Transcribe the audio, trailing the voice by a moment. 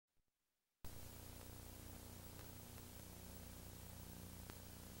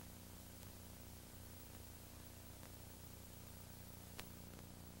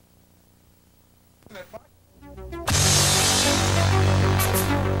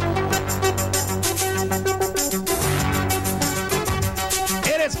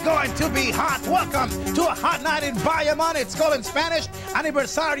It's going to be hot. Welcome to a hot night in Bayamon. It's called in Spanish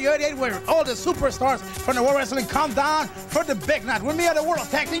Aniversario 88, where all the superstars from the World Wrestling come down for the big night. With me are the World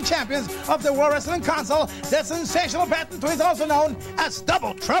Tag Team Champions of the World Wrestling Council, the sensational Batten twins, also known as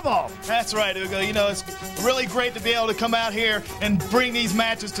Double Trouble. That's right, Ugo. You know, it's really great to be able to come out here and bring these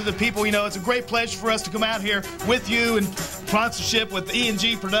matches to the people. You know, it's a great pleasure for us to come out here with you and sponsorship with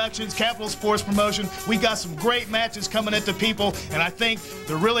E&G Productions, Capital Sports Promotion. We got some great matches coming at the people, and I think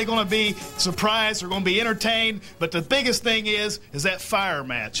they're really going to be surprised. They're going to be entertained. But the biggest thing is that fire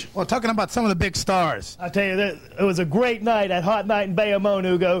match. Well, talking about some of the big stars. I tell you, it was a great night, that hot night in Bayamon,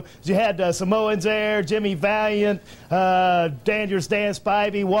 Ugo. You had Samoans there, Jimmy Valiant, Dangerous Dan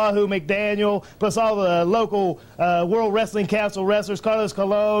Spivey, Wahoo McDaniel, plus all the local World Wrestling Council wrestlers, Carlos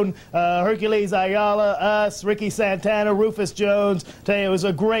Colon, Hercules Ayala, us, Ricky Santana, Rufus Jones. I tell you, it was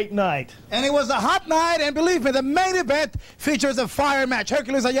a great night. And it was a hot night, and believe me, the main event features a fire match.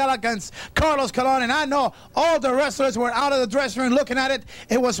 Hercules Ayala against Carlos Colon, and I know all the wrestlers were out of the dressing room looking at it.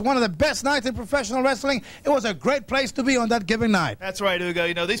 It was one of the best nights in professional wrestling. It was a great place to be on that given night. That's right, Ugo.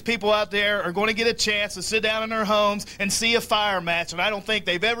 You know, these people out there are going to get a chance to sit down in their homes and see a fire match, and I don't think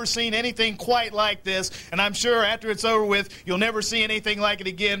they've ever seen anything quite like this, and I'm sure after it's over with, you'll never see anything like it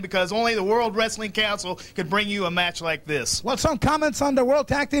again, because only the World Wrestling Council could bring you a match like this. Well, some comments on the World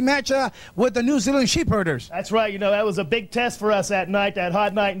Tag Team match with the New Zealand Sheepherders. That's right. You know, that was a big test for us that night, that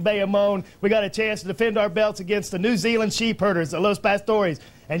hot night in Bayamon. We got a chance to defend our belts against the New Zealand Sheepherders, the Los Pastores.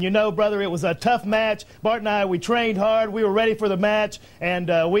 And you know, brother, it was a tough match. Bart and I, we trained hard. We were ready for the match, and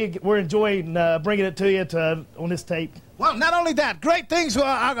we're enjoying bringing it to you on this tape. Well, not only that, great things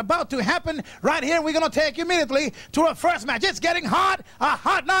are about to happen right here. We're going to take you immediately to our first match. It's getting hot, a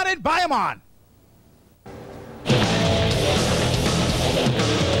hot night in Bayamon.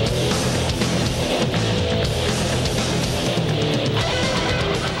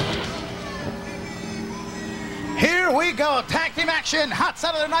 Here we go, tag team action, hot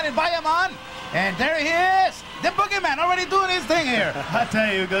Saturday night in Bayamon, and there he is, the Boogeyman, already doing his thing here. I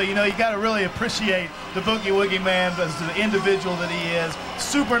tell you, Ugo, you know, you got to really appreciate the Boogie Woogie Man as the individual that he is.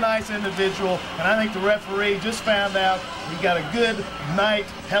 Super nice individual, and I think the referee just found out he got a good night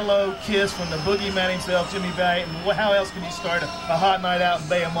hello kiss from the Boogeyman himself, Jimmy Valiant. And how else can you start a hot night out in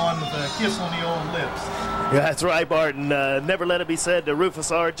Bayamon with a kiss on the old lips? Yeah, that's right, Bart, and never let it be said to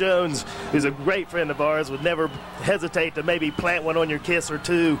Rufus R. Jones, who's a great friend of ours, would never hesitate to maybe plant one on your kiss or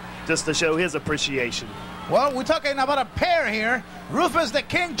two just to show his appreciation. Well, we're talking about a pair here, Rufus the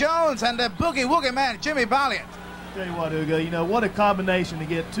King Jones and the Boogie Woogie Man, Jimmy Valiant. Tell you what, Ugo, you know, what a combination to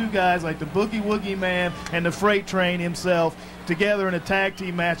get two guys like the Boogie Woogie Man and the Freight Train himself together in a tag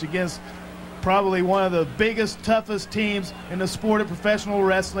team match against probably one of the biggest, toughest teams in the sport of professional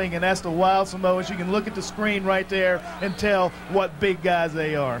wrestling, and that's the Wild Samoans. You can look at the screen right there and tell what big guys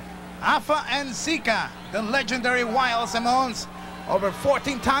they are. Alpha and Sika, the legendary Wild Samoans, over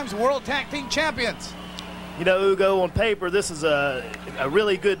 14 times World Tag Team Champions. You know, Ugo, on paper, this is a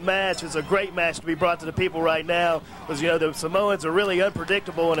really good match. It's a great match to be brought to the people right now because, you know, the Samoans are really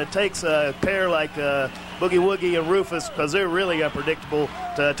unpredictable, and it takes a pair like Boogie Woogie and Rufus, because they're really unpredictable,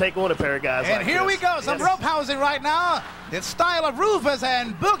 to take on a pair of guys like this. And here we go, some rope housing right now. The style of Rufus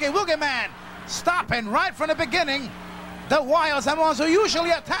and Boogie Woogie Man stopping right from the beginning. The Wild Samoans, who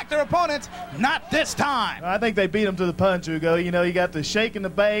usually attack their opponents, not this time. I think they beat them to the punch, Ugo. You know, you got the shake and the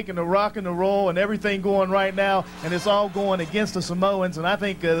bake and the rock and the roll and everything going right now, and it's all going against the Samoans, and I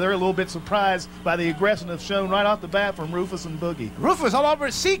think they're a little bit surprised by the aggression shown right off the bat from Rufus and Boogie. Rufus all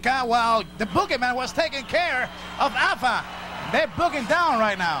over Sika while the Boogeyman was taking care of Alpha. They're booging down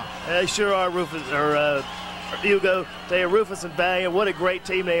right now. They sure are, Rufus, or Ugo. They are Rufus and Valiant. What a great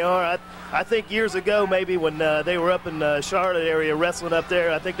team they are. I think years ago, maybe when they were up in the Charlotte area wrestling up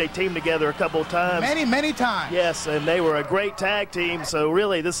there, I think they teamed together a couple of times. Many, many times. Yes, and they were a great tag team. So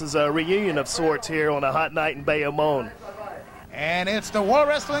really, this is a reunion of sorts here on a hot night in Bayamon. And it's the World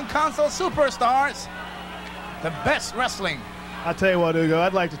Wrestling Council Superstars, the best wrestling. I tell you what, Ugo,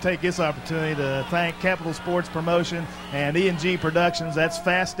 I'd like to take this opportunity to thank Capital Sports Promotion and E&G Productions. That's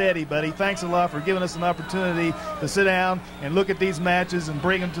Fast Eddie, buddy. Thanks a lot for giving us an opportunity to sit down and look at these matches and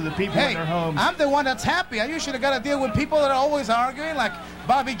bring them to the people in their homes. I'm the one that's happy. I usually got to deal with people that are always arguing, like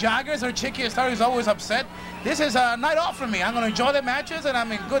Bobby Jaggers or Chicky Starr is always upset. This is a night off for me. I'm going to enjoy the matches, and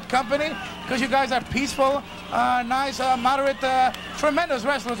I'm in good company because you guys are peaceful, nice, moderate, tremendous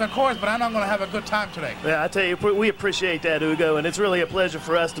wrestlers, of course, but I'm not going to have a good time today. Yeah, I tell you, we appreciate that, Ugo, and it's really a pleasure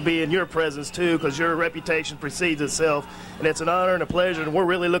for us to be in your presence, too, because your reputation precedes itself, and it's an honor and a pleasure, and we're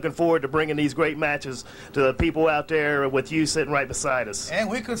really looking forward to bringing these great matches to the people out there with you sitting right beside us. And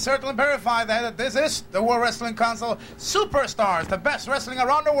we could certainly verify that this is the World Wrestling Council Superstars, the best wrestling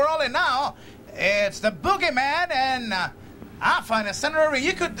around the world, and now it's the Boogeyman and Alpha in the center of the ring.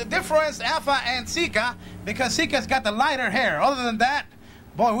 You could difference Alpha and Sika because Sika's got the lighter hair. Other than that,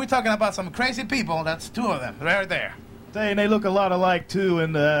 boy, we're talking about some crazy people. That's two of them right there. And they look a lot alike, too,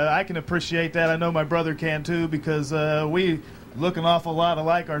 and I can appreciate that. I know my brother can, too, because we look an awful lot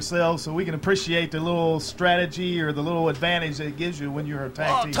alike ourselves, so we can appreciate the little strategy or the little advantage that it gives you when you're a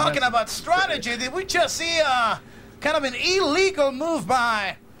tag team. Talking about strategy, did we just see kind of an illegal move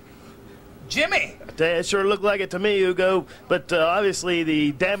by Jimmy? It sure looked like it to me, Ugo, but obviously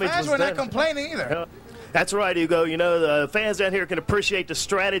the damage was done. Fans were not complaining either. That's right, Ugo. You know, the fans down here can appreciate the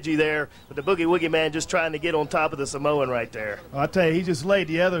strategy there, but the Boogie Woogie Man just trying to get on top of the Samoan right there. I'll tell you, he just laid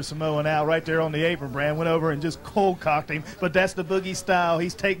the other Samoan out right there on the apron, Brand. Went over and just cold-cocked him, but that's the Boogie style.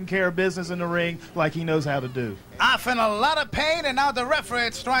 He's taking care of business in the ring like he knows how to do. Off in a lot of pain, and now the referee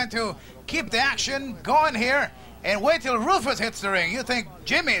is trying to keep the action going here and wait till Rufus hits the ring. You think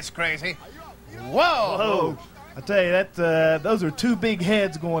Jimmy is crazy. Whoa! Whoa. I tell you, that those are two big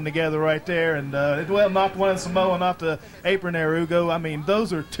heads going together right there, and it well knocked one of Samoan off the apron there, Ugo. I mean,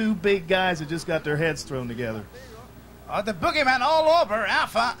 those are two big guys that just got their heads thrown together. The Boogeyman all over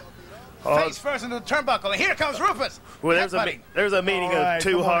Alpha. Face first into the turnbuckle, and here comes Rufus. Well, there's a meeting of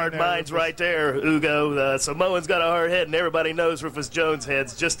two hard minds right there, Ugo. The Samoan's got a hard head, and everybody knows Rufus Jones'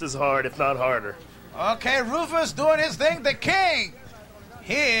 head's just as hard, if not harder. Okay, Rufus doing his thing, the king.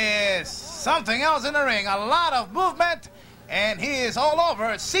 He is something else in the ring. A lot of movement, and he is all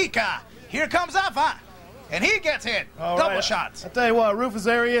over Sika. Here comes Alpha, and he gets hit. Double shots. I tell you what, Rufus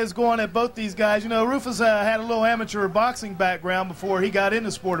there he is going at both these guys. You know, Rufus had a little amateur boxing background before he got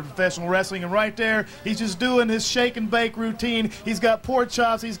into sport of professional wrestling, and right there, he's just doing his shake and bake routine. He's got pork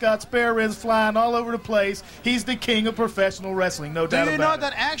chops. He's got spare ribs flying all over the place. He's the king of professional wrestling, no doubt about it. Do you know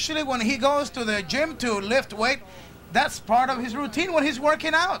that actually when he goes to the gym to lift weight, that's part of his routine when he's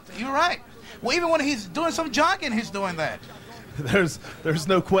working out? You're right. Well, even when he's doing some jogging, he's doing that. There's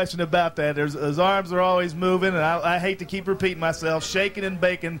no question about that. His arms are always moving, and I hate to keep repeating myself, shaking and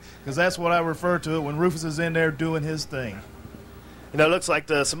baking, because that's what I refer to it when Rufus is in there doing his thing. You know, it looks like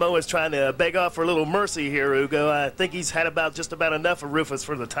the Samoa's trying to beg off for a little mercy here, Ugo. I think he's had just about enough of Rufus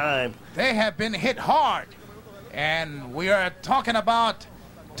for the time. They have been hit hard, and we are talking about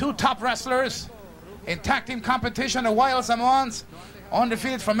two top wrestlers in tag team competition, the Wild Samoans,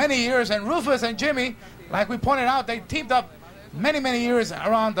 undefeated for many years, and Rufus and Jimmy, like we pointed out, they teamed up many years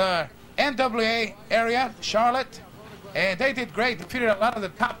around the NWA area, Charlotte, and they did great, defeated a lot of the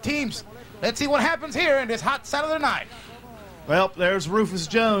top teams. Let's see what happens here in this hot Saturday night. Well, there's Rufus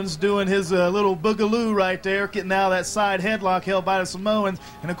Jones doing his little boogaloo right there, getting out of that side headlock held by the Samoans.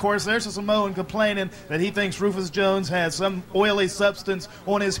 And, of course, there's a Samoan complaining that he thinks Rufus Jones has some oily substance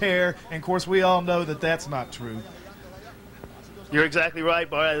on his hair. And, of course, we all know that that's not true. You're exactly right,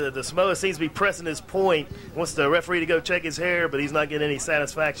 Bart. The Samoa seems to be pressing his point. Wants the referee to go check his hair, but he's not getting any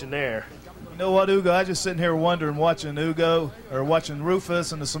satisfaction there. You know what, Ugo? I just sitting here wondering, watching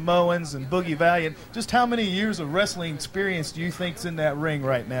Rufus and the Samoans and Boogie Valiant, just how many years of wrestling experience do you think's in that ring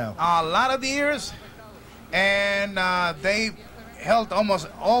right now? A lot of years, and they held almost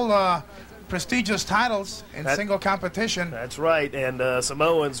all prestigious titles in single competition. That's right, and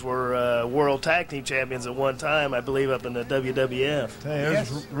Samoans were world tag team champions at one time, I believe, up in the WWF.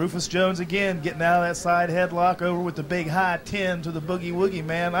 There's Rufus Jones again, getting out of that side headlock over with the big high 10 to the Boogie Woogie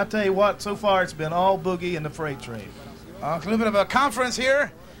Man. I tell you what, so far it's been all Boogie and the freight train. A little bit of a conference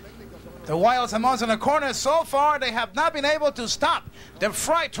here. The Wild Samoans in the corner. So far, they have not been able to stop the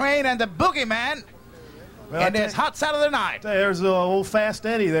freight train and the Boogie Man. Well, and it's hot Saturday night. There's the old Fast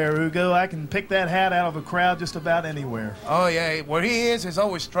Eddie there, Ugo. I can pick that hat out of a crowd just about anywhere. Oh, yeah. Where he is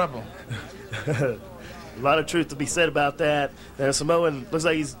always trouble. A lot of truth to be said about that. There's Samoan. Looks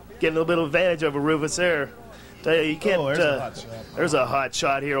like he's getting a little bit of advantage over Rufus there. Tell you can't. There's a hot shot. There's a hot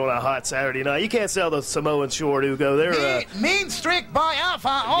shot here on a hot Saturday night. You can't sell the Samoans short, Ugo. They're mean streak by Alpha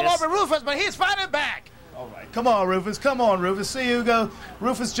all over Rufus, but he's fighting back. All right. Come on, Rufus. Come on, Rufus. See, Ugo.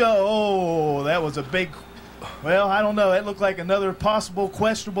 Rufus Joe. Oh, that was a big. Well, I don't know. It looked like another possible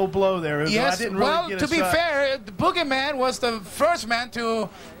questionable blow there. Yes, I didn't really get a to be shot. fair, the Boogeyman was the first man to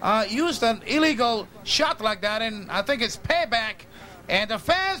use an illegal shot like that, and I think it's payback. And the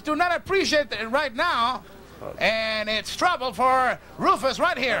fans do not appreciate it right now, and it's trouble for Rufus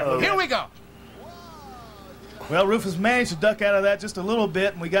right here. Here we go. Well, Rufus managed to duck out of that just a little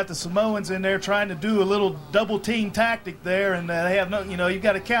bit, and we got the Samoans in there trying to do a little double-team tactic there, and they have no, you've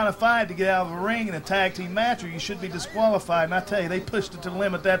got to count of 5 to get out of a ring in a tag-team match, or you should be disqualified. And I tell you, they pushed it to the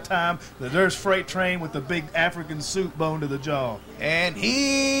limit that time. There's Freight Train with the big African soup bone to the jaw. And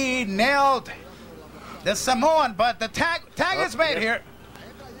he nailed the Samoan, but the tag is made here.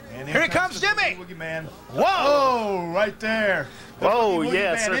 And here comes Jimmy. Boogie Man. Whoa! Oh, right there. Oh,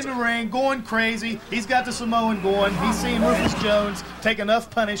 yes. Man in the ring, going crazy. He's got the Samoan going. He's seen Rufus Jones take enough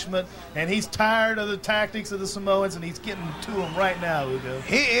punishment, and he's tired of the tactics of the Samoans, and he's getting to him right now, Ugo.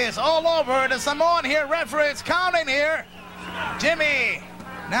 He is all over the Samoan here. Referee is counting here. Jimmy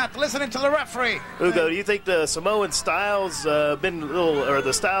not listening to the referee. Ugo, do you think the Samoan style's been a little, or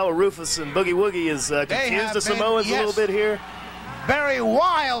the style of Rufus and Boogie Woogie has confused the Samoans a little bit here? Very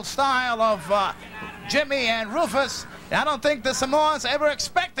wild style of Jimmy and Rufus. I don't think the Samoans ever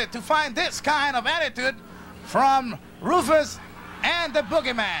expected to find this kind of attitude from Rufus and the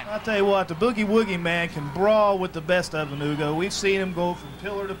Boogeyman. I'll tell you what, the Boogie Woogie Man can brawl with the best of them, Ugo. We've seen him go from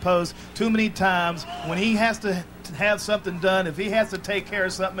pillar to post too many times. When he has to have something done, if he has to take care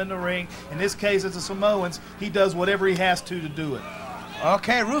of something in the ring, in this case it's the Samoans, he does whatever he has to do it.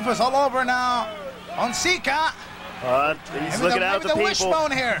 Okay, Rufus all over now on Sika. He's looking out at the people.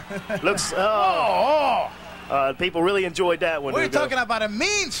 Wishbone here. Looks. People really enjoyed that one. We're talking about a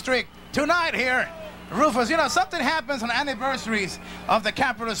mean streak tonight here. Rufus, something happens on anniversaries of the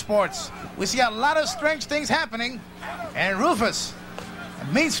capital sports. We see a lot of strange things happening. And Rufus,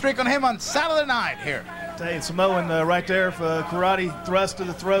 a mean streak on him on Saturday night here. Hey, Samoan right there for karate thrust to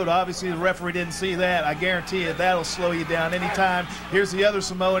the throat. Obviously, the referee didn't see that. I guarantee you that'll slow you down anytime. Here's the other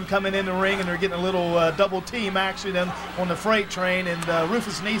Samoan coming in the ring, and they're getting a little double team action on the Freight Train, and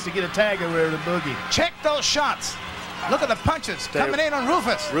Rufus needs to get a tag over there to Boogie. Check those shots. Look at the punches coming in on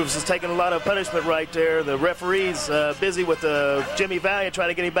Rufus. Rufus is taking a lot of punishment right there. The referee's busy with Jimmy Valiant trying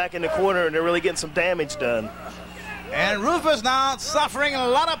to get him back in the corner, and they're really getting some damage done. And Rufus now suffering a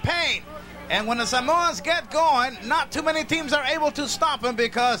lot of pain. And when the Samoans get going, not too many teams are able to stop them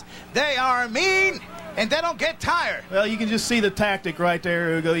because they are mean and they don't get tired. Well, you can just see the tactic right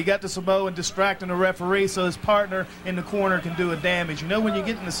there, Ugo. You got the Samoan distracting the referee so his partner in the corner can do a damage. When you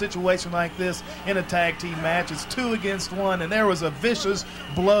get in a situation like this in a tag team match, it's 2 against 1, and there was a vicious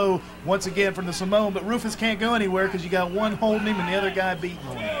blow once again from the Samoan, but Rufus can't go anywhere because you got one holding him and the other guy beating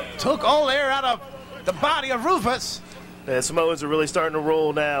him. Took all air out of the body of Rufus. The Samoans are really starting to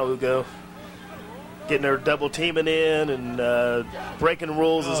roll now, Ugo. Getting their double teaming in and breaking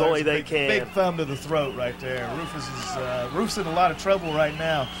rules as only they can. Big thumb to the throat right there. Rufus in a lot of trouble right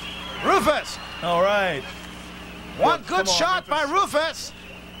now. Rufus! All right. One good shot by Rufus.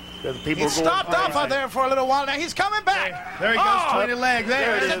 He stopped off out there for a little while. Now he's coming back. There he goes, 20 legs.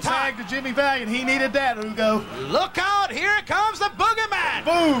 There's a tag to Jimmy Valiant. He needed that, Ugo. Look out. Here comes the Boogeyman.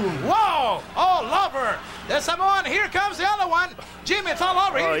 Boom. Whoa. All over. There's someone. Here comes the other one. Jimmy, it's all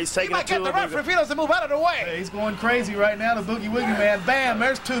over. Oh, he's taking he might get the referee if he doesn't move out of the way. Hey, he's going crazy right now, the Boogie Woogie Man. Bam,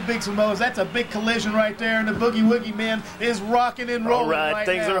 there's 2 big Samoans. That's a big collision right there, and the Boogie Woogie Man is rocking and rolling right now.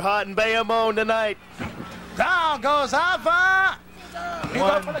 Things are hot in Bayamon tonight. Down goes Ava. He's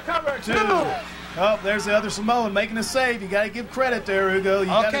up for the cover. 2. Oh, there's the other Samoan making a save. You got to give credit there, Ugo. You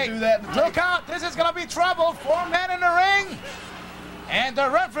got to do that. Look out. This is going to be trouble. 4 men in the ring. And the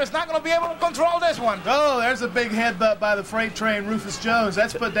referee's not going to be able to control this one. Oh, there's a big headbutt by the Freight Train, Rufus Jones.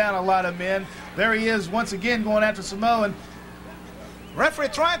 That's put down a lot of men. There he is once again going after Samoan. Referee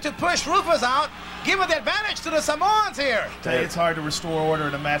trying to push Rufus out, giving the advantage to the Samoans here. Tell you, it's hard to restore order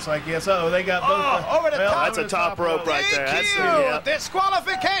in a match like this. They got both. Over the top. That's a top rope right there. Thank you.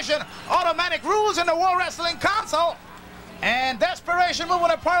 Disqualification. Automatic rules in the World Wrestling Council. And desperation move on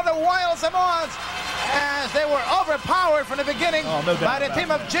the part of the Wild Samoans as they were overpowered from the beginning by the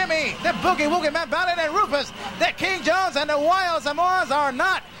team of Jimmy, the Boogie Woogie Man, Batten, and Rufus. The King Jones and the Wild Samoans are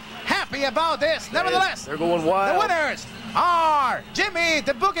not happy about this. Nevertheless, they're going wild. The winners are Jimmy,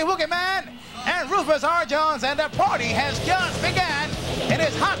 the Boogie Woogie Man, and Rufus R. Jones, and the party has just begun. It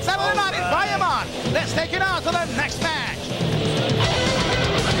is hot Saturday night in Bayamon. Let's take you now to the next match.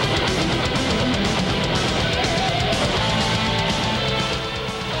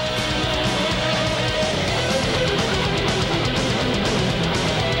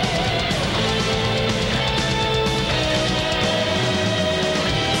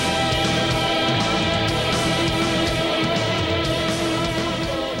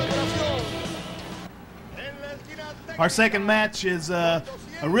 Our second match is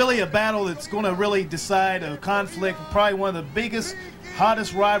really a battle that's going to really decide a conflict, probably one of the biggest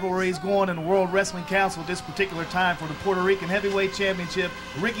hottest rivalries going in the World Wrestling Council at this particular time for the Puerto Rican Heavyweight Championship.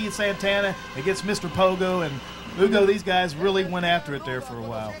 Ricky Santana against Mr. Pogo, and Hugo, these guys really went after it there for a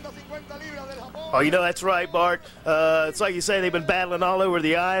while. Oh, you know, that's right, Bart. It's like you say, they've been battling all over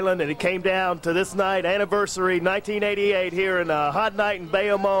the island, and it came down to this night, Anniversary 1988, here in a hot night in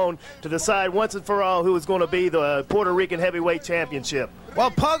Bayamon, to decide once and for all who was going to be the Puerto Rican Heavyweight Championship.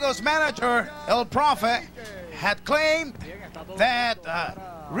 Well, Pogo's manager, El Profe, had claimed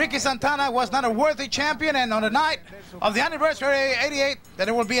that Ricky Santana was not a worthy champion, and on the night of the Anniversary 88, that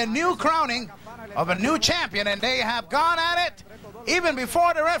there will be a new crowning of a new champion, and they have gone at it even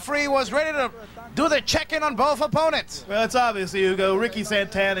before the referee was ready to do the check-in on both opponents. Well, it's obvious, Hugo. Ricky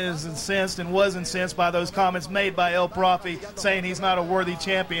Santana is incensed and was incensed by those comments made by El Profe saying he's not a worthy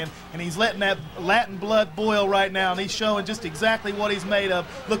champion, and he's letting that Latin blood boil right now, and he's showing just exactly what he's made of.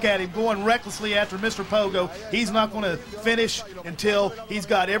 Look at him going recklessly after Mr. Pogo. He's not going to finish until he's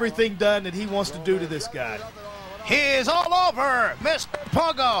got everything done that he wants to do to this guy. He is all over Mr.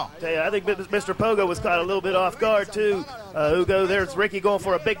 Pogo. I think Mr. Pogo was caught a little bit off guard, too. Hugo, there's Ricky going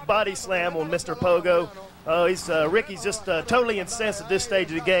for a big body slam on Mr. Pogo. Ricky's just totally incensed at this stage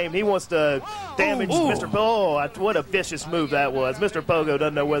of the game. He wants to damage Mr. Pogo. Oh, what a vicious move that was. Mr. Pogo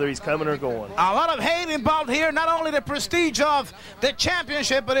doesn't know whether he's coming or going. A lot of hate involved here, not only the prestige of the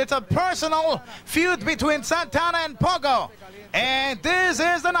championship, but it's a personal feud between Santana and Pogo. And this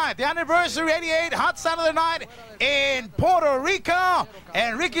is the night, the Anniversary 88 Hot Saturday night in Puerto Rico.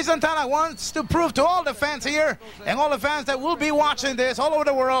 And Ricky Santana wants to prove to all the fans here and all the fans that will be watching this all over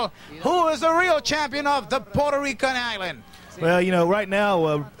the world who is the real champion of the Puerto Rican island. Well, you know, right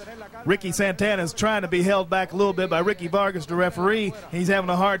now, Ricky Santana is trying to be held back a little bit by Ricky Vargas, the referee. He's having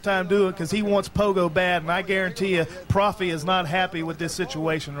a hard time doing it because he wants Pogo bad, and I guarantee you, Profe is not happy with this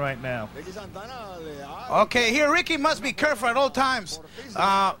situation right now. Okay, here Ricky must be careful at all times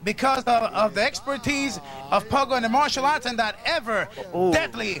because of the expertise of Pogo in the martial arts and that ever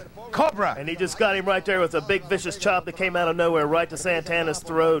deadly cobra. And he just got him right there with a big vicious chop that came out of nowhere right to Santana's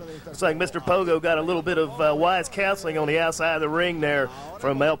throat. Looks like Mr. Pogo got a little bit of wise counseling on the outside of the ring there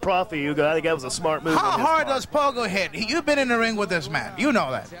from El Profe, Hugo. I think that was a smart move. How hard does Pogo hit? You've been in the ring with this man. You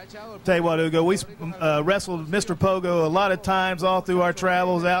know that. Tell you what, Hugo, we wrestled Mr. Pogo a lot of times all through our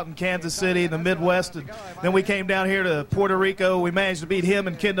travels out in Kansas City, the Midwest, and then we came down here to Puerto Rico. We managed to beat him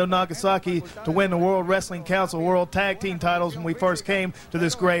and Kendo Nagasaki to win the World Wrestling Council World Tag Team titles when we first came to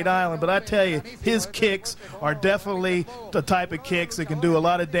this great island. But I tell you, his kicks are definitely the type of kicks that can do a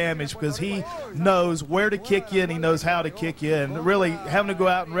lot of damage because he knows where to kick you and he knows how to kick you. And really, having to go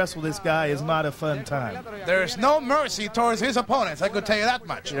out and wrestle this guy is not a fun time. There's no mercy towards his opponents, I could tell you that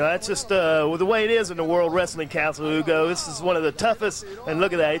much. You know, that's just the way it is in the World Wrestling Council, Hugo. This is one of the toughest, and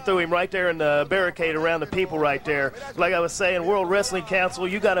look at that, he threw him right there in the barricade around the people right there. Like I was saying, World Wrestling Council,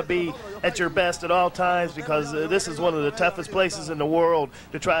 you got to be at your best at all times because this is one of the toughest places in the world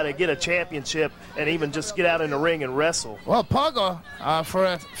to try to get a championship and even just get out in the ring and wrestle. Well, Pogo, for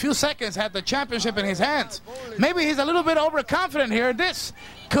a few seconds, had the championship in his hands. Maybe he's a little bit overconfident here. This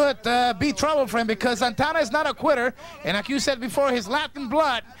could be trouble for him because Santana is not a quitter, and like you said before, his Latin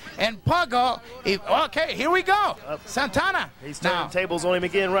blood. And Pogo, okay, here we go. Santana. He's turning tables on him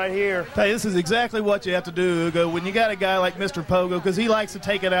again right here. Hey, this is exactly what you have to do, Hugo, when you got a guy like Mr. Pogo, because he likes to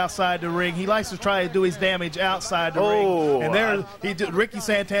take it outside the ring. He likes to try to do his damage outside the ring. And there, Ricky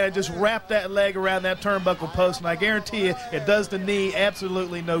Santana just wrapped that leg around that turnbuckle post, and I guarantee you, it does the knee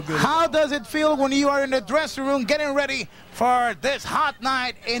absolutely no good. How does it feel when you are in the dressing room getting ready for this hot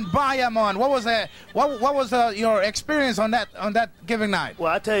night in Bayamon? What was that? What was your experience on that given night?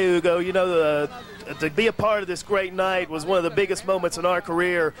 Well, I tell you, Hugo, you know, to be a part of this great night was one of the biggest moments in our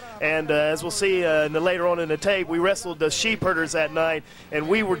career. And as we'll see later on in the tape, we wrestled the Sheepherders that night, and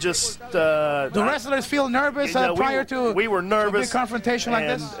we were just. The wrestlers feel nervous prior to. We were nervous. A big confrontation like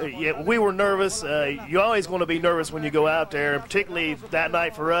this. Yeah, we were nervous. You're always going to be nervous when you go out there, and particularly that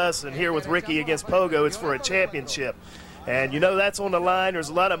night for us. And here with Ricky against Pogo, it's for a championship. And you know that's on the line. There's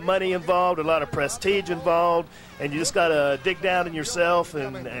a lot of money involved, a lot of prestige involved, and you just got to dig down in yourself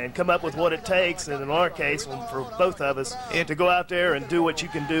and come up with what it takes. And in our case, for both of us, to go out there and do what you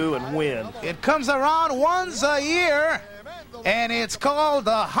can do and win. It comes around once a year, and it's called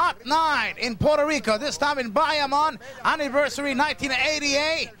the Hot Night in Puerto Rico, this time in Bayamon, Anniversary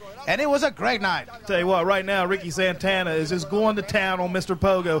 1988. And it was a great night. Tell you what, right now, Ricky Santana is just going to town on Mr.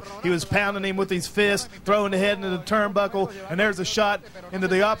 Pogo. He was pounding him with his fist, throwing the head into the turnbuckle, and there's a shot into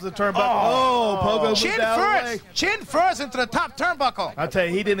the opposite turnbuckle. Pogo moved out of the way. Chin first into the top turnbuckle. I tell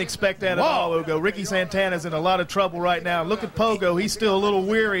you, he didn't expect that at all, Hugo. Ricky Santana's in a lot of trouble right now. Look at Pogo. He's still a little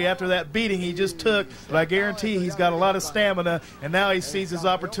weary after that beating he just took, but I guarantee he's got a lot of stamina stamina, and now he sees his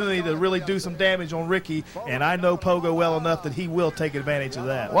opportunity to really do some damage on Ricky, and I know Pogo well enough that he will take advantage of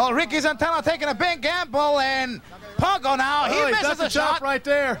that. Well, Ricky Santana taking a big gamble, and Pogo now, he misses the a shot. right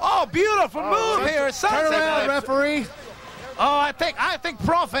there. Oh, beautiful move here. Turn around, referee. Oh, I think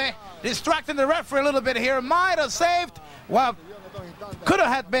Profe distracting the referee a little bit here. Might have saved. Well, could have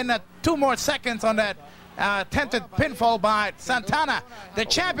had been 2 more seconds on that attempted pinfall by Santana. The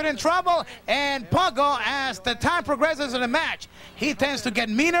champion in trouble, and Pogo, as the time progresses in the match, he tends to get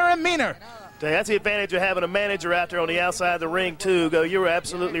meaner and meaner. That's the advantage of having a manager out there on the outside of the ring, too. You were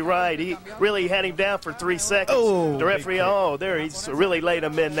absolutely right. He really had him down for 3 seconds. Oh, the referee, he's really laid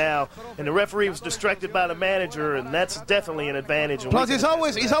him in now. And the referee was distracted by the manager, and that's definitely an advantage. Plus, he's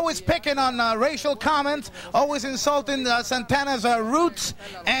always picking on racial comments, always insulting Santana's roots,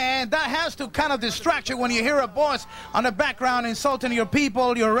 and that has to kind of distract you when you hear a voice on the background insulting your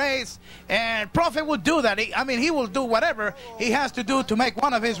people, your race. And Prophet will do that. He will do whatever he has to do to make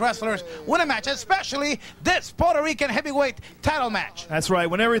one of his wrestlers win a match, especially this Puerto Rican heavyweight title match. That's right.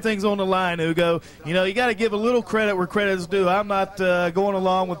 When everything's on the line, Ugo, you got to give a little credit where credit is due. I'm not going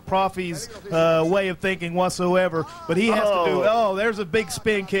along with Profi's way of thinking whatsoever, but he has to do, there's a big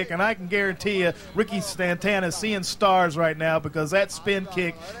spin kick, and I can guarantee you Ricky Santana is seeing stars right now because that spin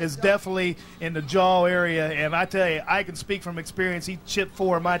kick is definitely in the jaw area, and I tell you, I can speak from experience. He chipped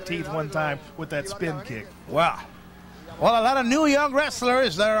 4 of my teeth one time with that spin kick. Wow. Well, a lot of new young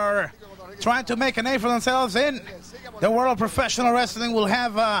wrestlers that are trying to make a name for themselves in the world of professional wrestling will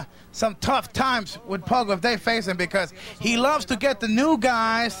have some tough times with Pogo if they face him, because he loves to get the new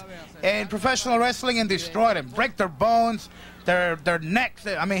guys in professional wrestling and destroy them, break their bones, their necks.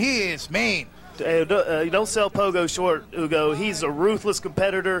 He is mean. You don't sell Pogo short, Ugo. He's a ruthless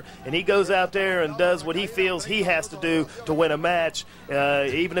competitor, and he goes out there and does what he feels he has to do to win a match.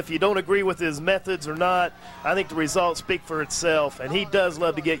 Even if you don't agree with his methods or not, I think the results speak for itself, and he does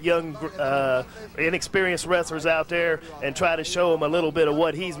love to get young, inexperienced wrestlers out there and try to show them a little bit of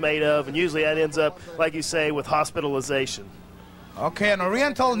what he's made of, and usually that ends up, like you say, with hospitalization. Okay, an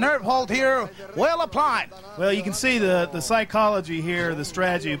oriental nerve hold here, well applied. Well, you can see the psychology here, the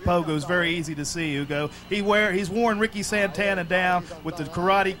strategy of Pogo is very easy to see, Ugo. He's worn Ricky Santana down with the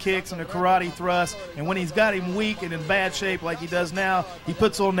karate kicks and the karate thrusts, and when he's got him weak and in bad shape like he does now, he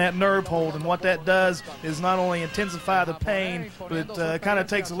puts on that nerve hold, and what that does is not only intensify the pain, but it kind of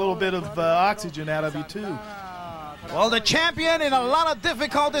takes a little bit of oxygen out of you, too. Well, the champion in a lot of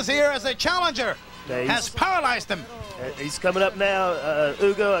difficulties here as a challenger has paralyzed him. He's coming up now,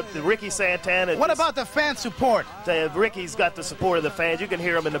 Ugo, Ricky Santana. What about the fan support? Ricky's got the support of the fans. You can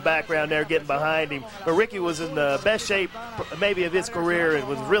hear him in the background there getting behind him. But Ricky was in the best shape maybe of his career and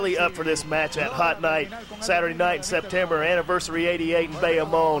was really up for this match at Hot Night, Saturday night in September, Anniversary 88 in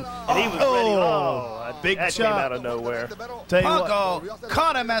Bayamon. And he was ready. Big that shot. Came out of nowhere. Pogo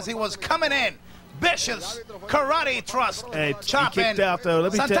caught him as he was coming in. Vicious karate thrust. Chop he kicked in. out, though.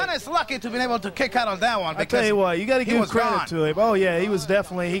 Santana's lucky to be able to kick out on that one. I tell you what, you got to give credit to him. Oh, yeah, he was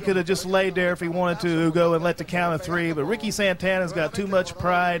definitely, he could have just laid there if he wanted to, Ugo, and let the count of 3. But Ricky Santana's got too much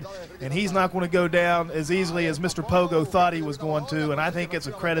pride, and he's not going to go down as easily as Mr. Pogo thought he was going to, and I think it's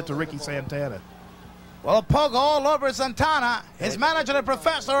a credit to Ricky Santana. Well, Pogo all over Santana. His manager, the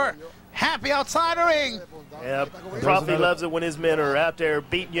professor, happy outside the ring. Yeah, Profi loves it when his men are out there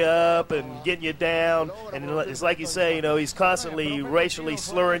beating you up and getting you down. And it's like you say, he's constantly racially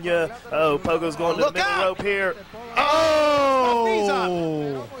slurring you. Oh, Pogo's going to the middle rope here. Oh!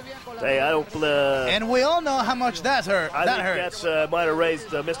 Hey, I don't. And we all know how much that hurt. I think that might have raised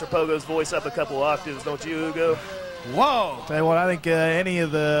Mr. Pogo's voice up a couple octaves, don't you, Ugo? Whoa! Tell you what, I think any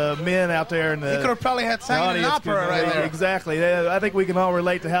of the men out there in the he could have probably had sang an opera right there. Exactly. I think we can all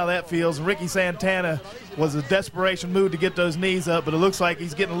relate to how that feels. Ricky Santana was a desperation move to get those knees up, but it looks like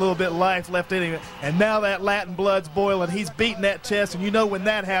he's getting a little bit of life left in him. And now that Latin blood's boiling. He's beating that chest, and when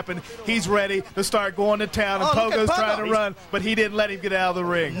that happened, he's ready to start going to town. And Pogo's trying to run, but he didn't let him get out of the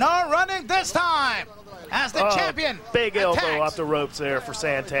ring. No running this time. As the champion big attacks. Elbow off the ropes there for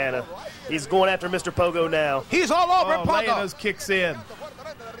Santana. He's going after Mr. Pogo now. He's all over Pogo. Laying those kicks in.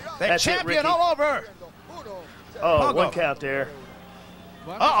 The champion all over. Pogo. 1 count there.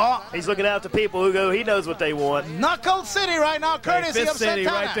 He's looking out to people, Ugo. He knows what they want. Knuckle City right now, courtesy of City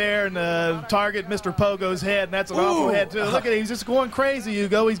Santana. right there, and target Mr. Pogo's head, and that's an awful head, too. Look at him. He's just going crazy,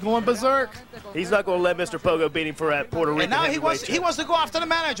 Ugo. He's going berserk. He's not going to let Mr. Pogo beat him for that Puerto Rican. And now he wants to go after the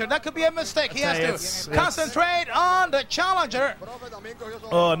manager. That could be a mistake. He has to concentrate on the challenger.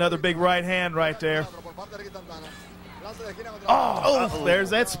 Oh, another big right hand right there. Oh,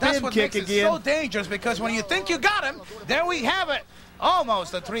 there's that spin that's what kick makes again. It so dangerous, because when you think you got him, there we have it.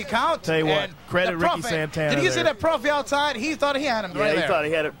 almost a 3 count. Tell you what, And credit the Ricky Prophet, Santana. Did you see there. that Profi outside? He thought he had him right there. Yeah, he thought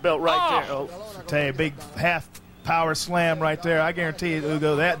he had it belt right there. Oh. Tell you, big half power slam right there. I guarantee you,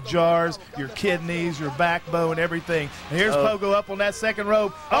 Ugo, that jars your kidneys, your backbone, everything. And here's Pogo up on that second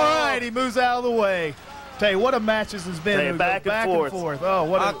rope. All right, he moves out of the way. Tell you, what a match this has been. Ugo. Back and forth. Oh,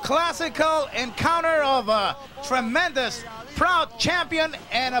 what a classical encounter of a tremendous, proud champion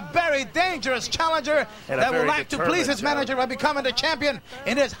and a very dangerous challenger that would like to please his manager by becoming the champion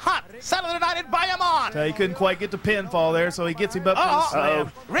in this hot Saturday night in Bayamon. He couldn't quite get the pinfall there, so he gets him up to the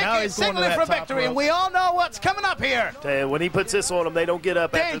slam. Ricky signaling for victory, and we all know what's coming up here. When he puts this on them, they don't get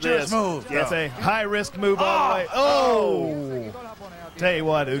up after this. Dangerous move. That's a high-risk move all the way. Oh! Tell you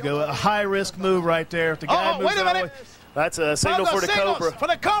what, Ugo, a high-risk move right there. If the guy moves wait a minute. That's a signal for the Cobra. For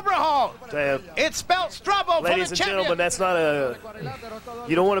the Cobra Hall. It spelled trouble for the champion. Ladies and gentlemen, that's not a...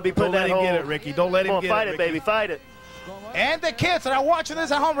 You don't want to be putting that Don't let him get it, Ricky. Don't let him get it, fight it, baby. Fight it. And the kids that are watching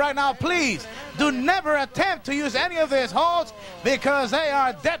this at home right now, please do never attempt to use any of these holds because they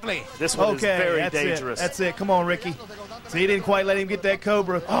are deadly. This one is very dangerous. That's it. Come on, Ricky. See, he didn't quite let him get that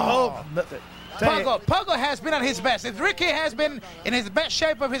Cobra. Pogo has been at his best. If Ricky has been in his best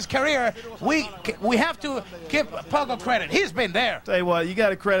shape of his career, we have to give Pogo credit. He's been there. Tell you what, you got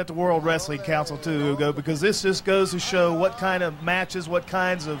to credit the World Wrestling Council too, Ugo, because this just goes to show what kind of matches, what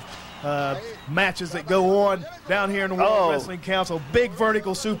kinds of matches that go on down here in the World Wrestling Council. Big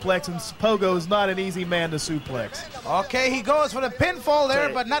vertical suplex, and Pogo is not an easy man to suplex. Okay, he goes for the pinfall there,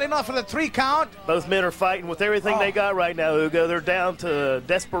 but not enough for the 3 count. Both men are fighting with everything they got right now, Ugo. They're down to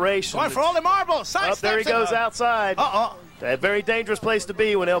desperation. Going for all the marbles. There he goes outside. A very dangerous place to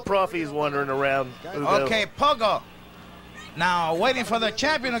be when El Profi's wandering around, Ugo. Okay, Pogo. Now, waiting for the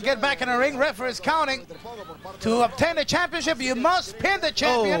champion to get back in the ring. Referee is counting. To obtain the championship, you must pin the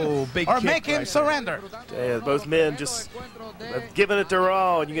champion or make him surrender. Both men just giving it their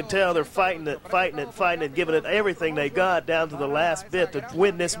all, and you can tell they're fighting it, giving it everything they got down to the last bit to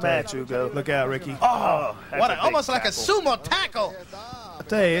win this match, Ugo. Look out, Ricky. Almost like a sumo tackle. I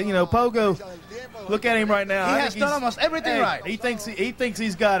tell you, Pogo, look at him right now. He has done almost everything right. He thinks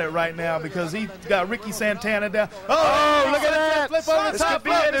he's got it right now because he got Ricky Santana down. Look at that! Flip over the top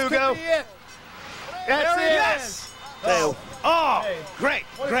rope. This could be it, Ugo. That's it. Yes. Great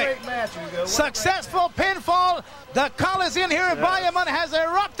match, Ugo. Successful pinfall. The Coliseum here in Bayamon has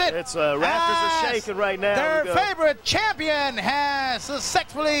erupted. It's rafters are shaking right now. Their favorite champion has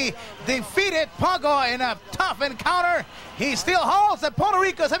successfully defeated Pogo in a tough encounter. He still holds the Puerto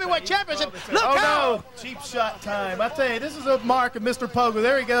Rico's heavyweight championship. Look out! No. Cheap shot time. I tell you, this is a mark of Mr. Pogo.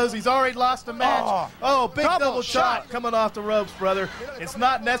 There he goes. He's already lost the match. Big double shot coming off the ropes, brother. It's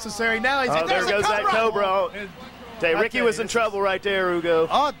not necessary. Now he's there goes that Cobra. Ricky was in trouble right there,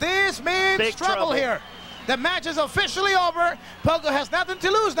 Ugo. This means big trouble here. The match is officially over. Pogo has nothing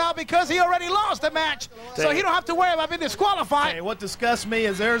to lose now because he already lost the match. So he don't have to worry about being disqualified. What disgusts me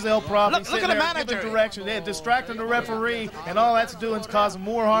is there's El Profi look at the manager. Direction. They're distracting the referee, and all that's doing is causing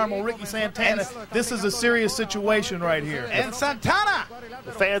more harm on Ricky Santana. This is a serious situation right here. And Santana.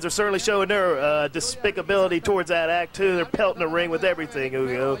 The fans are certainly showing their despicability towards that act, too. They're pelting the ring with everything,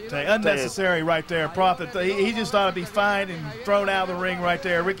 Ugo. Unnecessary right there. Prophet, he just ought to be fined and thrown out of the ring right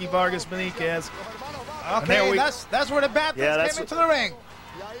there. Ricky Vargas Benitez. Okay, that's where the bad things came into the ring.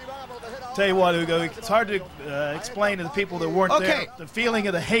 Tell you what, Ugo, it's hard to explain to the people that weren't there the feeling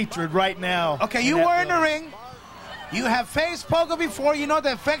of the hatred right now. Okay, you were in the ring. You have faced Pogo before. You know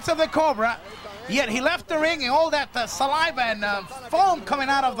the effects of the Cobra. Yet he left the ring and all that saliva and foam coming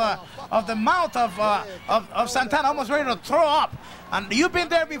out of the mouth of Santana, almost ready to throw up. And you've been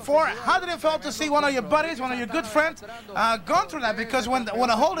there before. How did it feel to see one of your buddies, one of your good friends, gone through that? Because when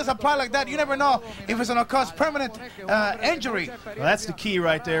a hold is applied like that, you never know if it's going to cause permanent injury. Well, that's the key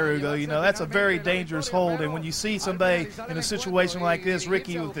right there, Ugo. That's a very dangerous hold. And when you see somebody in a situation like this,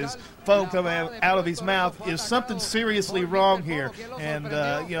 Ricky with his foam coming out of his mouth, is something seriously wrong here. And,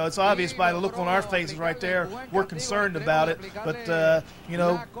 it's obvious by the look on our faces right there. We're concerned about it. But,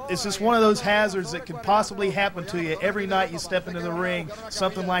 it's just one of those hazards that can possibly happen to you every night you step into the ring.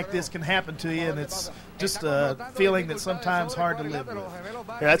 Something like this can happen to you, and it's just a feeling that's sometimes hard to live with.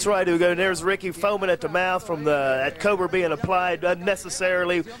 Yeah, that's right, Ugo. And there's Ricky foaming at the mouth from that Cobra being applied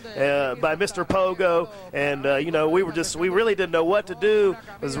unnecessarily by Mr. Pogo. And, we really didn't know what to do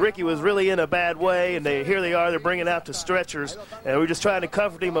because Ricky was really in a bad way. And here they are, they're bringing out the stretchers. And we're just trying to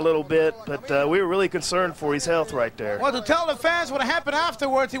comfort him a little bit. But we were really concerned for his health right there. Well, to tell the fans what happened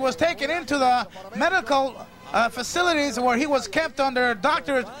afterwards, he was taken into the medical facilities where he was kept under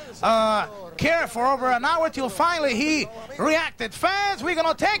doctor's care for over an hour till finally he reacted. Fans, we're going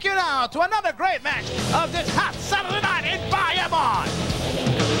to take you now to another great match of this hot Saturday night in Bayamon.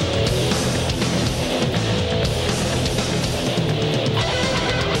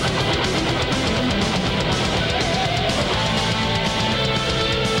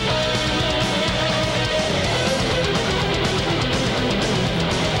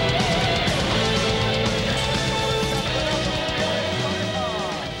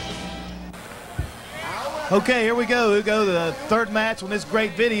 Okay, here we go. We go to the third match on this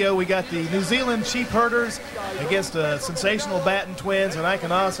great video. We got the New Zealand Sheepherders against the sensational Batten twins, and I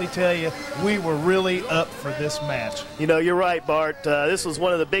can honestly tell you, we were really up for this match. You know, you're right, Bart. This was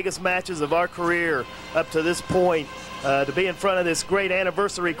one of the biggest matches of our career up to this point. To be in front of this great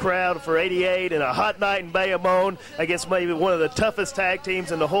anniversary crowd for 88 and a hot night in Bayamon against maybe one of the toughest tag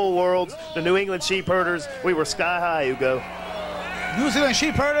teams in the whole world, the New England Sheepherders, we were sky high, Hugo. New Zealand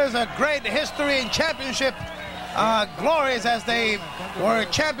Sheepherders, a great history in championship glories, as they were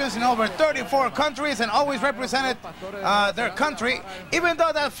champions in over 34 countries and always represented their country, even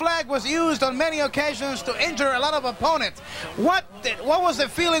though that flag was used on many occasions to injure a lot of opponents. What was the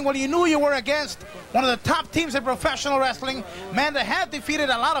feeling when you knew you were against one of the top teams in professional wrestling, man, that had defeated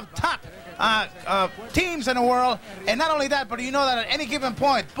a lot of top teams in the world? And not only that, but you know that at any given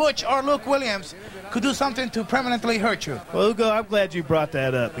point, Butch or Luke Williams could do something to permanently hurt you. Well, Hugo, I'm glad you brought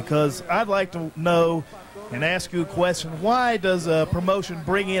that up, because I'd like to know and ask you a question. Why does a promotion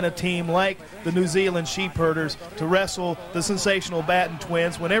bring in a team like the New Zealand Sheepherders to wrestle the sensational Batten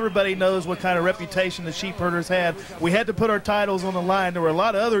twins when everybody knows what kind of reputation the Sheepherders had? We had to put our titles on the line. There were a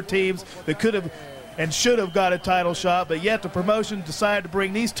lot of other teams that could have and should have got a title shot, but yet the promotion decided to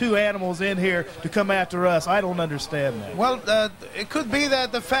bring these two animals in here to come after us. I don't understand that. Well, it could be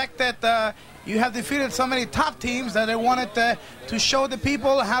that the fact that you have defeated so many top teams that they wanted to show the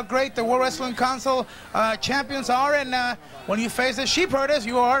people how great the World Wrestling Council champions are, and when you face the Sheepherders,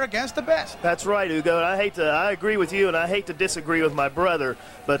 you are against the best. That's right, Hugo. And I agree with you, and I hate to disagree with my brother,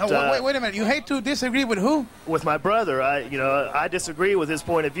 but wait a minute. You hate to disagree with who? With my brother. I disagree with his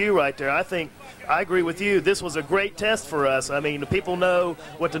point of view right there. I agree with you. This was a great test for us. I mean, the people know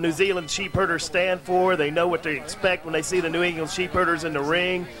what the New Zealand Sheepherders stand for. They know what to expect when they see the New England Sheepherders in the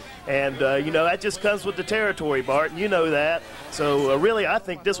ring. And, that just comes with the territory, Bart, and you know that. So, really, I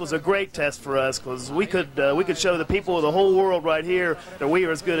think this was a great test for us, because we could show the people of the whole world right here that we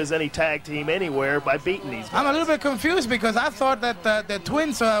are as good as any tag team anywhere by beating these guys. I'm a little bit confused, because I thought that the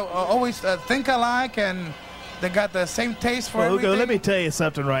twins always think alike, and they got the same taste for everything. Hugo, let me tell you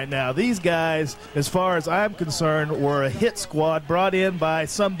something right now. These guys, as far as I'm concerned, were a hit squad brought in by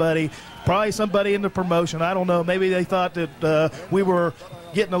somebody, probably somebody in the promotion. I don't know. Maybe they thought that we were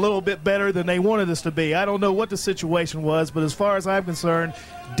getting a little bit better than they wanted us to be. I don't know what the situation was, but as far as I'm concerned,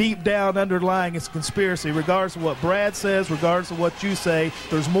 deep down underlying it's a conspiracy. Regardless of what Brad says, regardless of what you say,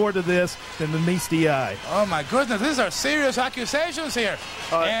 there's more to this than meets the eye. Oh my goodness, these are serious accusations here.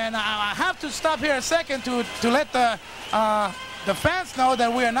 And I have to stop here a second to let the fans know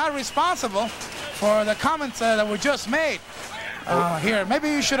that we are not responsible for the comments that were just made here. Maybe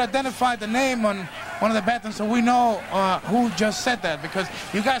you should identify the name on one of the Battens so we know who just said that, because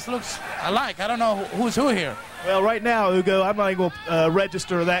you guys look alike. I don't know who's who here. Well, right now, Hugo, I'm not going to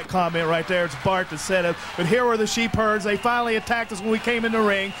register that comment right there. It's Bart that said it. But here were the Sheepherders. They finally attacked us when we came in the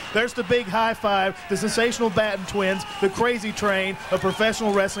ring. There's the big high five. The sensational Batten twins, the crazy train of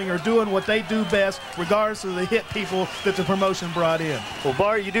professional wrestling, are doing what they do best, regardless of the hit people that the promotion brought in. Well,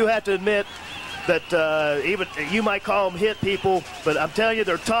 Bart, you do have to admit that even you might call them hit people, but I'm telling you,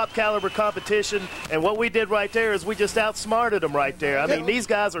 they're top caliber competition, and what we did right there is we just outsmarted them right there. I mean, these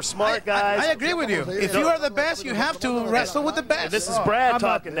guys are smart guys. I agree with you. If you are the best, you have to wrestle with the best. And this is Brad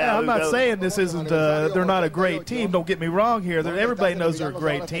talking now. I'm not saying this isn't, they're not a great team. Don't get me wrong here. Everybody knows they're a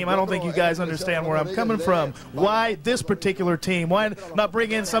great team. I don't think you guys understand where I'm coming from. Why this particular team? Why not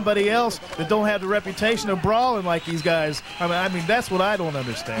bring in somebody else that don't have the reputation of brawling like these guys? I mean, that's what I don't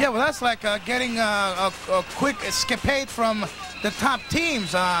understand. Yeah, well, that's like getting a quick escapade from the top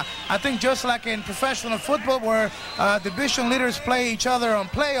teams. I think just like in professional football, where division leaders play each other on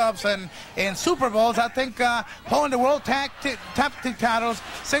playoffs and in Super Bowls, I think holding the world tag titles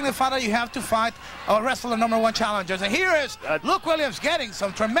signify that you have to fight or wrestle the #1 challengers. And here is Luke Williams getting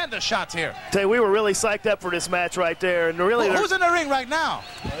some tremendous shots here. Tell you, we were really psyched up for this match right there. And really, who's in the ring right now?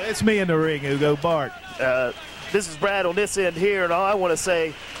 It's me in the ring, Hugo. Bart. this is Brad on this end here, and all I want to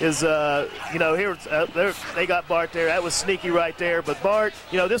say is, you know, here they got Bart there. That was sneaky right there. But Bart,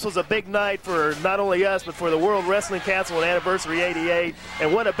 you know, this was a big night for not only us, but for the World Wrestling Council on Anniversary 88.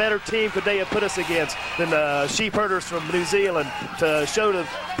 And what a better team could they have put us against than the Sheepherders from New Zealand to show the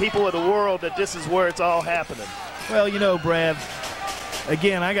people of the world that this is where it's all happening. Well, you know, Brad,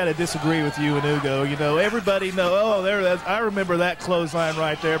 again, I got to disagree with you and Ugo. You know, everybody know, oh, I remember that clothesline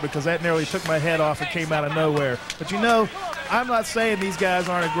right there because that nearly took my head off and came out of nowhere. But, you know, I'm not saying these guys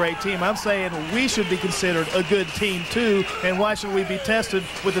aren't a great team. I'm saying we should be considered a good team, too, and why should we be tested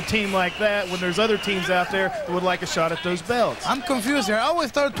with a team like that when there's other teams out there that would like a shot at those belts? I'm confused here. I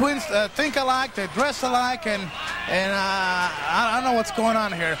always thought twins think alike, they dress alike, and I don't know what's going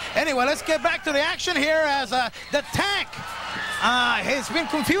on here. Anyway, let's get back to the action here as the Tank has been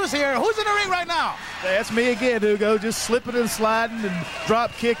confused here. Who's in the ring right now? That's me again, Ugo, just slipping and sliding and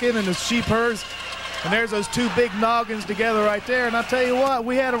drop kicking, and the Sheepherders. And there's those two big noggins together right there. And I'll tell you what,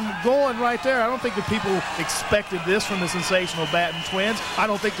 we had them going right there. I don't think the people expected this from the Sensational Batten Twins. I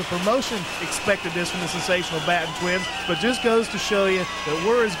don't think the promotion expected this from the Sensational Batten Twins. But just goes to show you that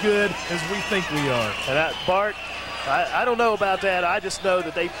we're as good as we think we are. And Bart, I don't know about that. I just know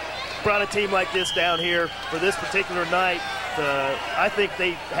that they brought a team like this down here for this particular night. I think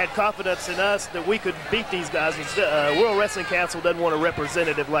they had confidence in us that we could beat these guys. World Wrestling Council doesn't want a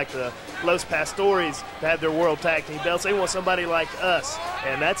representative like the Los Pastores to have their World Tag Team belts. They want somebody like us,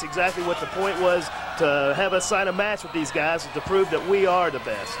 and that's exactly what the point was, to have us sign a match with these guys to prove that we are the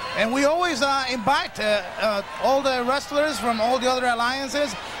best. And we always invite all the wrestlers from all the other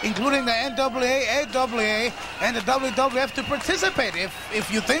alliances, including the NWA, AWA, and the WWF to participate. If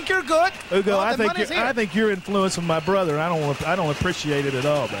you think you're good, Ugo, I think you're influencing my brother. I don't appreciate it at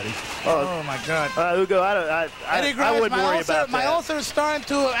all, buddy. Oh my God, Ugo, I wouldn't worry about that. My ulcer is starting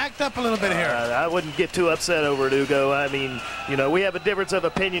to act up a little bit here. I wouldn't get too upset over it, Ugo. I mean, you know, we have a difference of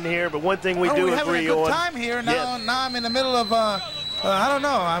opinion here, but one thing we do agree on. We're having a good time here. Now I'm in the middle of, I don't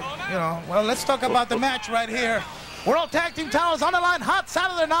know. Well, let's talk about the match right here. World Tag Team titles on the line, hot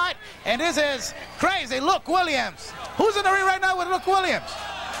Saturday night, and this is crazy. Luke Williams. Who's in the ring right now with Luke Williams?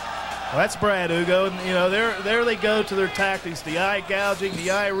 Well, that's Brad, Ugo. And, you know, there they go to their tactics. The eye gouging,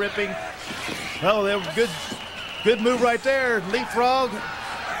 the eye ripping. Oh, they were good move right there. Leapfrog.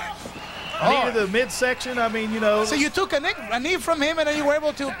 Knee to the midsection. I mean, you know. So you took a knee from him, and then you were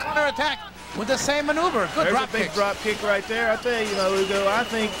able to counterattack with the same maneuver. Good There's drop a big kick. drop kick right there. I tell you, Ugo, I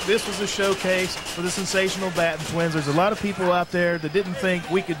think this was a showcase for the Sensational Batten Twins. There's a lot of people out there that didn't think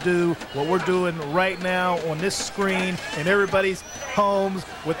we could do what we're doing right now on this screen in everybody's homes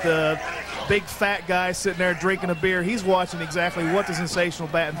with the big fat guy sitting there drinking a beer. He's watching exactly what the Sensational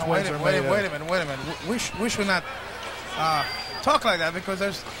Batten Twins are made of. Wait a minute. We should not talk like that, because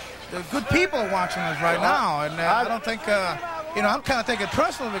there's good people watching us right now, and I don't think, I'm kind of taking it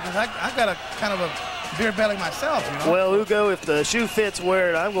personal because I got a kind of a beer belly myself. You know? Well, Ugo, if the shoe fits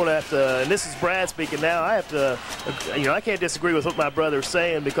where I'm going to have to, and this is Brad speaking now, I have to, I can't disagree with what my brother's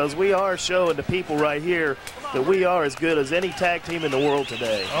saying, because we are showing the people right here that we are as good as any tag team in the world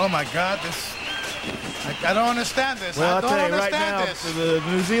today. Oh my God, I don't understand this. Well, I'll tell you right now, the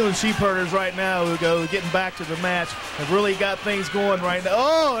New Zealand Sheepherders right now, Ugo, getting back to the match, have really got things going right now.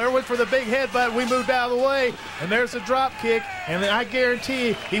 Oh, there went for the big headbutt. We moved out of the way, and there's a drop kick. And I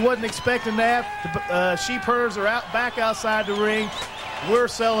guarantee he wasn't expecting that. The Sheepherders are back outside the ring. We're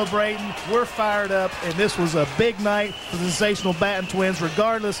celebrating. We're fired up. And this was a big night for the Sensational Batten Twins,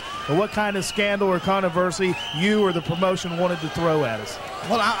 regardless of what kind of scandal or controversy you or the promotion wanted to throw at us.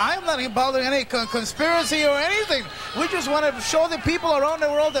 Well, I'm not bothering any conspiracy or anything. We just want to show the people around the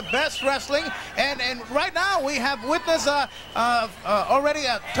world the best wrestling. And right now we have witnessed already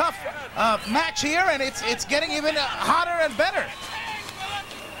a tough match here, and it's getting even hotter and better.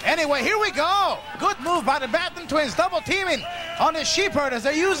 Anyway, here we go. Good move by the Batten Twins, double teaming on the Sheepherders.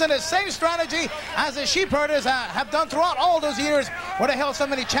 They're using the same strategy as the Sheepherders have done throughout all those years where they held so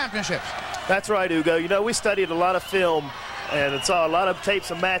many championships. That's right, Ugo. We studied a lot of film and saw a lot of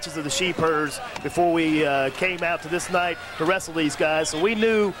tapes and matches of the Sheepherders before we came out to this night to wrestle these guys. So we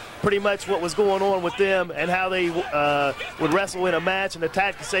knew pretty much what was going on with them and how they would wrestle in a match and the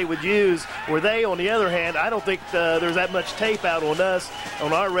tactics they would use. Where they, on the other hand, I don't think there's that much tape out on us,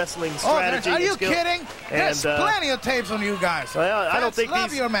 on our wrestling strategy. Are you kidding? There's plenty of tapes on you guys. Well, I don't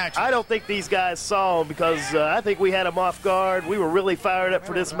think these guys saw them, because I think we had them off guard. We were really fired up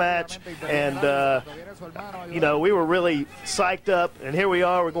for this match, and we were really psyched up, and here we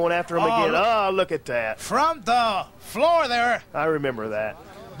are. We're going after them again. Oh, look at that. From the floor there. I remember that.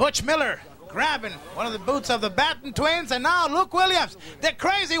 Butch Miller grabbing one of the boots of the Batten Twins, and now Luke Williams, the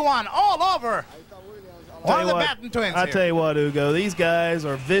crazy one, all over One of the Batten twins I here. tell you what, Ugo, these guys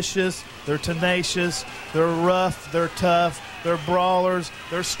are vicious, they're tenacious, they're rough, they're tough, they're brawlers,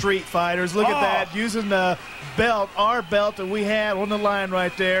 they're street fighters. Look at that, using the belt, our belt that we had on the line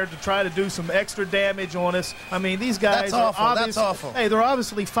right there to try to do some extra damage on us. I mean, these guys That's awful. That's awful. Hey, they're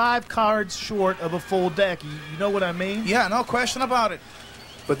obviously 5 cards short of a full deck. You know what I mean? Yeah, no question about it.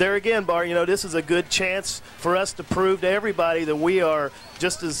 But there again, Bart, you know, this is a good chance for us to prove to everybody that we are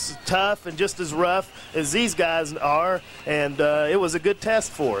just as tough and just as rough as these guys are, and it was a good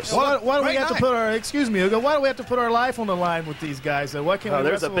test for us. Why do we have to put our, excuse me, Ugo, why do we have to put our life on the line with these guys? Why can't we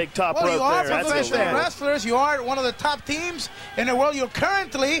there's wrestle? a big top Well, rope you are there. professional wrestlers. You are one of the top teams in the world. You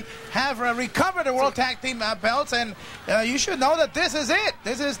currently have recovered the World Tag Team belts, and you should know that this is it.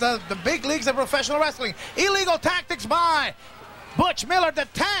 This is the big leagues of professional wrestling. Illegal tactics by Butch Miller, the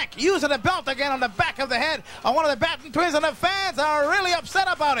Tank, using the belt again on the back of the head of one of the Batten twins, and the fans are really upset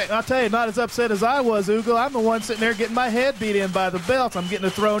about it. I'll tell you, not as upset as I was, Ugo. I'm the one sitting there getting my head beat in by the belts. I'm getting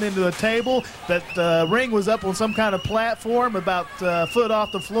it thrown into a table. That ring was up on some kind of platform about a foot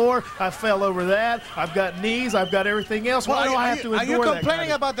off the floor. I fell over that. I've got knees. I've got everything else. Why do I have to endure that? Are you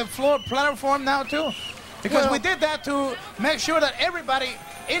complaining about the floor platform now, too? Because we did that to make sure that everybody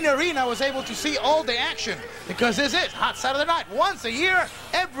in the arena was able to see all the action, because this is Hot Saturday Night once a year,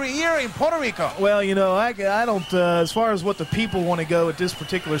 every year in Puerto Rico. Well, you know, I don't, as far as what the people want to go at this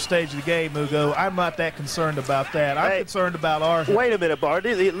particular stage of the game, Ugo, I'm not that concerned about that. I'm concerned about our... Wait a minute, Bart.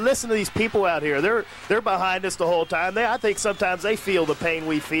 Listen to these people out here. They're behind us the whole time. I think sometimes they feel the pain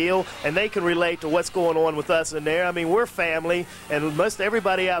we feel, and they can relate to what's going on with us in there. I mean, we're family, and most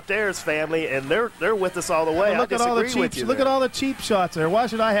everybody out there is family, and they're with us all the way. Look at all the cheap shots there. Why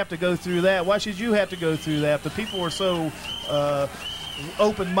should I have to go through that? Why should you have to go through that? The people were so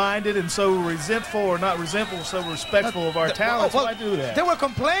open-minded and so resentful, or not resentful, so respectful of our talents. Why do that? They were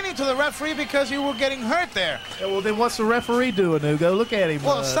complaining to the referee because you were getting hurt there. Yeah, well, then what's the referee doing, Ugo? Look at him.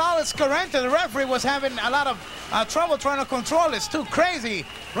 Well, Sal Escarrente, the referee, was having a lot of trouble trying to control this. 2 crazy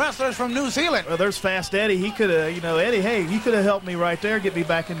wrestlers from New Zealand. Well, there's Fast Eddie. He could have, you know, Eddie, hey, he could have helped me right there, get me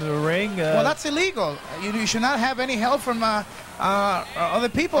back into the ring. Well, that's illegal. You should not have any help from other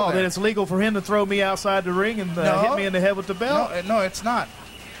people. Oh, then it's legal for him to throw me outside the ring and hit me in the head with the belt? No, it's not.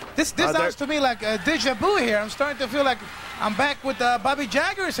 This sounds to me like a deja vu here. I'm starting to feel like I'm back with Bobby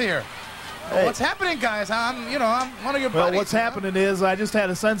Jaggers here. Hey. What's happening, guys? I'm one of your buddies. Well, what's happening is I just had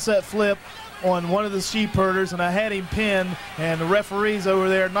a sunset flip on one of the Sheepherders, and I had him pinned, and the referee's over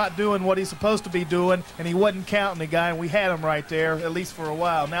there not doing what he's supposed to be doing, and he wasn't counting the guy, and we had him right there, at least for a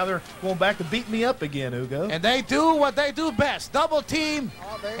while. Now they're going back to beat me up again, Ugo. And they do what they do best, double team,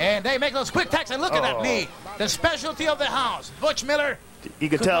 and they make those quick tacks, and look at that knee, the specialty of the house. Butch Miller. You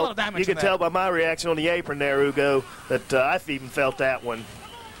can tell by my reaction on the apron there, Ugo, that I've even felt that one.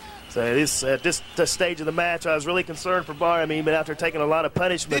 So at this stage of the match, I was really concerned for Bart. I mean, but after taking a lot of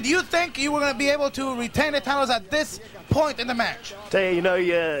punishment. Did you think you were going to be able to retain the titles at this point in the match? Tell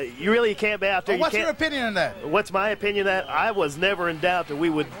you, you really can't be out there. Well, what's your opinion on that? What's my opinion on that? I was never in doubt that we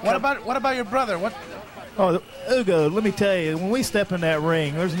would. What about your brother? What? Oh, Ugo, let me tell you, when we step in that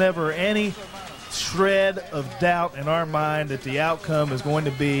ring, there's never any shred of doubt in our mind that the outcome is going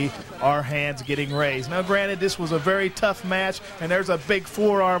to be our hands getting raised. Now, granted, this was a very tough match, and there's a big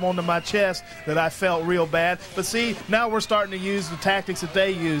forearm onto my chest that I felt real bad. But see, now we're starting to use the tactics that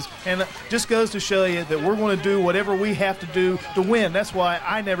they use, and it just goes to show you that we're going to do whatever we have to do to win. That's why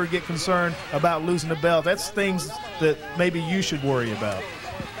I never get concerned about losing the belt. That's things that maybe you should worry about.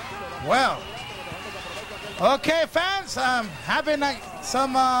 Well, okay, fans, having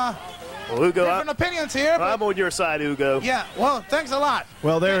some Ugo, different opinions here. I'm on your side, Ugo. Yeah, well, thanks a lot.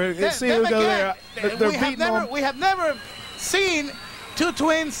 Well, see Ugo there. They're we have never seen 2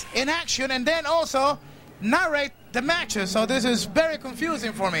 twins in action and then also narrate the matches, so this is very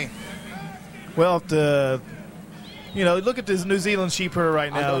confusing for me. Well, look at this New Zealand Sheepherder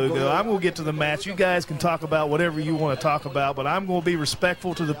right now, Ugo. I'm going to get to the match. You guys can talk about whatever you want to talk about, but I'm going to be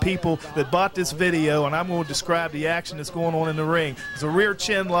respectful to the people that bought this video, and I'm going to describe the action that's going on in the ring. It's a rear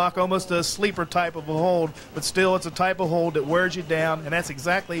chin lock, almost a sleeper type of a hold, but still it's a type of hold that wears you down, and that's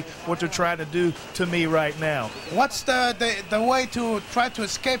exactly what they're trying to do to me right now. What's the way to try to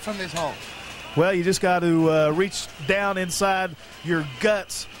escape from this hold? Well, you just got to reach down inside your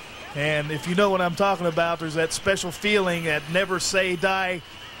guts. And if you know what I'm talking about, there's that special feeling, that never say die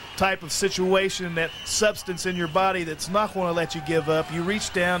type of situation, that substance in your body that's not going to let you give up. You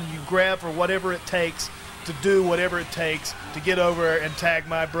reach down and you grab for whatever it takes to do whatever it takes to get over and tag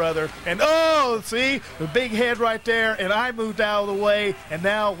my brother. And see, the big head right there, and I moved out of the way, and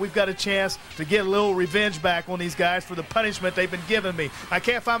now we've got a chance to get a little revenge back on these guys for the punishment they've been giving me. I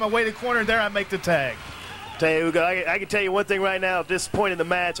can't find my way to the corner, and there I make the tag. Tell you, Hugo, I can tell you one thing right now. At this point in the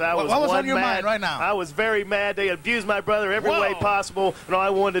match, I was what was on your mind right now? I was very mad. They abused my brother every way possible, and all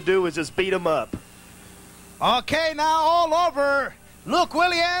I wanted to do was just beat him up. Okay, now all over. Luke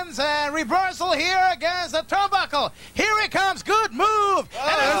Williams and reversal here against the turnbuckle. Here he comes. Good move.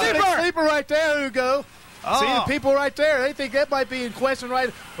 And a sleeper right there, Hugo. See the people right there. They think that might be in question,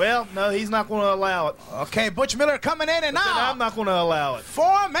 right? Well, no, he's not going to allow it. Okay, Butch Miller coming in, and now I'm not going to allow it.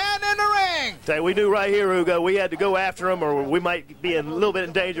 4-man in the ring. Say, we knew right here, Hugo, we had to go after him, or we might be in a little bit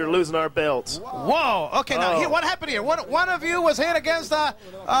in danger of losing our belts. Whoa. Okay, now here, what happened here? One of you was hit against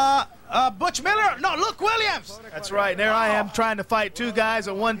Butch Miller. No, Luke Williams. That's right. There I am trying to fight two guys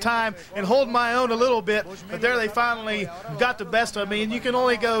at one time and holding my own a little bit, but there they finally got the best of me, and you can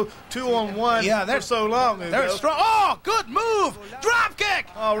only go 2-on-1 for so long, Hugo. They're strong. Oh, good move. Drop kick.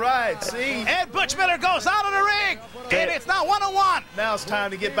 All right, see? And Butch Miller goes out of the ring, and it's now 1-on-1. Now it's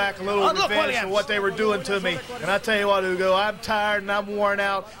time to get back a little revenge for what they were doing to me. And I tell you what, Hugo, I'm tired and I'm worn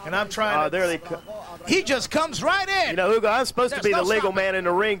out, and I'm trying to... There they come. He just comes right in. You know, Hugo, I'm supposed to be the legal man in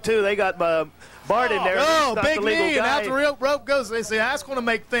the ring, too. They got Bart in there. Oh, big knee, and out the rope goes. They say, that's going to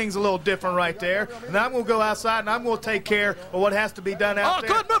make things a little different right there. And I'm going to go outside, and I'm going to take care of what has to be done out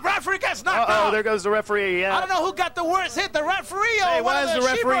there. Oh, good move. Referee gets knocked out. Oh, there goes the referee. Yeah. I don't know who got the worst hit, the referee or hey, one why of is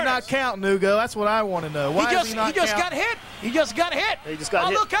the referee not counting, Hugo? That's what I want to know. Why is he not counting? Got hit. He just got hit. He just got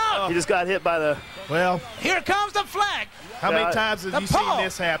hit. Look out. He just got hit by the... Well. Here comes the flag. How many times have you seen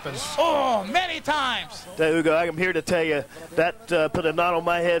this happen? Oh, many times. Hugo, I'm here to tell you that put a knot on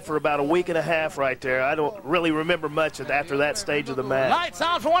my head for about a week and a half right there. I don't really remember much after that stage of the match. Lights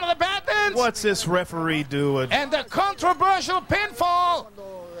out for one of the Battens. What's this referee doing? And the controversial pinfall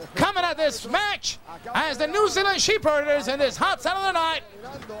coming at this match as the New Zealand Sheepherders in this hot Saturday night.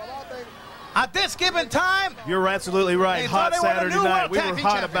 At this given time, you're absolutely right. Hot Saturday night. We were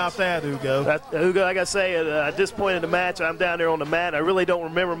hot about that, Hugo. Hugo, like I say, at this point in the match, I'm down there on the mat. I really don't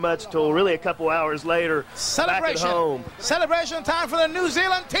remember much until really a couple hours later. Back at home. Celebration time for the New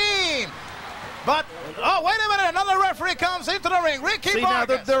Zealand team. But, oh, wait a minute, another referee comes into the ring. Ricky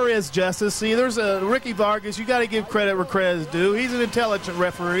Vargas. Now, there is justice. See, there's a Ricky Vargas. You got to give credit where credit is due. He's an intelligent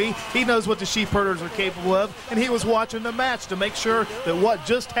referee. He knows what the Sheepherders are capable of, and he was watching the match to make sure that what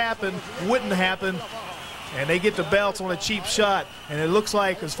just happened wouldn't happen. And they get the belts on a cheap shot. And it looks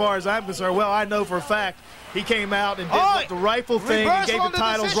like, as far as I'm concerned, well, I know for a fact, he came out and did the rightful thing and gave the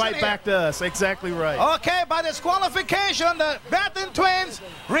titles right back to us. Exactly right. Okay, by disqualification, the Batten twins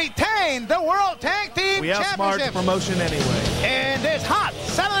retain the World Tag Team Championship. We outsmarted the promotion anyway. And it's hot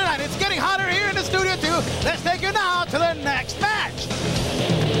Saturday night. It's getting hotter here in the studio, too. Let's take you now to the next match.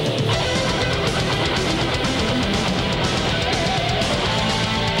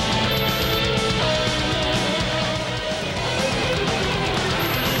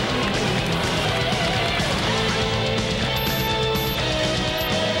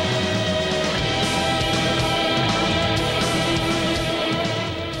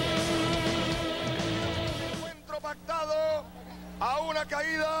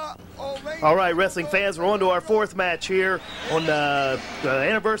 All right, wrestling fans, we're on to our fourth match here on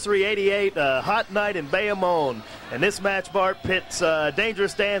Anniversary 88, Hot Night in Bayamon. And this match, Bart, pits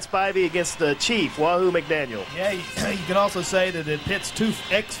Dangerous Dan Spivey against the Chief, Wahoo McDaniel. Yeah, you can also say that it pits two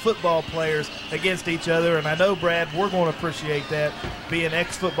ex-football players against each other. And I know, Brad, we're going to appreciate that, being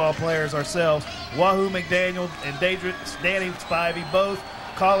ex-football players ourselves. Wahoo McDaniel and Dangerous Danny Spivey, both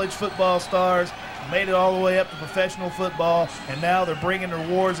college football stars, made it all the way up to professional football, and now they're bringing their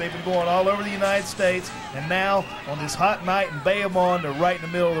wars. They've been going all over the United States, and now on this hot night in Bayamon, they're right in the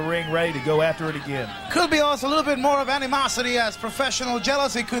middle of the ring, ready to go after it again. Could be also a little bit more of animosity, as professional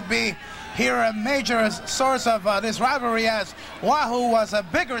jealousy could be here a major source of this rivalry, as Wahoo was a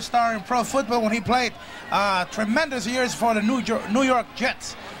bigger star in pro football when he played tremendous years for the New York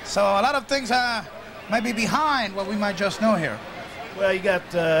Jets. So a lot of things might be behind what we might just know here. Well, you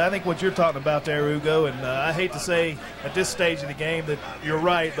got, I think what you're talking about there, Hugo, and I hate to say at this stage of the game that you're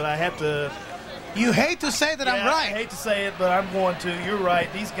right, but I have to... You hate to say that I'm right. I hate to say it, but I'm going to. You're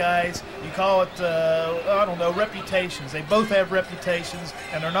right. These guys, you call it, I don't know, reputations. They both have reputations,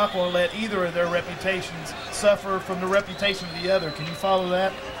 and they're not going to let either of their reputations suffer from the reputation of the other. Can you follow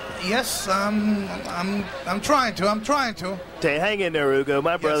that? Yes, I'm trying to. Hang in there, Hugo.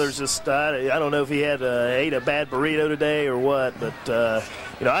 My brother's just, I don't know if he had ate a bad burrito today or what, but,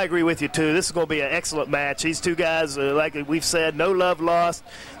 you know, I agree with you, too. This is going to be an excellent match. These two guys, like we've said, no love lost.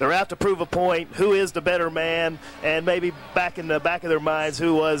 They're out to prove a point. Who is the better man? And maybe back in the back of their minds,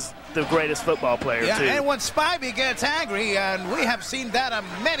 who was the greatest football player, too. And when Spivey gets angry, and we have seen that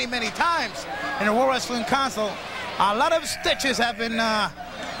many, many times in the World Wrestling Council, a lot of stitches have been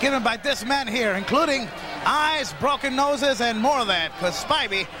given by this man here, including eyes, broken noses, and more of that, because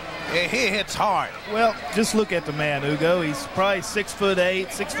Spivey, he hits hard. Well, just look at the man, Ugo. He's probably 6'8",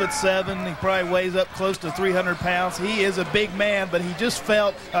 6'7". He probably weighs up close to 300 pounds. He is a big man, but he just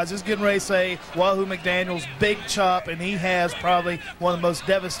felt, I was just getting ready to say, Wahoo McDaniel's big chop, and he has probably one of the most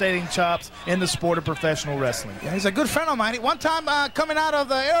devastating chops in the sport of professional wrestling. Yeah, he's a good friend of mine. One time coming out of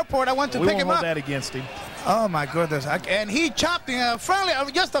the airport, I went to pick him up. We won't hold that against him. Oh, my goodness. And he chopped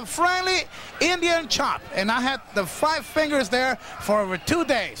just a friendly Indian chop. And I had the 5 fingers there for over 2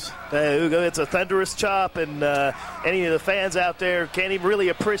 days. Ugo, it's a thunderous chop, and any of the fans out there can't even really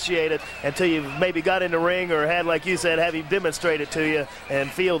appreciate it until you've maybe got in the ring or had, like you said, have him demonstrate it to you and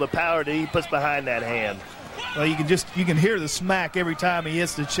feel the power that he puts behind that hand. Well, you can hear the smack every time he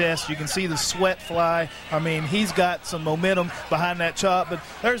hits the chest. You can see the sweat fly. I mean, he's got some momentum behind that chop. But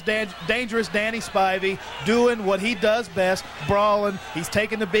there's dangerous Danny Spivey doing what he does best, brawling. He's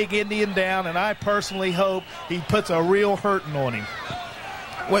taking the big Indian down, and I personally hope he puts a real hurting on him.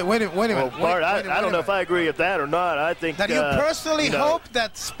 Wait a minute. Well, Bart, I don't know if I agree with that or not. I think that you personally hope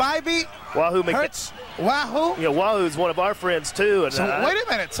that Spivey hurts Wahoo? Yeah, Wahoo's one of our friends too. And so wait a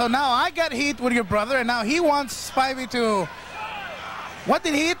minute. So now I got heat with your brother, and now he wants Spivey to. What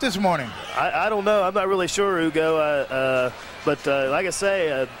did he eat this morning? I don't know. I'm not really sure, Ugo. But like I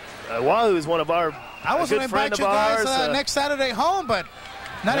say, Wahoo is one of our. I was going to invite you guys next Saturday home, but.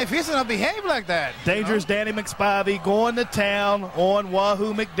 Not if he's going to behave like that. Dangerous Danny McSpivey going to town on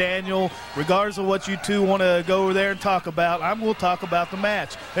Wahoo McDaniel. Regardless of what you two want to go over there and talk about, I'm going to talk about the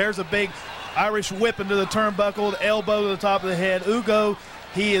match. There's a big Irish whip into the turnbuckle, the elbow to the top of the head. Ugo,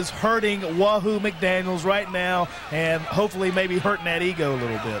 he is hurting Wahoo McDaniels right now, and hopefully maybe hurting that ego a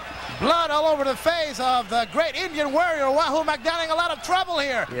little bit. Blood all over the face of the great Indian warrior, Wahoo McDaniel. A lot of trouble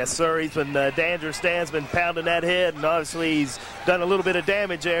here. Yes, sir. He's been, Dangerous Dan's been pounding that head, and obviously he's done a little bit of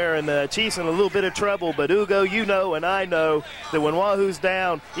damage there, and Chief's in a little bit of trouble. But, Ugo, you know and I know that when Wahoo's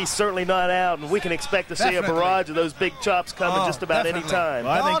down, he's certainly not out, and we can expect to see a barrage of those big chops coming just about any time.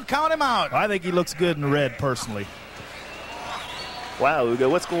 Well, don't count him out. I think he looks good in red, personally. Wow, Ugo,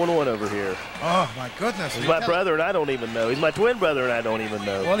 what's going on over here? Oh, my goodness. He's my brother, and I don't even know. He's my twin brother, and I don't even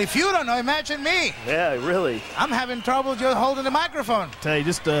know. Well, if you don't know, imagine me. Yeah, really. I'm having trouble just holding the microphone. Tell you,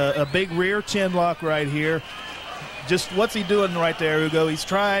 just a big rear chin lock right here. Just what's he doing right there, Ugo? He's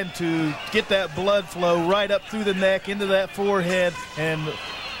trying to get that blood flow right up through the neck, into that forehead, and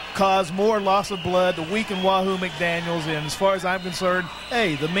cause more loss of blood to weaken Wahoo McDaniels. And as far as I'm concerned,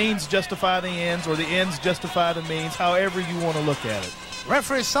 hey, the means justify the ends, or the ends justify the means, however you want to look at it.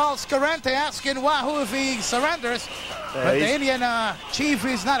 Referee Sal Scarente asking Wahoo if he surrenders, but the Indian chief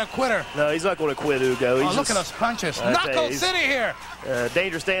is not a quitter. No, he's not going to quit, Ugo. Look at those punches. Knuckle City here.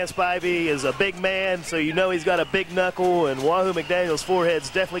 Dangerous Dan Spivey is a big man, so you know he's got a big knuckle, and Wahoo McDaniel's forehead's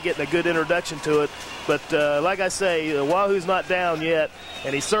definitely getting a good introduction to it. But like I say, Wahoo's not down yet,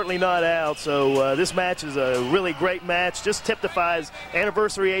 and he's certainly not out, so this match is a really great match. Just typifies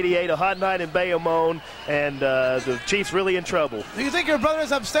Anniversary 88, a hot night in Bayamon, and the Chief's really in trouble. Do you think your brother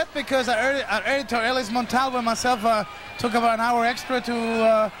is upset because our editor, Ellis Montalvo, and myself took about an hour extra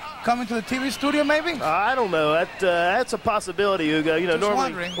to come into the TV studio, maybe? I don't know. That's a possibility, Ugo. You know,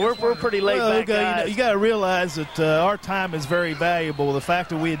 normally we're pretty laid back guys. You got to realize that our time is very valuable. The fact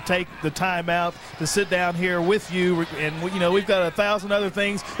that we had take the time out to sit down here with you, and you know, we've got 1,000 other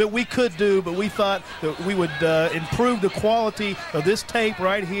things that we could do, but we thought that we would improve the quality of this tape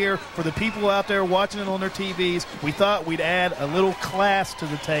right here for the people out there watching it on their TVs. We thought we'd add a little class to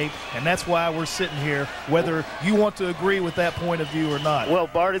the tape, and that's why we're sitting here, whether you want to agree with that point of view or not. Well,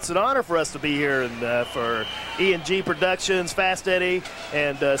 Bart, it's an honor for us to be here and for E&G Productions, Fast Eddie,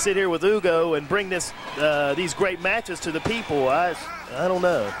 and sit here with Ugo and bring these great matches to the people. I don't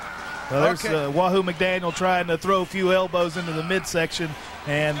know. Well, there's Wahoo McDaniel trying to throw a few elbows into the midsection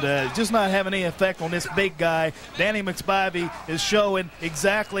and just not having any effect on this big guy. Danny McSpivey is showing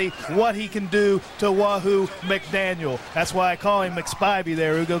exactly what he can do to Wahoo McDaniel. That's why I call him McSpivey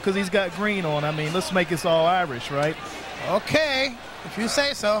there, Ugo, because he's got green on. I mean, let's make this all Irish, right? Okay, if you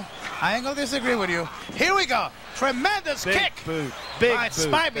say so. I ain't going to disagree with you. Here we go. Tremendous kick. Boot. Big by boot.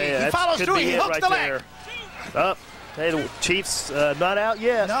 Spivey. Yeah, he follows through. He hooks right the leg. Up. Hey, the Chief's not out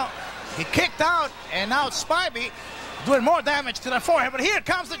yet. No. He kicked out, and now Spivey doing more damage to the forehead. But here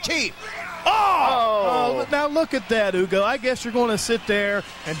comes the Chief. Oh, now look at that, Ugo. I guess you're going to sit there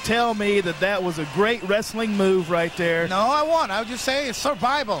and tell me that that was a great wrestling move right there. No, I won't. I would just say it's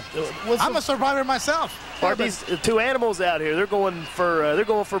survival. I'm a survivor myself. Bart, these two animals out here, they're going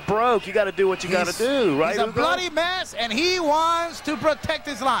for broke. You got to do what you got to do, right? He's a Ugo? bloody mess, and he wants to protect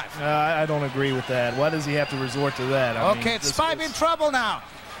his life. I don't agree with that. Why does he have to resort to that? Okay, it's Spivey in trouble now.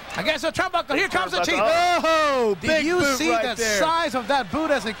 against the turnbuckle. Here comes the Chief. Oh, Did big you boot see right the there. size of that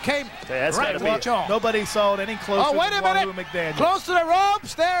boot as it came right to the jaw? Nobody saw it any closer Oh, wait a than Wahoo minute. McDaniel. Close to the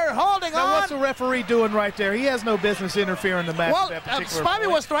ropes. They're holding Now, on. what's the referee doing right there? He has no business interfering in the match Well, at that particular Spivey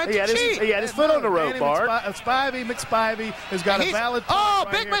point. was trying to cheat. He had his foot on the rope, Bart. McSpivey has got a valid point Oh,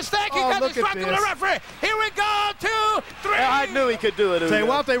 right big here. mistake. He Oh, got look at distracted with this. the referee. Here we go. 2, 3. I knew he could do it. Say,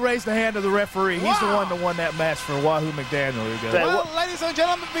 why don't they raise the hand of the referee? He's the Wow. one that won that match for Wahoo McDaniel. Here we go. Well, ladies and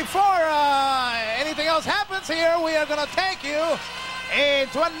gentlemen, before anything else happens here, we are going to take you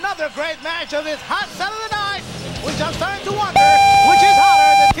into another great match of this hot Saturday night, which I'm starting to wonder which is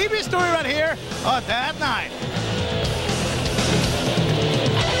hotter, the TV story right here or that night.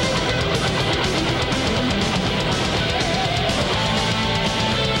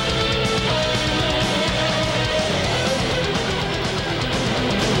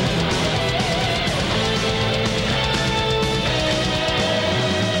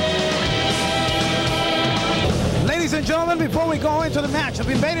 Ladies and gentlemen, before we go into the match of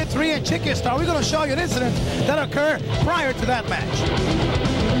Invader 3 and Chicky Starr, we're going to show you an incident that occurred prior to that match.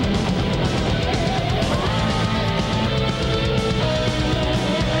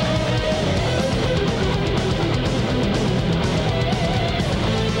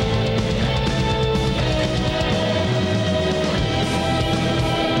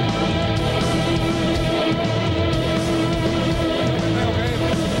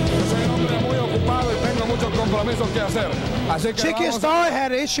 Chicky Starr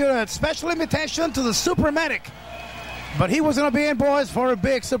had issued a special invitation to the Super Medic, but he was going to be in, boys, for a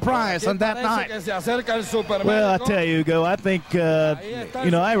big surprise on that night. Well, I tell you, Hugo, I think,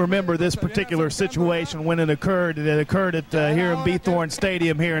 I remember this particular situation when it occurred. It occurred at here in Beathorn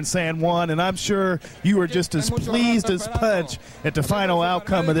Stadium here in San Juan, and I'm sure you were just as pleased as punch at the final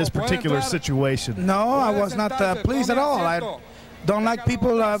outcome of this particular situation. No, I was not pleased at all. I don't like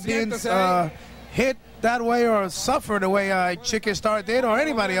people being hit that way or suffer the way Chicky Starr did or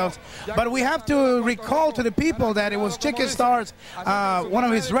anybody else. But we have to recall to the people that it was Chicky Starr's, one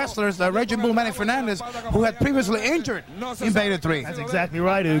of his wrestlers, Raging Bull Manny Fernandez, who had previously injured Invader 3. That's exactly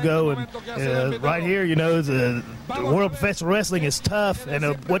right, Hugo. And right here, the World Professional Wrestling is tough, and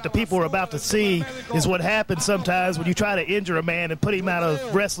what the people are about to see is what happens sometimes when you try to injure a man and put him out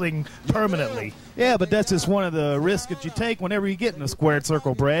of wrestling permanently. Yeah, but that's just one of the risks that you take whenever you get in a squared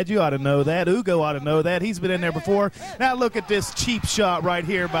circle, Brad. You ought to know that. Hugo ought to know that. He's been in there before. Now look at this cheap shot right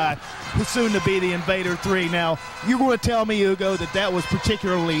here by soon-to-be the Invader 3. Now, you're going to tell me, Hugo, that was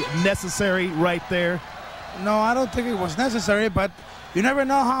particularly necessary right there? No, I don't think it was necessary, but you never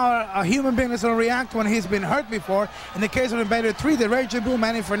know how a human being is going to react when he's been hurt before. In the case of Invader 3, the Raging Bull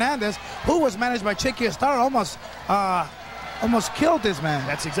Manny Fernandez, who was managed by Chicky Starr, almost killed this man.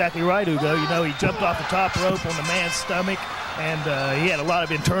 That's exactly right, Hugo. He jumped off the top rope on the man's stomach, and he had a lot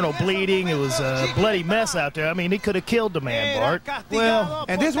of internal bleeding. It was a bloody mess out there. I mean, he could have killed the man, Bart. Well,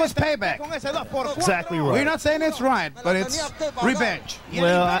 and this was payback. Exactly right. We're not saying it's right, but it's revenge.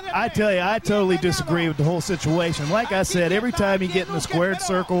 Well, I tell you, I totally disagree with the whole situation. Like I said, every time you get in a squared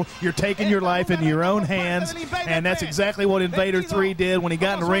circle, you're taking your life into your own hands, and that's exactly what Invader 3 did when he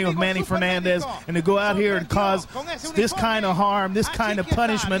got in the ring with Manny Fernandez, and to go out here and cause this kind of harm, this kind of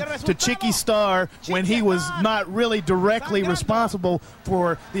punishment to Chicky Starr when he was not really directly responsible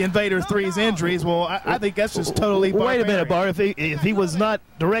for the Invader 3's injuries. Well, I think that's just totally barbaric. Wait a minute, Bart. If he was not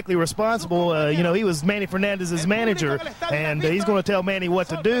directly responsible, he was Manny Fernandez's manager, and he's going to tell Manny what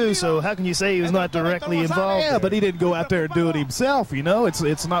to do, so how can you say he was not directly involved? Yeah, but he didn't go out there and do it himself,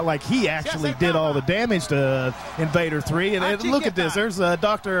 It's not like he actually did all the damage to Invader 3. And look at this. There's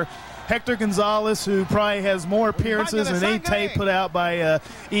Dr. Hector Gonzalez, who probably has more appearances than any tape put out by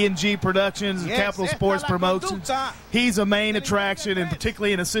E&G Productions and Capital Sports Promotions. He's a main attraction, and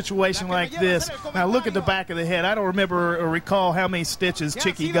particularly in a situation like this. Now, look at the back of the head. I don't remember or recall how many stitches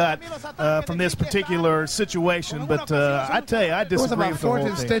Chicky got from this particular situation, but I tell you, I disagree with the whole thing.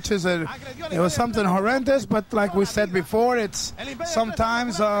 It was about 14 stitches. It was something horrendous, but like we said before, it's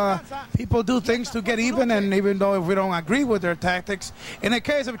sometimes people do things to get even, and even though if we don't agree with their tactics. In the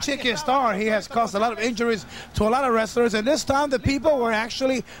case of Chicky Starr, he has caused a lot of injuries to a lot of wrestlers, and this time the people were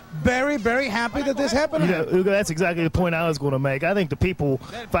actually very, very happy that this happened. Hugo, that's exactly the point I was going to make. I think the people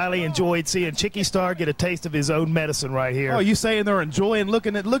finally enjoyed seeing Chicky Starr get a taste of his own medicine right here. Oh, you saying they're enjoying look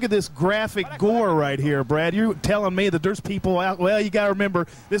at this graphic gore right here, Brad? You're telling me that there's people out. Well, you got to remember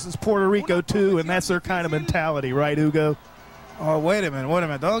this is Puerto Rico too, and that's their kind of mentality, right, Hugo? Oh, wait a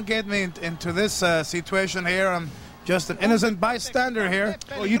minute. Don't get me into this situation here. I'm just an innocent bystander here.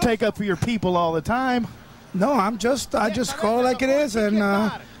 Well, you take up for your people all the time. No, I just call it like it is, and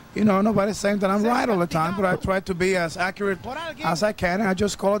you know, nobody's saying that I'm right all the time, but I try to be as accurate as I can, and I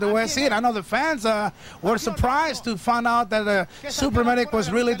just call it the way I see it. I know the fans were surprised to find out that the Super Medic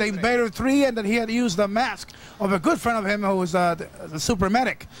was really the Invader 3 and that he had used the mask of a good friend of him who was the Super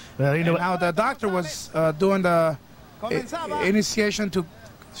Medic. Well, you know, how the doctor was doing the initiation to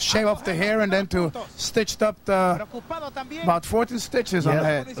shave off the hair and then to stitched up about 14 stitches on the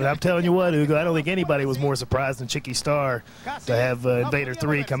head. But I'm telling you what, Hugo, I don't think anybody was more surprised than Chicky Starr to have Invader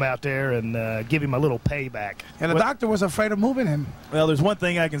 3 come out there and give him a little payback. And the doctor was afraid of moving him. Well, there's one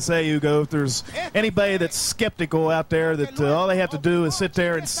thing I can say, Hugo. If there's anybody that's skeptical out there, that all they have to do is sit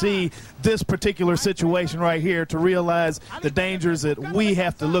there and see this particular situation right here to realize the dangers that we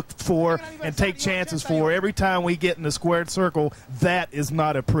have to look for and take chances for every time we get in the squared circle. That is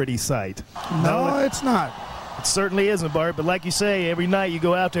not a pretty sight. No, it's not. It certainly isn't, Bart, but like you say, every night you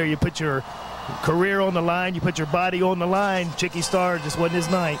go out there, you put your career on the line, you put your body on the line. Chicky Starr just wasn't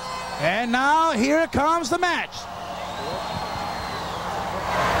his night. And now here comes the match.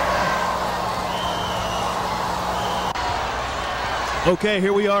 Okay,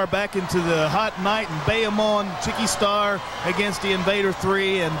 here we are back into the hot night in Bayamon. Chicky Starr against the Invader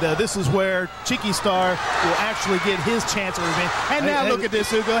 3, and this is where Chicky Starr will actually get his chance of revenge. And now look at this,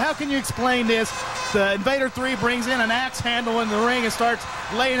 Hugo. How can you explain this? The Invader 3 brings in an axe handle in the ring and starts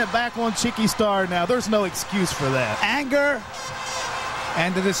laying it back on Chicky Starr. Now, there's no excuse for that. Anger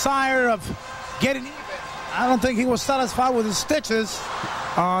and the desire of getting even. I don't think he was satisfied with his stitches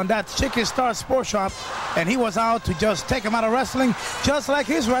on that Chicky Starr Sports Shop, and he was out to just take him out of wrestling, just like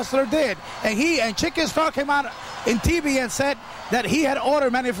his wrestler did. And Chicky Starr came out in TV and said that he had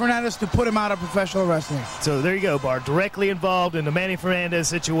ordered Manny Fernandez to put him out of professional wrestling. So there you go, Bart, directly involved in the Manny Fernandez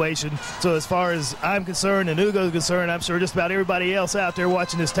situation. So as far as I'm concerned and Hugo's concerned, I'm sure just about everybody else out there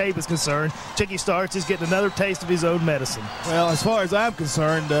watching this tape is concerned, Chicky Starr is just getting another taste of his own medicine. Well, as far as I'm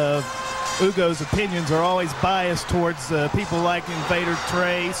concerned, Hugo's opinions are always biased towards people like Invader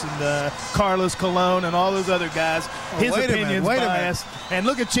Trace and Carlos Colon and all those other guys. His opinion's biased. And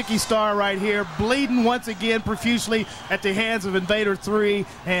look at Chicky Starr right here, bleeding once again profusely at the hands of Invader 3.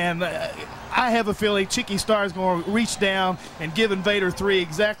 And I have a feeling Chicky Starr is going to reach down and give Invader 3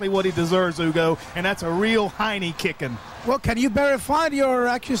 exactly what he deserves, Hugo. And that's a real hiney kicking. Well, can you verify your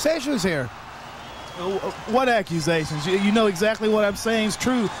accusations here? What accusations? You know exactly what I'm saying is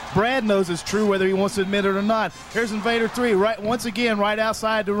true. Brad knows it's true whether he wants to admit it or not. Here's Invader 3 once again right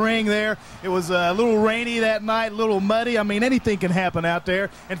outside the ring there. It was a little rainy that night, a little muddy. I mean, anything can happen out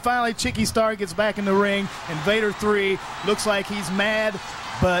there. And finally, Chicky Starr gets back in the ring. Invader 3 looks like he's mad,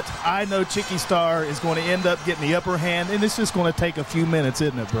 but I know Chicky Starr is going to end up getting the upper hand, and it's just going to take a few minutes,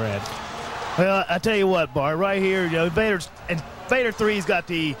 isn't it, Brad? Well, I tell you what, Bart, right here, you know, Invader 3's got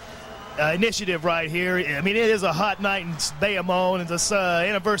the initiative right here. I mean, it is a hot night in Bayamon. It's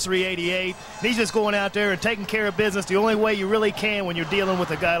Anniversary 88. And he's just going out there and taking care of business the only way you really can when you're dealing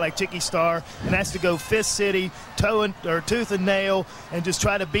with a guy like Chicky Starr, and that's to go Fist City, tooth and nail, and just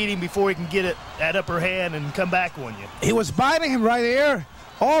try to beat him before he can get it that upper hand and come back on you. He was biting him right here,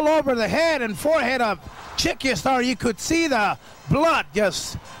 all over the head and forehead of Chicky Starr. You could see the blood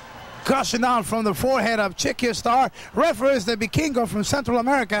just gushing down from the forehead of Chicky Starr. Referee is the Vikingo from Central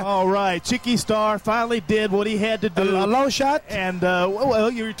America. All right, Chicky Starr finally did what he had to do. A low shot. And, well,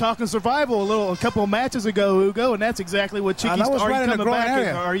 you were talking survival a couple of matches ago, Hugo, and that's exactly what Chicky Starr right coming back.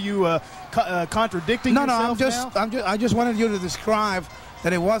 Area. Are you contradicting yourself now? I just wanted you to describe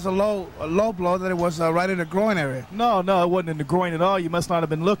that it was a low blow, that it was right in the groin area. No, it wasn't in the groin at all. You must not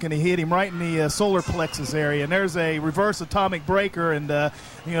have been looking. He hit him right in the solar plexus area, and there's a reverse atomic breaker, and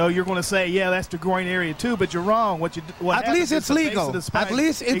you know, you're going to say, yeah, that's the groin area too, but you're wrong. At least it's legal. At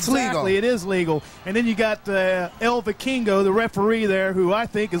least it's legal. Exactly, it is legal. And then you got El Vikingo, the referee there, who I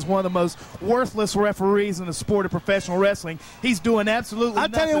think is one of the most worthless referees in the sport of professional wrestling. He's doing absolutely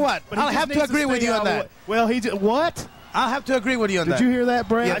nothing. I'll tell you what, I'll have to agree with you on that. Well, what? I'll have to agree with you on that. Did you hear that,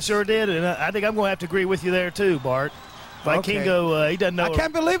 Brad? Yeah, I sure did, and I think I'm going to have to agree with you there too, Bart. Vikingo, he doesn't know. I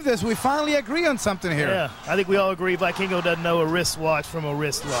can't believe this. We finally agree on something here. Yeah, I think we all agree Vikingo doesn't know a wristwatch from a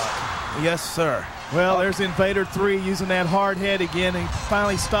wrist lock. Yes, sir. Well, there's Invader 3 using that hard head again, and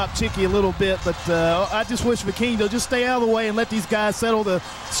finally stopped Chicky a little bit. But I just wish Vikingo just stay out of the way and let these guys settle the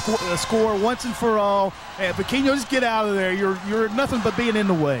score once and for all. And Vikingo, just get out of there. You're nothing but being in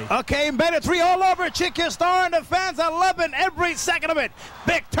the way. Okay, Invader 3 all over Chicky Starr, and the fans are loving every second of it.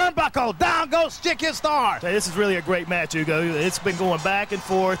 Big turnbuckle, down goes Chicky Starr. Hey, this is really a great match, Hugo. It's been going back and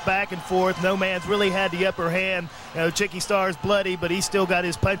forth, back and forth. No man's really had the upper hand. You know, Chicky Starr's bloody, but he's still got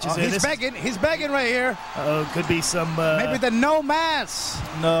his punches in. He's begging right play here. Could be some. Maybe the no mask.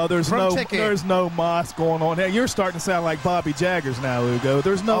 No, there's Chicky. no moss going on here. You're starting to sound like Bobby Jaggers now, Ugo.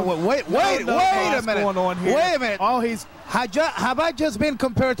 There's no. Wait a minute. Going on here. Wait a minute. Have I just been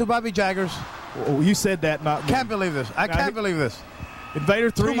compared to Bobby Jaggers? Oh, you said that, not me. Can't believe this. I can't believe this.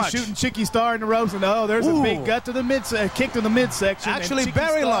 Invader 3 shooting Chicky Starr in the ropes, and there's a big gut to the kick to the midsection. Actually,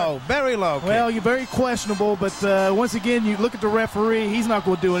 very low. Well, you're very questionable, but once again, you look at the referee. He's not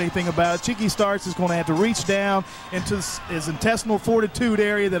going to do anything about it. Chicky Starr is going to have to reach down into his intestinal fortitude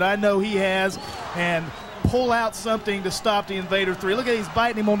area that I know he has, and pull out something to stop the Invader 3. Look at he's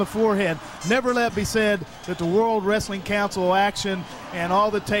biting him on the forehead. Never let be said that the World Wrestling Council action and all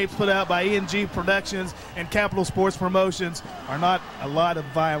the tapes put out by ENG Productions and Capital Sports Promotions are not a lot of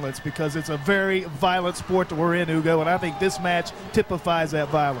violence, because it's a very violent sport that we're in, Ugo, and I think this match typifies that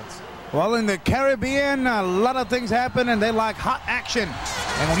violence. Well, in the Caribbean, a lot of things happen, and they like hot action.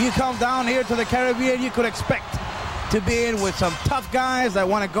 And when you come down here to the Caribbean, you could expect to be in with some tough guys that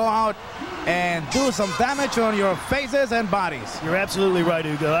want to go out and do some damage on your faces and bodies. You're absolutely right,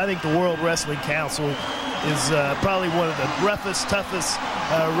 Ugo. I think the World Wrestling Council is probably one of the roughest, toughest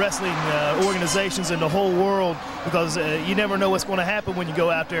wrestling organizations in the whole world, because you never know what's going to happen when you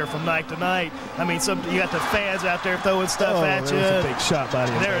go out there from night to night. I mean, you got the fans out there throwing stuff at you. There's a big shot by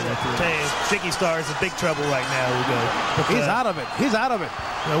the Chicky Starr is in big trouble right now, Ugo. But he's out of it. He's out of it.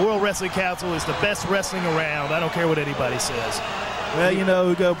 The World Wrestling Council is the best wrestling around. I don't care what anybody says. Well, you know,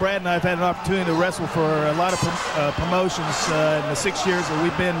 Ugo, Brad and I have had an opportunity to wrestle for a lot of promotions in the 6 years that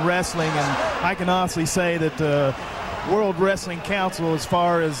we've been wrestling, and I can honestly say that the World Wrestling Council, as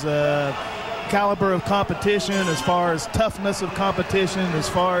far as caliber of competition, as far as toughness of competition, as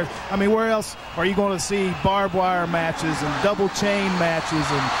far as, I mean, where else are you going to see barbed wire matches and double chain matches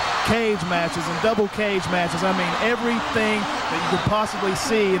and cage matches and double cage matches? I mean, everything that you could possibly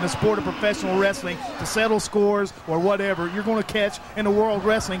see in the sport of professional wrestling to settle scores or whatever, you're going to catch in the World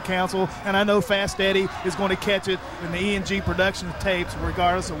Wrestling Council, and I know Fast Eddie is going to catch it in the ENG Productions tapes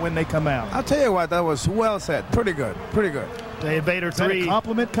regardless of when they come out. I'll tell you what, that was well said. Pretty good. Pretty good. The Invader 3. Is that a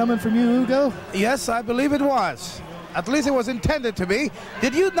compliment coming from you, Ugo? Yes, I believe it was. At least it was intended to be.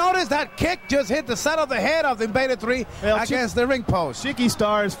 Did you notice that kick just hit the side of the head of the Invader 3 against the ring post? Chicky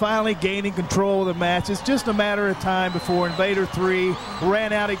Starr is finally gaining control of the match. It's just a matter of time before Invader 3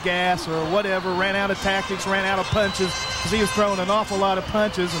 ran out of gas or whatever, ran out of tactics, ran out of punches, because he was throwing an awful lot of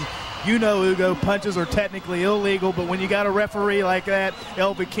punches. And you know, Ugo, punches are technically illegal, but when you got a referee like that,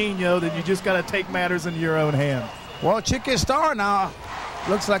 El Viquino, then you just got to take matters into your own hand. Well, Chicky Starr now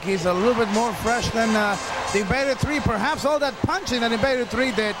looks like he's a little bit more fresh than the Invader 3. Perhaps all that punching that Invader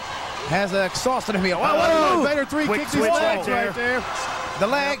 3 did has exhausted him here. Invader 3 kicked his leg right there. The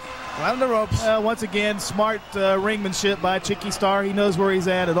leg, right on the ropes. Once again, smart ringmanship by Chicky Starr. He knows where he's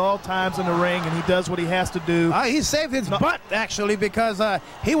at all times in the ring, and he does what he has to do. He saved his butt, actually, because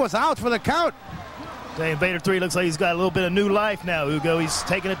he was out for the count. The Invader 3 looks like he's got a little bit of new life now, Ugo. He's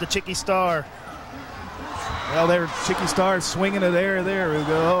taking it to Chicky Starr. Well, there, Chicky Starr swinging it there, Ugo.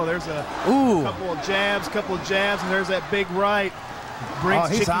 Oh, there's a couple of jabs, and there's that big right. Brings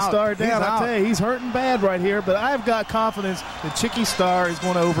Chicky Starr down. I tell you, he's hurting bad right here, but I've got confidence that Chicky Starr is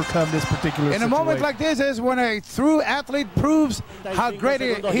going to overcome this particular situation. In a moment like this is when a true athlete proves how great he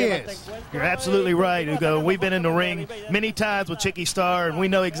is. You're absolutely right, Ugo. We've been in the ring many times with Chicky Starr, and we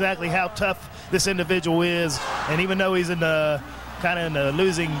know exactly how tough this individual is. And even though he's in the kind of in the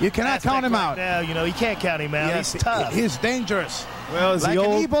losing, you cannot count him out. Now, you know, you can't count him out. Yes, he's tough. He's dangerous. Well, like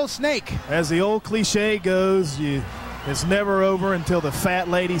an evil snake. As the old cliche goes, it's never over until the fat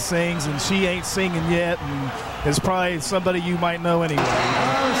lady sings, and she ain't singing yet, and it's probably somebody you might know anyway.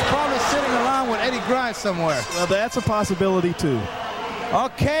 He's probably sitting around with Eddie Grimes somewhere. Well, that's a possibility too.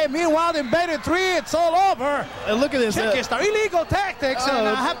 Okay, meanwhile, Invader 3, it's all over. Look at this. Chicky Starr, illegal tactics, and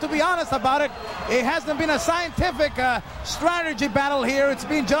I have to be honest about it. It hasn't been a scientific strategy battle here. It's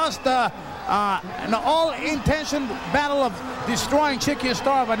been just an all-intention battle of destroying Chicky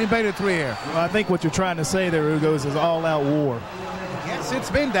Starr by Invader 3 here. Well, I think what you're trying to say there, Ugo, is all-out war. Yes,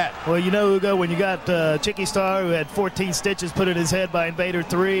 it's been that. Well, you know, Ugo, when you got Chicky Starr, who had 14 stitches put in his head by Invader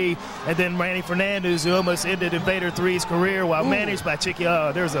 3, and then Manny Fernandez, who almost ended Invader 3's career while managed by Chicky.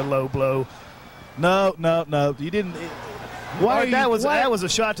 Oh, there's a low blow. No. You didn't. That was a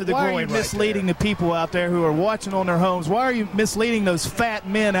shot to the groin. Why are you misleading the people out there who are watching on their homes? Why are you misleading those fat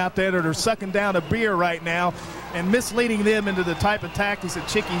men out there that are sucking down a beer right now and misleading them into the type of tactics that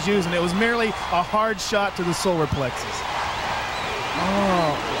Chicky's using? It was merely a hard shot to the solar plexus.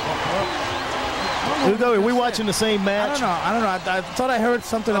 Ugo, are we watching the same match? I don't know. I thought I heard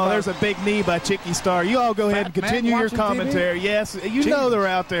something about... there's a big knee by Chicky Starr. You all go ahead and continue your commentary. TV? Yes, you know they're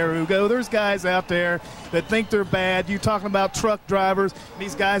out there, Ugo. There's guys out there that think they're bad. You're talking about truck drivers.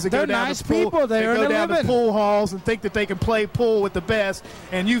 These guys that go down nice to pool, people. they go down to pool halls and think that they can play pool with the best,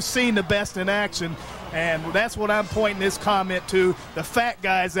 and you've seen the best in action. And that's what I'm pointing this comment to, the fat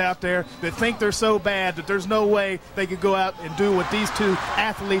guys out there that think they're so bad that there's no way they could go out and do what these two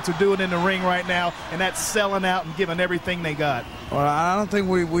athletes are doing in the ring right now, and that's selling out and giving everything they got. Well, I don't think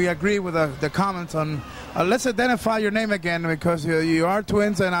we agree with the comments on... let's identify your name again, because you are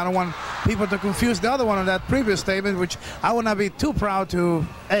twins, and I don't want people to confuse the other one on that previous statement, which I would not be too proud to...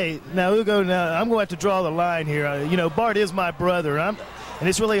 Hey, now, Ugo, now I'm going to have to draw the line here. You know, Bart is my brother. And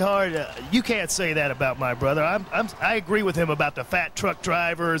it's really hard. You can't say that about my brother. I agree with him about the fat truck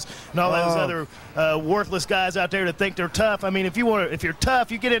drivers and all those other worthless guys out there that think they're tough. I mean, if you're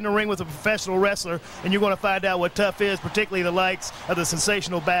tough, you get in the ring with a professional wrestler, and you're going to find out what tough is, particularly the likes of the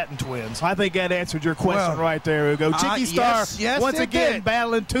sensational Batten twins. I think that answered your question right there, Ugo. Chicky Starr once again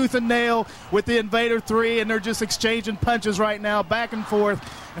battling tooth and nail with the Invader 3, and they're just exchanging punches right now, back and forth.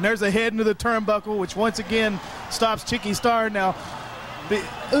 And there's a head into the turnbuckle, which once again stops Chicky Starr. Now,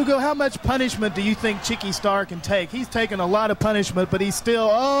 Ugo, how much punishment do you think Chicky Starr can take? He's taken a lot of punishment, but he's still,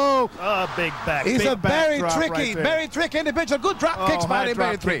 big back. He's big a very tricky individual. Good drop kicks by the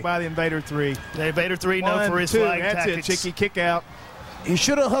Invader 3. By the Invader 3. The Invader 3 known for his flying tactics. That's it, Chicky, kick out. He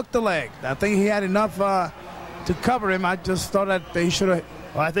should have hooked the leg. I think he had enough to cover him. I just thought that he should have...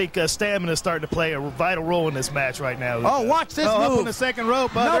 Well, I think stamina is starting to play a vital role in this match right now. Oh, watch this move. Up on the second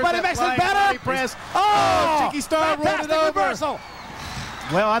rope. Nobody makes it better. Press. Chicky Starr rolled it over. Reversal.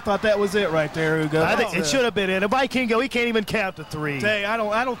 Well, I thought that was it right there, Ugo. I think it should have been in. If I can go, he can't even count to 3. Hey, I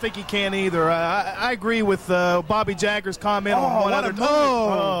don't think he can either. I agree with Bobby Jaggers' comment on one other.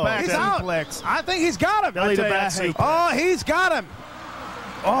 Back he's out. Suplex. I think he's got him. He's got him.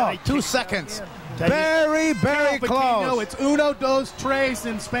 2 seconds. Very close. No, it's uno, dos, tres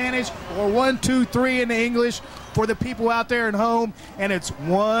in Spanish, or 1, 2, 3 in English for the people out there at home. And it's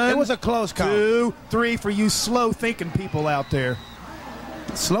 1. It was a close count. 2, 3 for you slow-thinking people out there.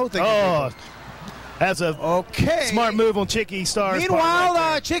 Slow thinking. That's a smart move on Chicky Starr.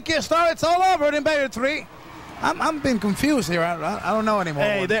 Meanwhile, Chicky Starr, it's all over at Invader 3. I'm being confused here. I don't know anymore.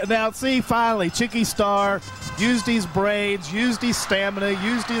 Hey, now see, finally, Chicky Starr used his brains, used his stamina,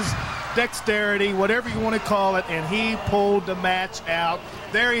 used his dexterity, whatever you want to call it, and he pulled the match out.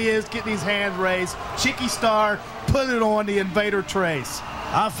 There he is, getting his hand raised. Chicky Starr put it on the Invader Trace.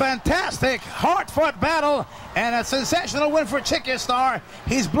 A fantastic, hard-fought battle and a sensational win for Chicky Starr.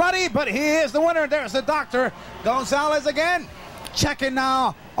 He's bloody, but he is the winner. There's the doctor. Gonzalez again. Checking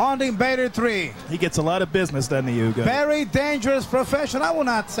now on the Invader 3. He gets a lot of business, doesn't he, Ugo? Very dangerous profession. I will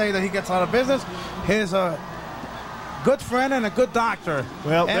not say that he gets a lot of business. He's a good friend and a good doctor.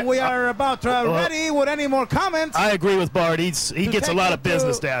 Well, and we are about ready with any more comments. I agree with Bart. He gets a lot of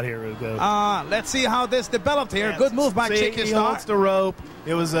business down here, Ugo. Let's see how this developed here. Good move by Chicky Starr. He holds the rope.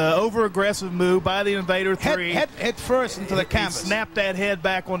 It was an over-aggressive move by the Invader 3. Head first into the canvas. He snapped that head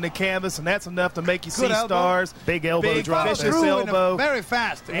back on the canvas, and that's enough to make you see Stars. Big elbow drop. Vicious elbow. Very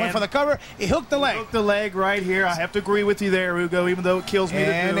fast. He went for the cover. He hooked the leg. Hooked the leg right here. I have to agree with you there, Ugo, even though it kills me to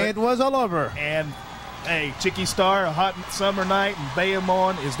do it. And it was all over. And hey, Chicky Starr, a hot summer night, and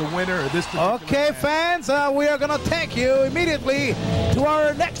Bayamon is the winner of this particular match. Fans, we are going to take you immediately to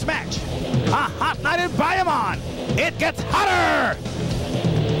our next match. A hot night in Bayamon. It gets hotter.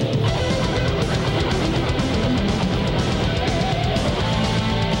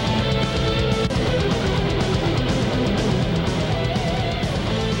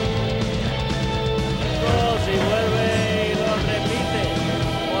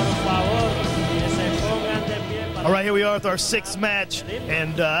 All right, here we are with our 6th match,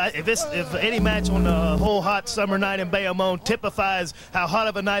 and if any match on the whole hot summer night in Bayamon typifies how hot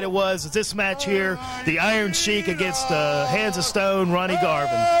of a night it was, it's this match here, the Iron Sheik against Hands of Stone, Ronnie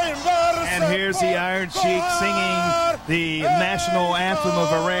Garvin. And here's the Iron Sheik singing the national anthem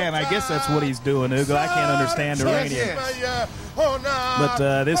of Iran. I guess that's what he's doing, Ugo. I can't understand Iranian.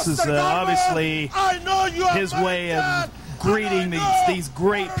 But this is obviously his way of greeting these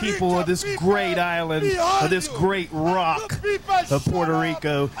great people of this great island, of this great rock of Puerto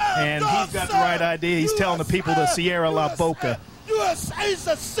Rico. And he's got the right idea. He's telling the people to Sierra La Boca. USA is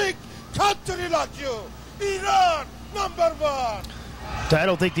a sick country like you. Iran, #1. I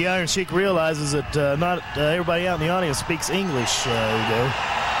don't think the Iron Sheik realizes that not everybody out in the audience speaks English, Ugo.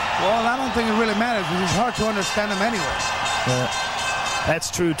 Well, I don't think it really matters because it's hard to understand him anyway.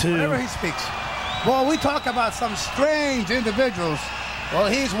 That's true, too. Whenever he speaks. Well, we talk about some strange individuals. Well,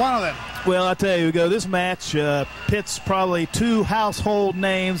 he's one of them. Well, I tell you, Hugo, this match pits probably two household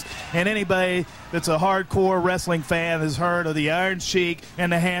names, and anybody that's a hardcore wrestling fan has heard of the Iron Sheik and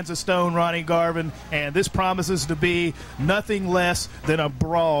the Hands of Stone, Ronnie Garvin, and this promises to be nothing less than a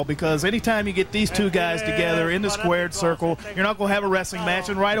brawl, because anytime you get these two guys together in the squared circle, you're not going to have a wrestling match,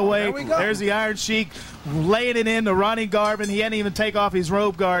 and right away, there's the Iron Sheik laying it into Ronnie Garvin. He hadn't even take off his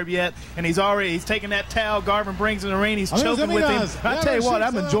robe garb yet, and he's taking that towel Garvin brings in the ring. He's choking with him. I tell you what,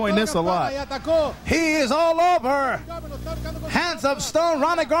 I'm enjoying this a lot. He is all over. Hands of Stone,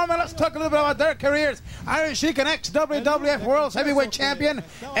 Ronnie Garvin. Let's talk a little bit about their careers. Iron Sheik, an ex-WWF World Heavyweight Champion,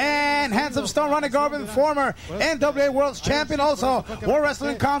 and Hands of Stone, Ronnie Garvin, former NWA World Champion, also World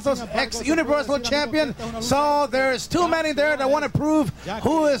Wrestling Council's ex-Universal Champion. So there's too many there that want to prove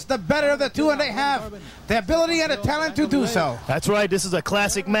who is the better of the two, and they have the ability and the talent to do so. That's right. This is a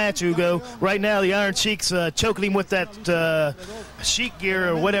classic match, Hugo. Right now, the Iron Sheik's choking him with that Sheik gear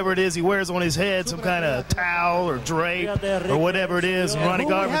or whatever it is he wears on his head, some kind of towel or drape or whatever it is. And Ronnie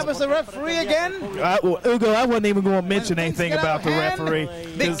Garvin. Who we have as the referee again? Hugo, I wasn't even going to mention anything about the referee.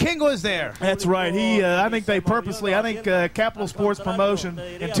 Big Kingo is there. That's right. He, I think they purposely, Capital Sports Promotion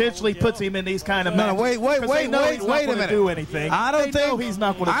intentionally puts him in these kind of matches. No, wait a minute. Do anything. I don't think he's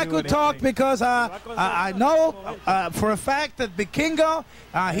not going to do anything. I could talk because I know for a fact that Big Kingo,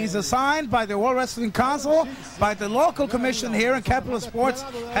 he's assigned by the World Wrestling Council, by the local commission here in Capital Sports,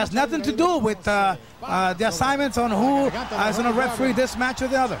 has nothing to do with the assignments on who is going to referee this match or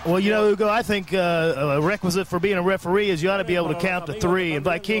the other. Well, you know, Hugo, I think a requisite for being a referee is you ought to be able to count to three, and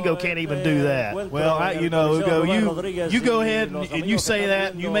Vikingo can't even do that. Well, you know, Hugo, you go ahead and you say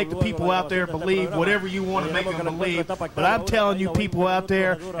that, and you make the people out there believe whatever you want to make them believe. But I'm telling you people out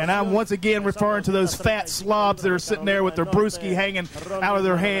there, and I'm once again referring to those fat slobs that are sitting there with their brewski hanging out of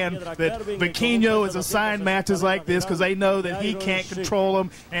their hand, that Vikingo is assigned matches like this because they know that he can't control them.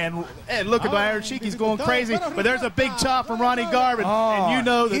 And look at the Iron Sheik, he's going crazy, but there's a big chop from Ronnie Garvin, and you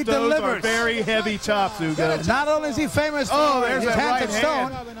know that those are very heavy chops, Hugo. Not only is he famous for there's his Hands of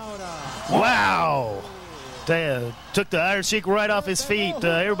Stone. Wow. Took the Iron Sheik right off his feet.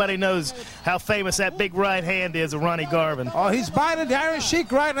 Everybody knows how famous that big right hand is of Ronnie Garvin. Oh, he's biting the Iron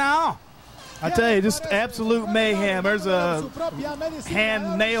Sheik right now. I tell you, just absolute mayhem. There's a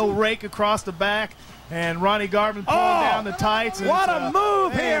hand nail rake across the back, and Ronnie Garvin pulling down the tights. What a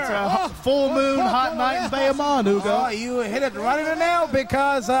move here! It's a full moon, hot night in Bayamon, Hugo. Oh, you hit it right in the nail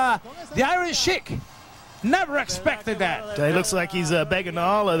because the Irish Sheik never expected that. It looks like he's begging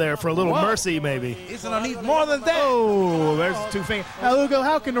Allah there for a little mercy, maybe. He's going to need more than that. Oh, there's two fingers. Now, Hugo,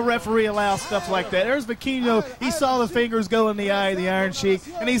 how can the referee allow stuff like that? There's Vikingo. He saw the fingers go in the eye of the Iron Sheik,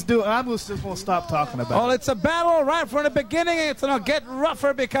 and he's doing. I'm just going to stop talking about it. Well, it's a battle right from the beginning. It's going to get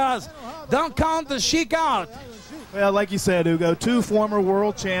rougher because don't count the Sheik out. Well, like you said, Hugo, two former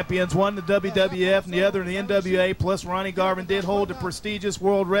world champions, one the WWF and the other in the NWA, plus Ronnie Garvin did hold the prestigious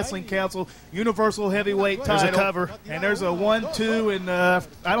World Wrestling Council Universal Heavyweight title. There's a cover. And there's a 1-2, and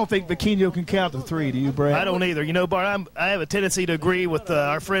I don't think Vikingo can count to three. Do you, Brad? I don't either. You know, Bart, I have a tendency to agree with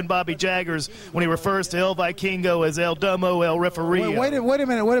our friend Bobby Jaggers when he refers to El Vikingo as El Domo, El Referee. Wait a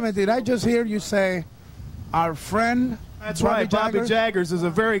minute. Did I just hear you say our friend? That's right. Bobby Jaggers is a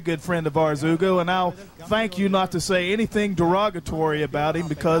very good friend of ours, Hugo, and I'll thank you not to say anything derogatory about him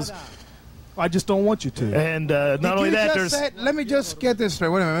because I just don't want you to. And not only that, let me just get this straight.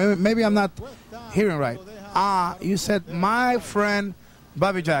 Wait a minute. Maybe I'm not hearing right. You said my friend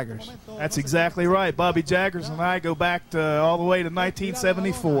Bobby Jaggers. That's exactly right. Bobby Jaggers and I go back all the way to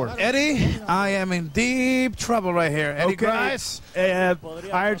 1974. Eddie, I am in deep trouble right here. Eddie Grice. And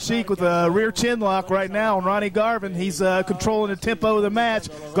Iron Sheik with a rear chin lock right now on Ronnie Garvin. He's controlling the tempo of the match.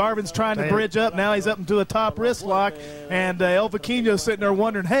 Garvin's trying to bridge up. Now he's up into a top wrist lock. And El Vikingo's sitting there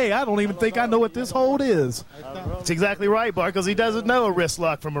wondering, hey, I don't even think I know what this hold is. That's exactly right, Bart, because he doesn't know a wrist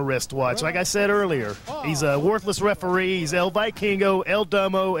lock from a wristwatch. Like I said earlier, he's a worthless referee. He's El Vikingo, El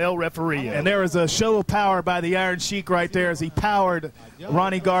Domo, El Referee. And there is a show of power by the Iron Sheik right there as he powered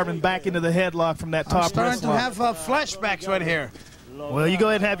Ronnie Garvin back into the headlock from that top wrist lock. I'm starting to have flashbacks right here. Well, you go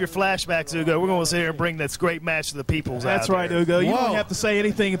ahead and have your flashbacks, Hugo. We're going to sit here and bring this great match to the people's That's right, there. Hugo. You don't have to say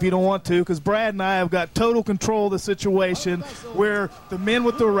anything if you don't want to, because Brad and I have got total control of the situation. We're the men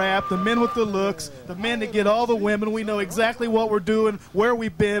with the rap, the men with the looks, the men that get all the women. We know exactly what we're doing, where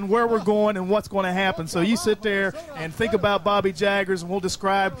we've been, where we're going, and what's going to happen. So you sit there and think about Bobby Jaggers, and we'll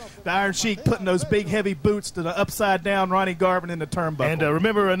describe the Iron Sheik putting those big, heavy boots to the upside-down Ronnie Garvin in the turnbuckle. And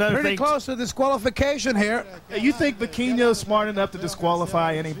remember another thing. Pretty close to disqualification here. You think Vikingo's smart enough to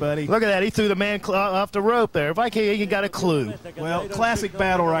disqualify anybody. Look at that. He threw the man off the rope there. If I can't, he got a clue. Well, classic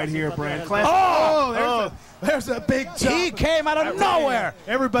battle right here, Brad. There's a big jump. He came out of nowhere.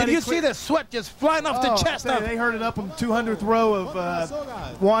 Everybody, did you see the sweat just flying off the chest? They heard it up on the 200th row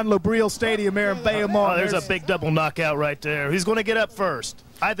of Juan Lobriel Stadium there in Bayamon. Oh, there's a big double knockout right there. He's going to get up first.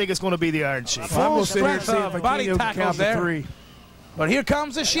 I think it's going to be the Iron Sheik. Full I'm going to sit here and see strength if body Aquino can tackles count there. to 3. But here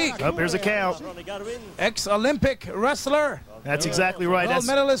comes the Sheik. Oh, there's a count. Ex-Olympic wrestler. That's exactly right. Gold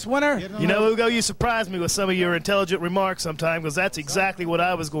medalist winner. You know, Hugo, you surprise me with some of your intelligent remarks sometimes, because that's exactly what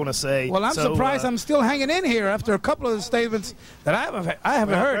I was going to say. Well, I'm surprised I'm still hanging in here after a couple of the statements that I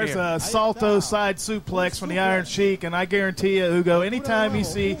haven't heard There's here. a salto side suplex from the Iron Sheik, and I guarantee you, Hugo, anytime you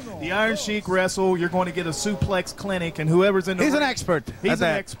see the Iron Sheik wrestle, you're going to get a suplex clinic, and whoever's in the He's ring, an expert. He's an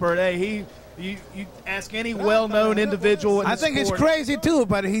expert. Hey, you ask any well-known individual in the I think sport. he's crazy too,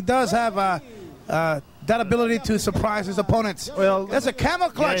 but he does have that ability to surprise his opponents. Well, there's a camel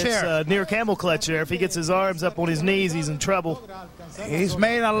clutch it's here. Near camel clutch here. If he gets his arms up on his knees, he's in trouble. He's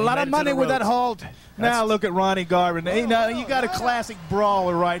made a lot of money with that hold. Now look at Ronnie Garvin. Hey, now you got a classic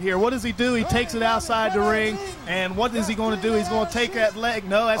brawler right here. What does he do? He takes it outside the ring, and what is he going to do? He's going to take that leg.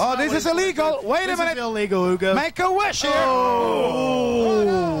 No, that's not this what is he's illegal. gonna do. Wait a This minute. is illegal, Hugo. Make a wish here.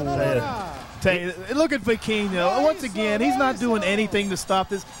 Tell you, look at Vaquino. Once again, he's not doing anything to stop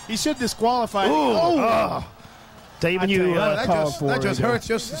this. He should disqualify. Even you, that just hurts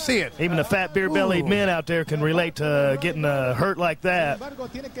just to see it. Even the fat beer-bellied men out there can relate to getting hurt like that.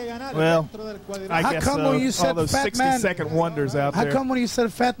 Well, I How guess come when you all said those fat man- 60-second wonders out How there. come when you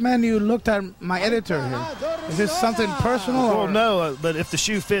said fat man, you looked at my editor here? Is this something personal? Well, Or? no, but if the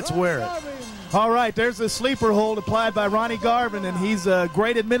shoe fits, wear it. All right, there's a sleeper hold applied by Ronnie Garvin, and he's a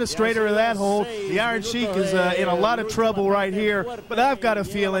great administrator of that hold. The Iron Sheik is in a lot of trouble right here, but I've got a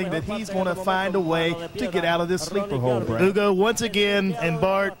feeling that he's going to find a way to get out of this sleeper hold, Brad. Hugo, once again, and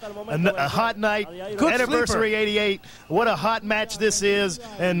Bart, a hot night, Good Anniversary 88. What a hot match this is,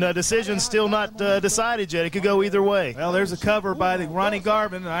 and decision's still not decided yet. It could go either way. Well, there's a cover by the Ronnie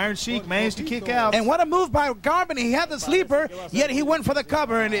Garvin. The Iron Sheik managed to kick out. And what a move by Garvin. He had the sleeper, yet he went for the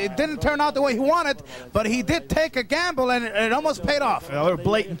cover, and it didn't turn out the way he wanted, but he did take a gamble, and it almost paid off. Well, a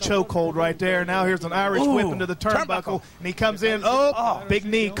blatant chokehold right there. Now here's an Irish whip into the turnbuckle, and he comes in. Big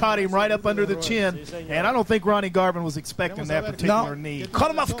knee caught him right up under the chin, and I don't think Ronnie Garvin was expecting that particular knee. Caught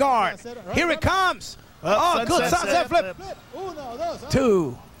him off guard. Here it comes. Good sunset flip.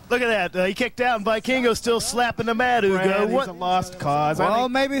 2. Look at that. He kicked out, and Vikingo's still slapping the mat, Hugo. Brad, he's What? a lost cause. Well,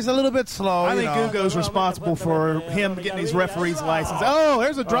 maybe he's a little bit slow. I think Hugo's responsible for him getting his referee's license.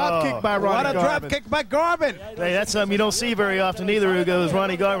 There's a drop kick by Ronnie What a Garvin. drop kick by Garvin. Hey, that's something you don't see very often either, Hugo, is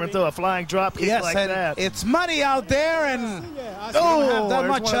Ronnie Garvin throw a flying drop kick Yes, like and that. it's muddy out there, and don't have that there's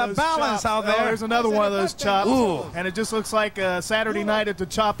much one of those balance chops. out there. There's another one of those chops. Ooh. And it just looks like Saturday night at the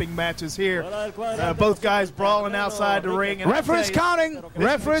chopping matches here. Both guys brawling outside the ring. And Referee's counting.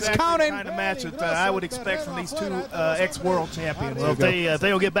 Referee's counting. Kind of match that I would expect from these two ex-world champions. Well, if they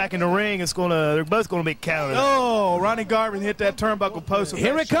don't get back in the ring, they're both going to be counted. Ronnie Garvin hit that turnbuckle post.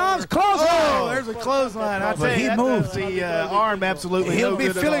 Here it comes. Clothesline. There's a clothesline. I But tell you, he that moved. does the arm absolutely He'll no be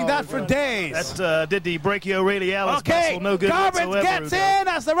good at feeling all. that for days. That did the brachioradialis Okay, muscle no good Garvin whatsoever. gets Hugo. in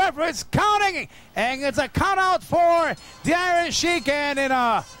as the referee's counting, and it's a count out for the Iron Sheik, and in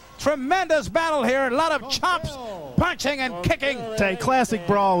a tremendous battle here, a lot of chops, punching, and kicking. Say, classic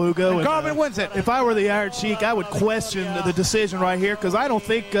brawl, Hugo. And Garvin wins it. If I were the Iron Sheik, I would question the decision right here because I don't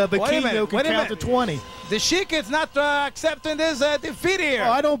think Vaquino can count to 20. The Sheik is not accepting this defeat here.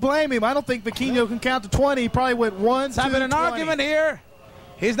 I don't blame him. I don't think Vaquino can count to 20. He probably went 1, 2, having an 20. argument here.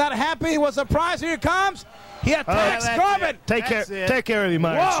 He's not happy. He was surprised. Here he comes. He attacks that's Garvin. Take care of him,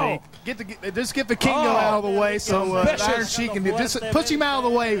 Iron Sheik. Just get Vaquino out of the way so Iron Sheik can just push him out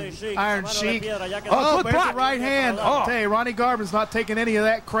of the way, Iron Sheik. Good There's block. the right hand. I'll tell you, Ronnie Garvin's not taking any of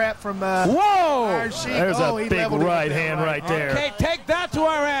that crap from Whoa! Iron Sheik. There's a he big leveled him right with that hand right there. Okay, take that to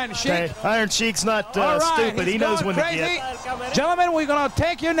Iron Sheik. Okay, Iron Sheik's not All right, stupid. he's He knows going when crazy. to get. Gentlemen, we're going to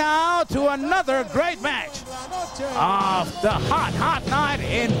take you now to another great match of the hot night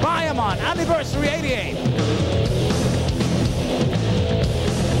in Bayamon, Anniversary 88.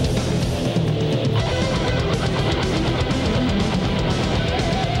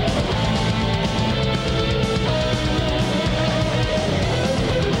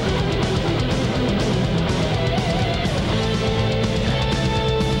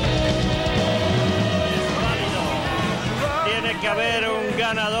 Tiene que haber un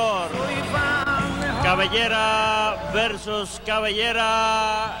ganador. Cabellera versus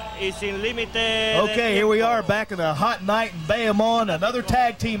Cabellera y sin límite. Okay, here we are back in a hot night in Bayamon, another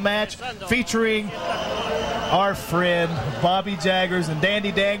tag team match featuring our friend Bobby Jaggers and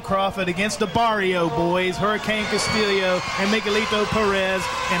Dandy Dan Kroffat against the Barrio boys, Hurricane Castillo and Miguelito Perez,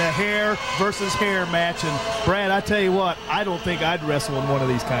 in a hair versus hair match. And Brad, I tell you what, I don't think I'd wrestle in one of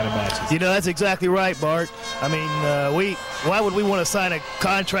these kind of matches. You know, that's exactly right, Bart. I mean, why would we want to sign a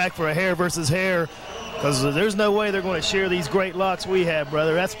contract for a hair versus hair? Because there's no way they're going to share these great locks we have,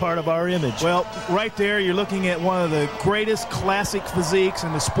 brother. That's part of our image. Well, right there, you're looking at one of the greatest classic physiques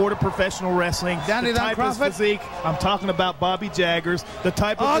in the sport of professional wrestling. Dandy the type of physique, I'm talking about Bobby Jaggers. The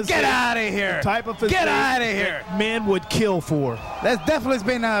type of physique. Get out of here. The type of physique get out of here. Men would kill for. There's definitely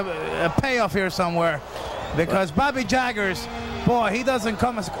been a payoff here somewhere. Because Bobby Jaggers, boy, he doesn't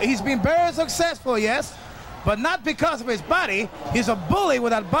come as... He's been very successful, yes, but not because of his body. He's a bully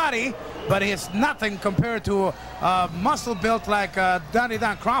with that body, but he's nothing compared to a muscle built like Dandy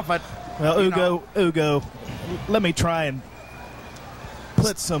Dan Kroffat. Well, Ugo, let me try and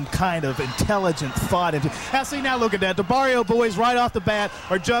put some kind of intelligent thought into. Now look at that. The Barrio boys right off the bat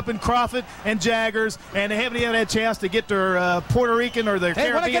are jumping Kroffat and Jaggers, and they haven't even had a chance to get their Puerto Rican or their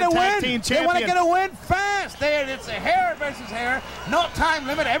Caribbean tag team champion. They want to get a win fast. It's a hair versus hair. No time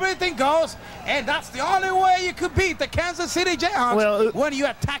limit. Everything goes. And that's the only way you could beat the Kansas City Jayhawks when you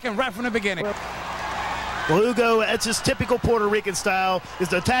attack them right from the beginning. Well, Ugo, that's just typical Puerto Rican style, is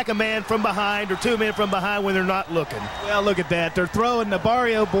to attack a man from behind or two men from behind when they're not looking. Well, look at that. They're throwing, the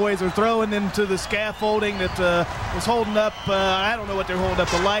Barrio boys are throwing into the scaffolding that was holding up, I don't know what they're holding up,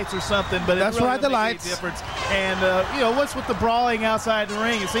 the lights or something, but that's it really right, the lights. Difference. And, what's with the brawling outside the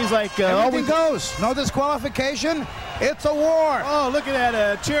ring? It seems like everything goes. No disqualification. It's a war. Oh, look at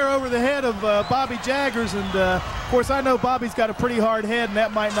that. Chair over the head of Bobby Jaggers. And, of course, I know Bobby's got a pretty hard head, and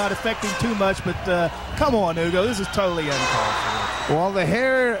that might not affect him too much. But come on, Ugo. This is totally uncalled for. Well, the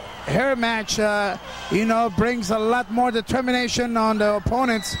hair match, brings a lot more determination on the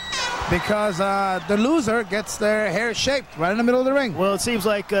opponents because the loser gets their hair shaped right in the middle of the ring. Well, it seems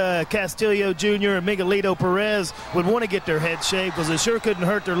like Castillo Jr. and Miguelito Perez would want to get their head shaped because it sure couldn't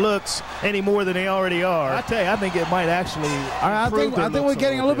hurt their looks any more than they already are. I tell you, I think it might actually I think we're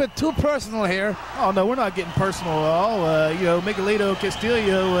getting a little bit too personal here. Oh, no, we're not getting personal at all. Miguelito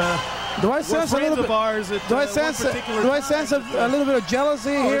Castillo... Do I sense a little bit? Do I sense a little bit of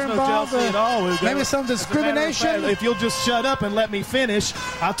jealousy here involved? No jealousy at all. Maybe some discrimination. Fact, if you'll just shut up and let me finish,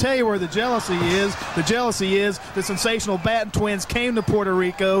 I'll tell you where the jealousy is. The jealousy is the sensational Batten twins came to Puerto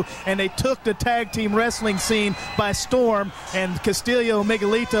Rico and they took the tag team wrestling scene by storm. And Castillo and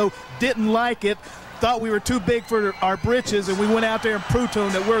Miguelito didn't like it. Thought we were too big for our britches, and we went out there and proved to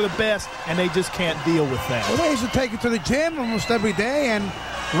them that we're the best, and they just can't deal with that. Well, they used to take you to the gym almost every day and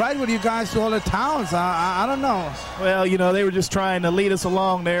ride with you guys to all the towns. I don't know. Well, they were just trying to lead us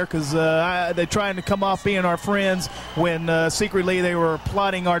along there because they're trying to come off being our friends when secretly they were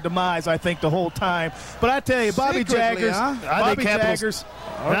plotting our demise, I think, the whole time. But I tell you, Bobby Jaggers, I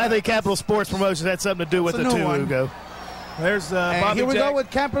think Capital Sports Promotions had something to do with it too, Ugo. There's Bobby here we go with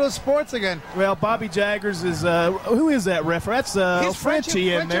Capital Sports again. Well, Bobby Jaggers is who is that referee? That's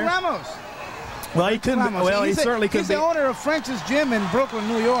Frenchie in there. Ramos. Well, he couldn't. Well, he certainly couldn't. He's the owner of French's Gym in Brooklyn,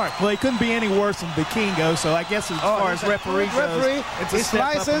 New York. Well, he couldn't be any worse than Vikingo. So I guess as far as referee goes, it's a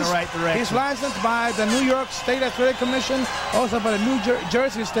step up in the right direction. He's licensed by the New York State Athletic Commission, also by the New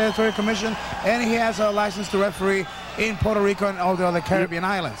Jersey State Athletic Commission, and he has a license to referee in Puerto Rico and all the other Caribbean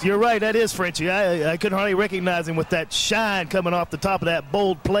islands. You're right, that is Frenchie. I couldn't hardly recognize him with that shine coming off the top of that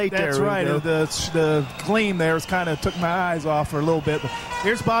bold plate there. That's right. The gleam there kind of took my eyes off for a little bit. But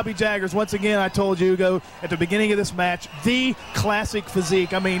here's Bobby Jaggers. Once again, I told you, Ugo, at the beginning of this match, the classic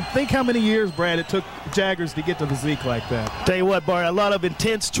physique. I mean, think how many years, Brad, it took Jaggers to get the physique like that. Tell you what, Bart, a lot of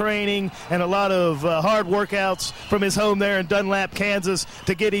intense training and a lot of hard workouts from his home there in Dunlap, Kansas,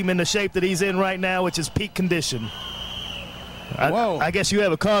 to get him in the shape that he's in right now, which is peak condition. I guess you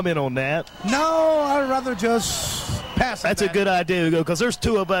have a comment on that. No, I'd rather just pass. That's a good idea, Ugo, because there's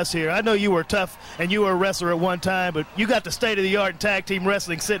two of us here. I know you were tough and you were a wrestler at one time, but you got the state-of-the-art tag team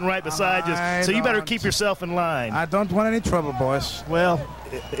wrestling sitting right beside you, so you better keep yourself in line. I don't want any trouble, boys. Well,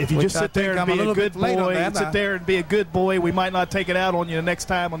 if you just sit there and be a good boy, we might not take it out on you the next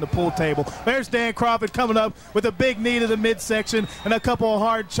time on the pool table. There's Dan Kroffat coming up with a big knee to the midsection and a couple of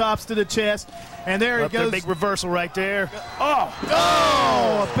hard chops to the chest. And there he goes. A big reversal right there.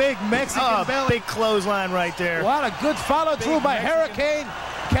 Oh, a big Mexican belly. Big clothesline right there. What a good follow-through by Hurricane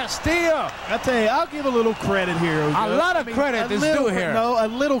Castillo. I tell you, I'll give a little credit here. A lot of credit is due here. No, a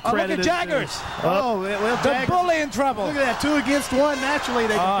little credit. Look at Jaggers. Well, the bully in trouble. Look at that, 2 against 1. Naturally,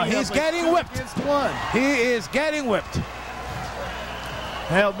 they can be he's getting whipped. He is getting whipped.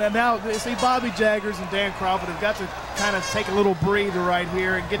 Well, now, see, Bobby Jaggers and Dan Kroffat have got to kind of take a little breather right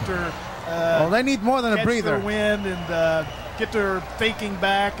here and get their they need more than a breather. Catch their wind and get their thinking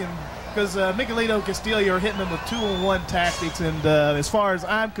back, and because Miguelito Castillo are hitting them with 2-on-1 tactics, and as far as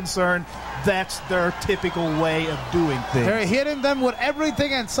I'm concerned, that's their typical way of doing things. They're hitting them with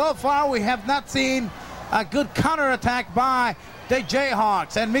everything, and so far we have not seen a good counterattack by the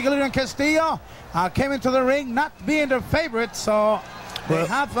Jayhawks. And Miguelito and Castillo came into the ring not being their favorites, so they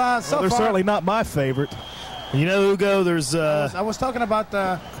have so they're far. certainly not my favorite. You know, Hugo, there's... I was talking about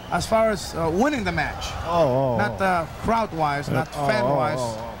as far as winning the match. Not crowd-wise, not fan-wise.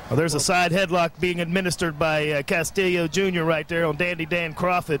 Well, there's a side headlock being administered by Castillo Jr. right there on Dandy Dan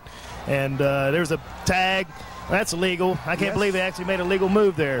Kroffat. And there's a tag. That's illegal. I can't believe they actually made a legal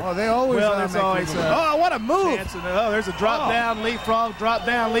move there. Oh, they always there's always what a move. There's a drop-down leapfrog,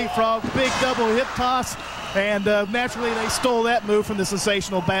 big double hip toss. And naturally, they stole that move from the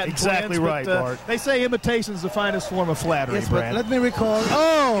sensational Batten Exactly twins, right, but, Bart. They say imitation is the finest form of flattery, Yes, but Brad. let me recall.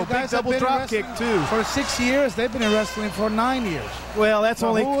 Oh, you guys big double have been drop in kick, wrestling too. For 6 years. They've been in wrestling for 9 years. Well, that's So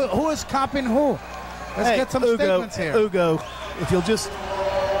only... who is copying who? Let's get some statements here. Ugo, if you'll just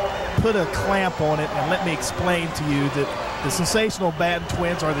put a clamp on it and let me explain to you that the sensational Batten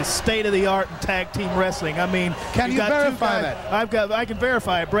twins are the state-of-the-art in tag team wrestling. I mean, Can you verify that? I can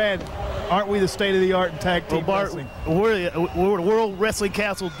verify it, Brad. Aren't we the state-of-the-art in tag team wrestling? We're World Wrestling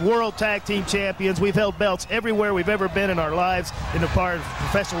Council World Tag Team Champions. We've held belts everywhere we've ever been in our lives in the part of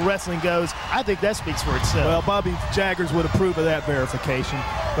professional wrestling goes. I think that speaks for itself. Well, Bobby Jaggers would approve of that verification.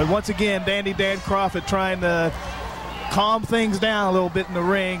 But once again, Dandy Dan Kroffat trying to calm things down a little bit in the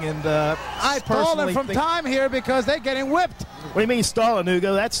ring, and I personally from time here because they're getting whipped. What do you mean stalling,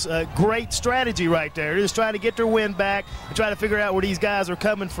 Hugo? That's a great strategy right there. They're just trying to get their wind back and try to figure out where these guys are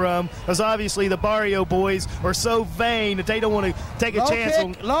coming from, because obviously the Barrio boys are so vain that they don't want to take a chance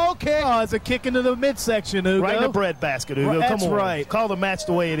on... Low kick. Oh, it's a kick into the midsection, Hugo. Right in the breadbasket, Hugo. That's Come on. right. Call the match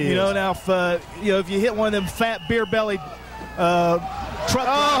the way it is. You know, now, if you hit one of them fat beer-bellied truck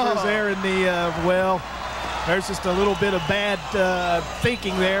drivers there in the, there's just a little bit of bad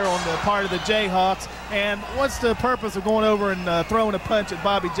thinking there on the part of the Jayhawks. And what's the purpose of going over and throwing a punch at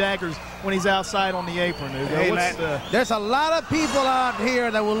Bobby Jaggers when he's outside on the apron, Hugo? Hey, there's a lot of people out here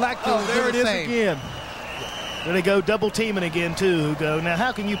that would like to there it is again. There they go, double teaming again, too, Hugo. Now,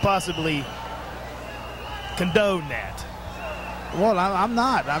 how can you possibly condone that? Well, I'm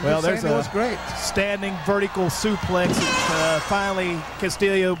not. I'm just saying it was great. Standing vertical suplex. Finally,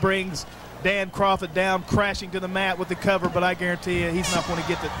 Castillo brings Dan Kroffat down, crashing to the mat with the cover, but I guarantee you he's not going to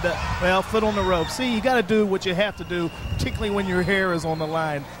get the foot on the rope. See, you got to do what you have to do, particularly when your hair is on the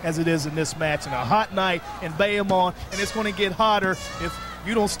line, as it is in this match. And a hot night in Bayamon, and it's going to get hotter if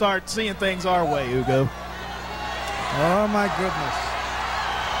you don't start seeing things our way, Hugo. Oh, my goodness.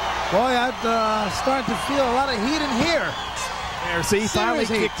 Boy, I'm starting to feel a lot of heat in here. There, see, he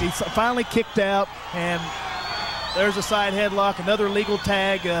finally kicked out, and there's a side headlock, another legal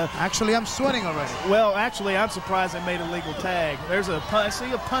tag. Actually, I'm sweating already. Well, actually, I'm surprised they made a legal tag. There's a punch.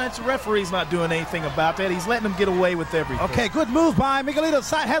 See, a punch. The referee's not doing anything about that. He's letting them get away with everything. Okay, good move by Miguelito.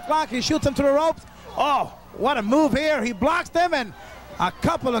 Side headlock. He shoots him to the ropes. Oh, what a move here. He blocks them, and a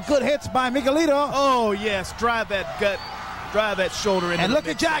couple of good hits by Miguelito. Oh, yes. Drive that gut. Drive that shoulder in. And look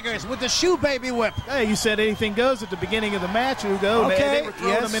at Jaggers with the shoe baby whip. Hey, you said anything goes at the beginning of the match, Hugo. Okay, they were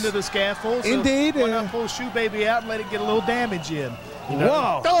throwing them into the scaffold. So indeed. Why not pull shoe baby out and let it get a little damage in? You know?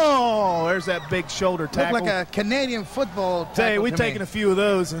 Whoa. Oh, there's that big shoulder tackle. Looked like a Canadian football tackle. Hey, we've taken a few of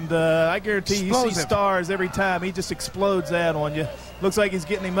those, and I guarantee you see Stars every time. He just explodes that on you. Looks like he's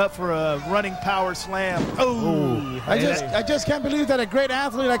getting him up for a running power slam. Oh. I just can't believe that a great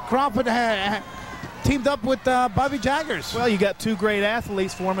athlete like Kroffat had teamed up with Bobby Jaggers. Well, you got two great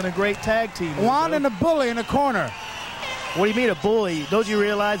athletes forming a great tag team. Juan and a bully in the corner. What do you mean a bully? Don't you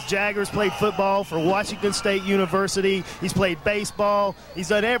realize Jaggers played football for Washington State University? He's played baseball. He's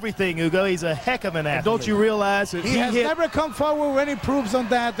done everything, Hugo. He's a heck of an athlete. And don't you realize that he has never come forward with any proofs on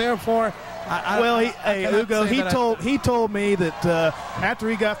that, therefore... Hugo, he told me that after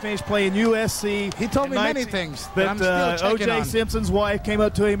he got finished playing USC... He told me many things that O.J. Simpson's wife came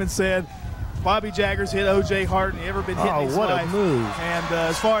up to him and said, Bobby Jaggers hit O.J. harder than he ever been hit in his life. What a move. And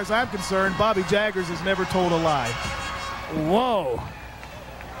as far as I'm concerned, Bobby Jaggers has never told a lie. Whoa.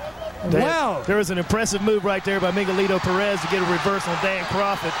 Well, there was an impressive move right there by Miguelito Perez to get a reverse on Dan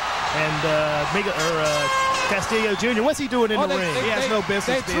Kroffat and Castillo Jr. What's he doing in the ring? He has no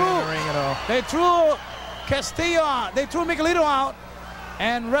business being in the ring at all. They threw Castillo out. They threw Miguelito out,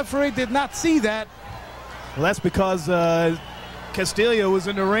 and referee did not see that. Well, that's because Castillo was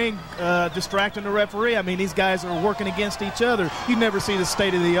in the ring distracting the referee. I mean, these guys are working against each other. You never see the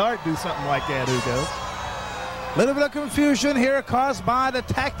state of the art do something like that, Hugo. Little bit of confusion here caused by the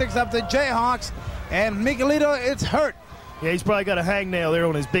tactics of the Jayhawks. And Miguelito, it's hurt. Yeah, he's probably got a hangnail there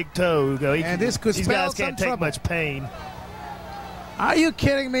on his big toe, Hugo. This could these spell guys can't some take trouble. much pain. Are you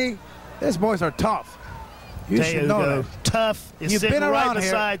kidding me? These boys are tough. You should know that. Tough is You've sitting been right around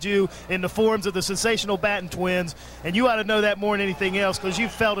beside you in the forms of the sensational Batten twins, and you ought to know that more than anything else because you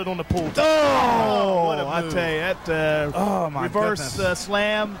felt it on the pool. Oh, what a I move. tell you, that my reverse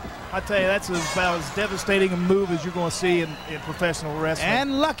slam, I tell you, that's about as devastating a move as you're going to see in professional wrestling.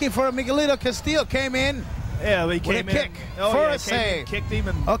 And lucky for Miguelito, Castillo came in. Yeah, he came with a in. kick Oh, for yeah, a save. Kicked him.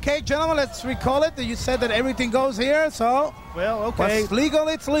 And, Okay, gentlemen, let's recall it. You said that everything goes here, so well, okay. what's legal,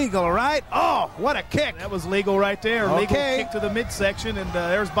 it's legal, right? Oh, what a kick. That was legal right there. Legal Okay. kick to the midsection, and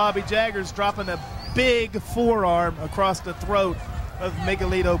there's Bobby Jaggers dropping a big forearm across the throat of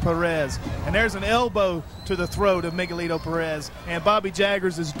Miguelito Perez. And there's an elbow to the throat of Miguelito Perez. And Bobby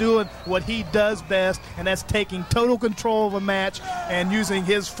Jaggers is doing what he does best, and that's taking total control of a match and using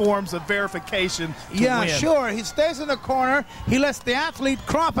his forms of verification to win. Sure. He stays in the corner. He lets the athlete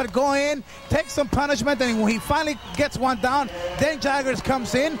Kroffat go in, takes some punishment, and when he finally gets one down, then Jaggers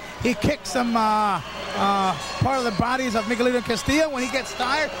comes in. He kicks some part of the bodies of Miguelito and Castillo. When he gets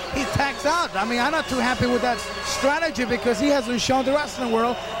tired, he tags out. I mean, I'm not too happy with that strategy because he hasn't shown the wrestling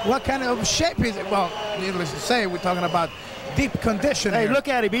world what kind of shape he's in. Well, needless to say, we're talking about deep condition Hey, here. look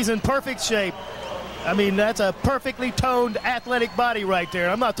at him. He's in perfect shape. I mean, that's a perfectly toned athletic body right there.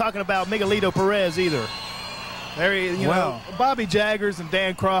 I'm not talking about Miguelito Perez either. There he, you know, Bobby Jaggers and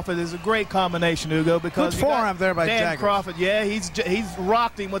Dan Kroffat is a great combination, Hugo, because Good forearm there by Dan Jaggers. Kroffat, yeah, he's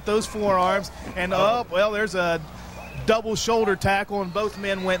rocked him with those forearms, and well, there's a double shoulder tackle, and both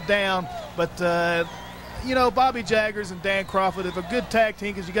men went down. But you know, Bobby Jaggers and Dan Kroffat have a good tag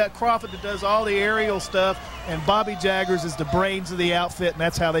team because you got Kroffat that does all the aerial stuff, and Bobby Jaggers is the brains of the outfit, and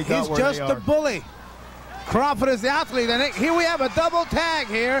that's how they got He's where just they the are. bully. Kroffat is the athlete, and here we have a double tag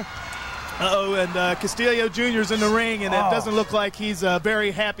here. Uh-oh, and Castillo Jr.'s in the ring, and it doesn't look like he's a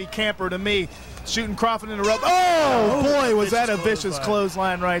very happy camper to me. Shooting Kroffat in the rope. Oh, boy, was that a vicious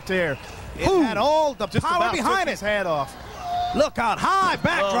clothesline right there. It had all the Just power about behind took it. his hat off. Look out, high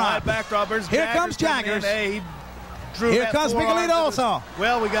backdrop. High backdrop. There's Here Jaggers comes coming in. Jaggers. Hey, he drew Here that comes forearm Miguelito to the- also.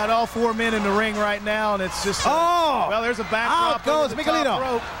 Well, we got all four men in the ring right now, and it's just well, there's a backdrop. Out goes over the top Miguelito.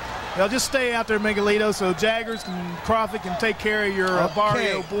 rope. They'll just stay out there, Miguelito, so Jaggers and Kroffat can take care of your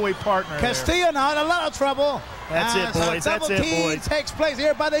Barrio boy partner. Castillo now in a lot of trouble. That's it, As a boys. That's double it, T boys. takes place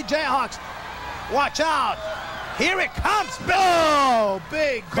here by the Jayhawks. Watch out. Here it comes. Oh,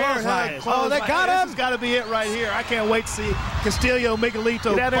 big bear Clothesline. hug. Oh, they got This him. has got to be it right here. I can't wait to see Castillo,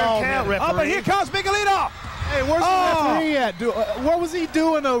 Miguelito Get out there and fall. count, now. referee. Oh, but here comes Miguelito. Hey, where's the referee at? What was he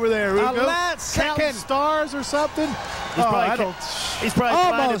doing over there, Hugo? last Counting second. stars or something? He's probably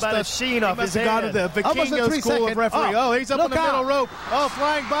blinded by the Almost. sheen off He his must have gone to head. the Almost a Vikingo 3 School second. of Referee. Oh, Oh, he's up look on the middle out. rope. Oh,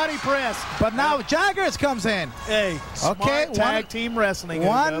 flying body press. But now Jaggers comes in. Hey, Okay, smart tag team wrestling.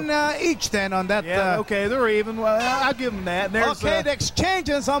 One Hugo. each then on that. Yeah, okay, they're even. Well, I'll give them that. And there's, Okay, they're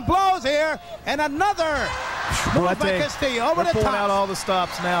exchanging some blows here. And another Well, I move by tell you, Castillo over we're the pulling out top. all the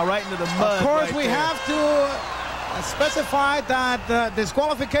stops now, right into the mud. Of course, right we there. have to specify that the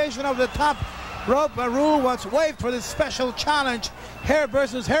disqualification of the top rope rule was waived for this special challenge, hair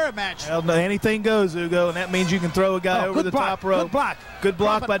versus hair match. Well, no, anything goes, Hugo, and that means you can throw a guy over good the block, top rope. good block. Good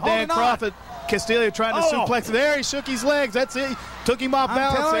block Kroffat by Dan holding on. Kroffat. Castillo trying to suplex it. There, he shook his legs. That's it. Took him off I'm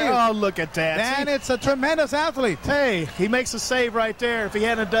balance. telling There. you. Oh, look at that. And See? it's a tremendous athlete. Hey, he makes a save right there. If he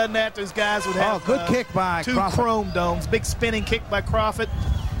hadn't done that, those guys would have good kick by two Kroffat. chrome domes. Big spinning kick by Kroffat.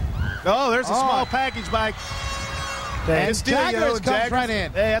 Oh, there's a small package by And Castillo. Jaggers comes right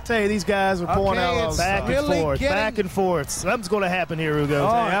in. Hey, I tell you, these guys are pulling Okay, out all it's the Back stops. and really forth, getting- back and forth. Something's going to happen here, Hugo. Oh,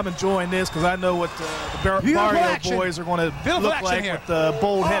 Hey, I'm enjoying this because I know what the Beautiful Barrio action. boys are going to Beautiful look action like here. with the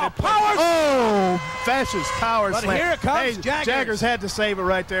bold-headed Oh, powers. Oh, fascist power But slam. here it comes, Hey, Jaggers. had to save it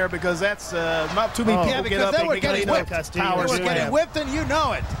right there because that's not too many Oh. people Yeah, get because up they and were get getting a whipped. power They were getting slam. whipped, and you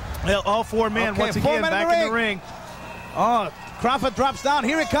know it. Well, all four men Okay, once 4 again men in back the in the ring. Oh, Kroffat drops down.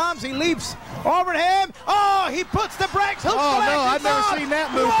 Here he comes. He leaps over him. Oh, he puts the brakes. Hook Oh, flag no, is I've never down. seen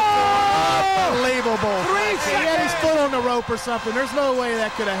that move Whoa! before. Unbelievable. 3 He had his seconds. foot on the rope or something. There's no way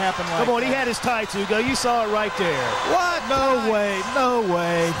that could have happened like Come on, that. he had his tights, Hugo. You saw it right there. What? No way. No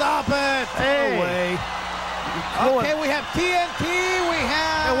way. Stop it. Hey. No way. Okay, we have TNT. We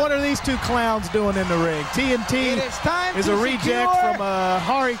have. And what are these two clowns doing in the ring? TNT It is time is to a reject secure. from a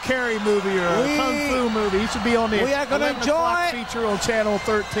Hari Kari movie or a We- Kung Fu movie. He should be on the We are gonna 11 o'clock enjoy- feature on Channel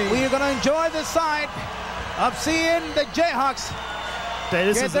 13. We are going to enjoy the sight of seeing the Jayhawks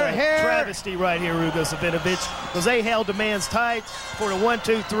This is a travesty right here, Ugo Savinovich, because they held the man's tights for the 1,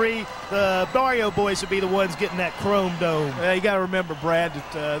 2, 3. The Barrio boys should be the ones getting that chrome dome. Yeah, you got to remember, Brad,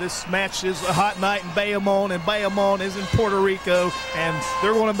 that this match is a hot night in Bayamon, and Bayamon is in Puerto Rico, and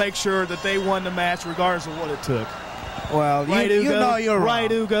they're going to make sure that they won the match regardless of what it took. Well, right, you know you're wrong.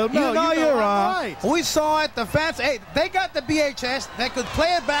 Right, Ugo. No, you know you're wrong. Right. We saw it. The fans, hey, they got the VHS. They could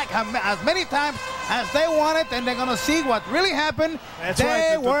play it back as many times as they wanted, and they're going to see what really happened. That's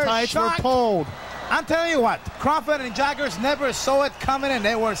they right. were The tights shocked. were pulled. I'm telling you what, Kroffat and Jaggers never saw it coming, and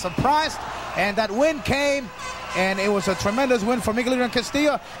they were surprised. And that win came, and it was a tremendous win for Miguelito and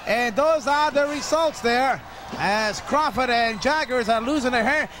Castillo. And those are the results there, as Kroffat and Jaggers are losing their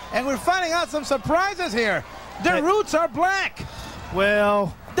hair. And we're finding out some surprises here. Their roots are black.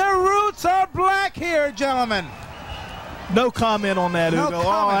 Well, their roots are black here, gentlemen. No comment on that, Ugo.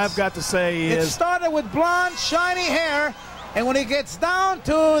 All I've got to say is... It started with blonde, shiny hair, and when it gets down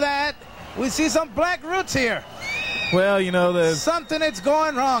to that, we see some black roots here. Well, you know, something is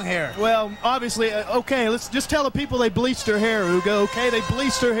going wrong here. Well, obviously, okay, let's just tell the people they bleached their hair, Ugo, okay? They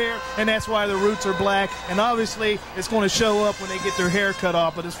bleached their hair, and that's why the roots are black, and obviously it's going to show up when they get their hair cut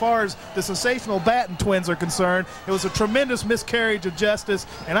off. But as far as the sensational Batten twins are concerned, it was a tremendous miscarriage of justice,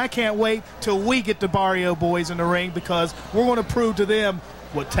 and I can't wait till we get the Barrio boys in the ring, because we're going to prove to them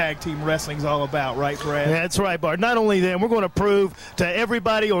what tag team wrestling's all about, right, Brad? Yeah, that's right, Bart. Not only them, we're going to prove to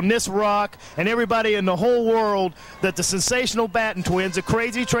everybody on this rock and everybody in the whole world that the sensational Batten twins, the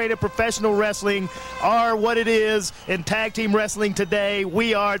crazy trade of professional wrestling, are what it is in tag team wrestling today.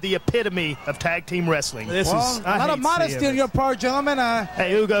 We are the epitome of tag team wrestling. A lot of modesty on your part, gentlemen.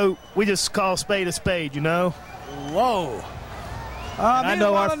 Hey, Ugo, we just call spade a spade, you know? Whoa.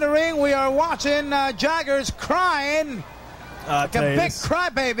 Meanwhile in the ring, we are watching Jaggers crying. Like a big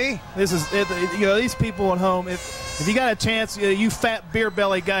crybaby. This is, you know, these people at home. If you got a chance, you fat beer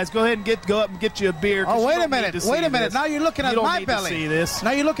belly guys, go ahead and go up and get you a beer. Oh, wait a minute! Wait a minute! Now you're looking at my belly. See this.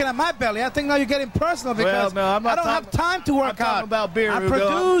 Now you're looking at my belly. I think now you're getting personal because I don't have time to work I'm talking about beer.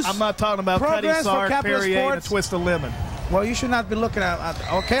 I'm not talking about Cutty Sark, Perrier, and a twist of lemon. Well, you should not be looking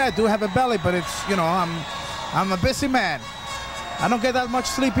at. Okay, I do have a belly, but it's, you know, I'm a busy man. I don't get that much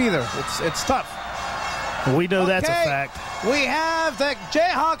sleep either. It's tough. We know that's a fact. We have the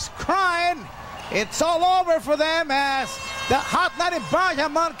Jayhawks crying. It's all over for them as the Hot Night in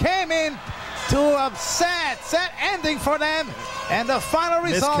Bayamon came in to a sad ending for them. And the final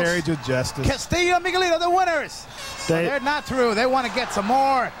results. Miscarriage of justice. Castillo and Miguelito, the winners. They're not through. They want to get some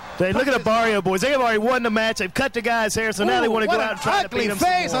more. Look at the Barrio boys. They have already won the match. They've cut the guy's hair, so now they want to go out and try to beat them some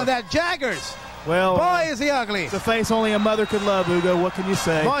more. Ugly face on that Jaggers. Well, boy, is he ugly. It's a face only a mother could love, Ugo. What can you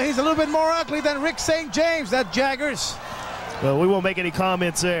say? Boy, he's a little bit more ugly than Rick St. James, that Jaggers. Well, we won't make any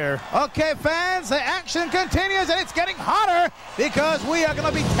comments there. Okay, fans, the action continues, and it's getting hotter because we are going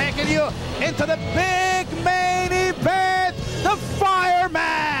to be taking you into the big main event, the fire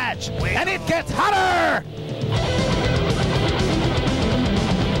match. And it gets hotter.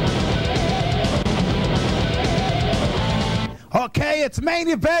 Okay, it's main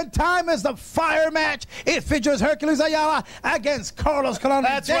event time as the fire match. It features Hercules Ayala against Carlos Colon.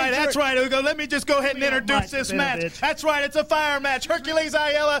 That's right, Ugo. Let me just go ahead and introduce this match. That's right, it's a fire match. Hercules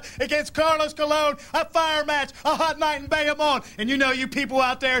Ayala against Carlos Colon. A fire match, a hot night in Bayamon. And you know, you people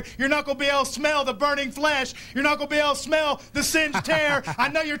out there, you're not going to be able to smell the burning flesh. You're not going to be able to smell the singed hair. I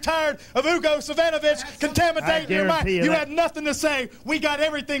know you're tired of Ugo Savinovich contaminating your mind. You had nothing to say. We got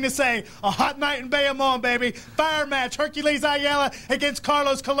everything to say. A hot night in Bayamon, baby. Fire match, Hercules Ayala against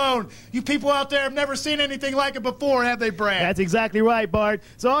Carlos Colon. You people out there have never seen anything like it before, have they, Brad? That's exactly right, Bart.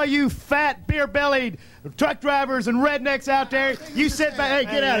 So all you fat, beer-bellied truck drivers and rednecks out there, you sit back.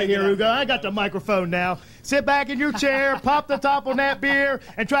 Hey, get out of here, Ugo. I got the microphone now. Sit back in your chair, pop the top on that beer,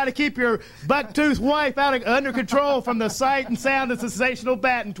 and try to keep your buck-toothed wife under control from the sight and sound of sensational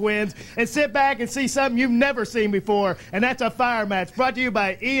Batten twins, and sit back and see something you've never seen before, and that's a fire match brought to you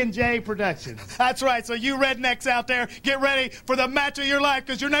by E&J Productions. That's right. So you rednecks out there, get ready for the match of your life,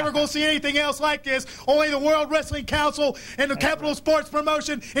 because you're never going to see anything else like this. Only the World Wrestling Council and the Capital Sports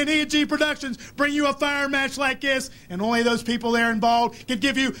Promotion and E&J Productions bring you a fire match like this, and only those people there involved can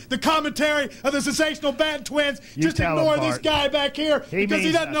give you the commentary of the sensational Batten twins. Just ignore this guy back here because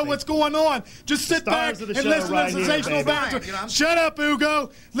he doesn't know what's going on. Just sit back and listen to the sensational Batten twins. Shut up,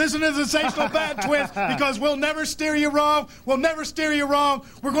 Ugo. Listen to the sensational Batten twins because we'll never steer you wrong. We'll never steer you wrong.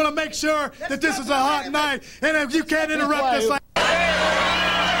 We're going to make sure that this is a hot night, and if you can't interrupt us like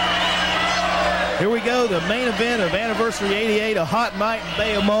Here we go, the main event of Anniversary 88, a hot night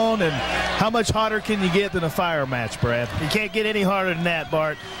in Bayamon, and how much hotter can you get than a fire match, Brad? You can't get any harder than that,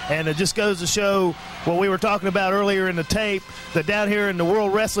 Bart. And it just goes to show what we were talking about earlier in the tape, that down here in the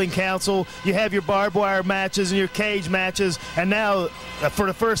World Wrestling Council, you have your barbed wire matches and your cage matches, and now for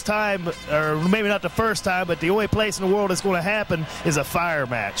the first time, or maybe not the first time, but the only place in the world that's going to happen is a fire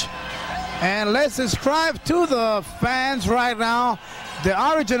match. And let's describe to the fans right now the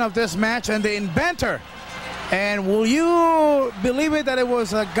origin of this match and the inventor. And will you believe it that it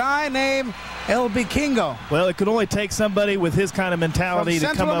was a guy named El Vikingo? Well, it could only take somebody with his kind of mentality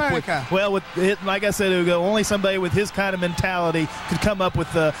to come up with. Well, with it, like I said, Ugo, only somebody with his kind of mentality could come up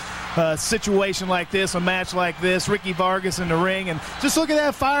with a situation like this, a match like this. Ricky Vargas in the ring, and just look at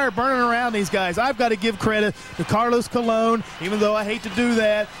that fire burning around these guys. I've got to give credit to Carlos Colon, even though I hate to do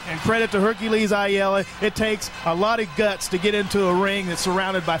that, and credit to Hercules Ayala. It takes a lot of guts to get into a ring that's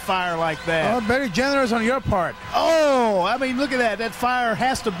surrounded by fire like that. Oh, very generous on your part. Oh, I mean, look at that. That fire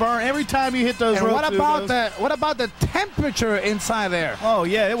has to burn every time you hit those ropes. What about the temperature inside there? Oh,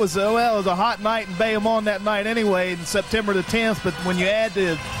 yeah, it was a hot night in Bayamon that night anyway, in September the 10th, but when you add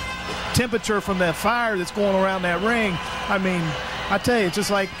the temperature from that fire that's going around that ring, I mean, I tell you, it's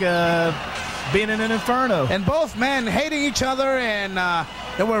just like being in an inferno. And both men hating each other, and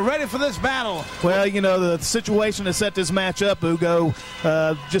they were ready for this battle. Well, you know, the situation that set this match up, Ugo,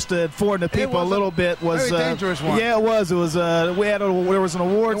 just to inform the people a little bit, was very dangerous one. Yeah, it was. It was. There was an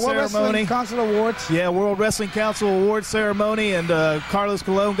award ceremony. World Wrestling Council Awards. Yeah, World Wrestling Council Award ceremony, and Carlos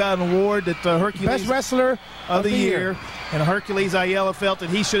Colon got an award that Hercules Best Wrestler of the Year. And Hercules Ayala felt that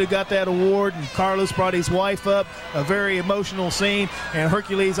he should have got that award, and Carlos brought his wife up, a very emotional scene, and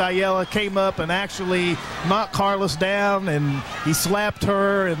Hercules Ayala came up and actually knocked Carlos down, and he slapped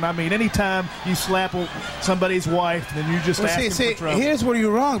her. And I mean, anytime you slap somebody's wife, then you just asking for trouble. Here's where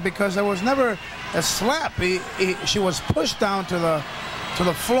you're wrong, because there was never a slap. She was pushed down to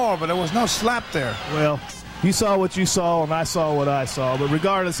the floor, but there was no slap there. Well, you saw what you saw, and I saw what I saw. But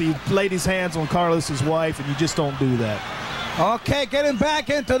regardless, he laid his hands on Carlos's wife, and you just don't do that. Okay, getting back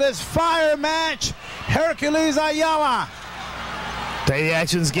into this fire match, Hercules Ayala. The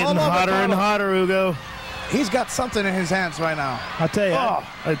action's getting hotter and hotter, Ugo. He's got something in his hands right now. I'll tell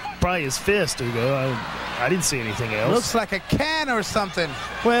you. Probably his fist, Ugo. I didn't see anything else. Looks like a can or something.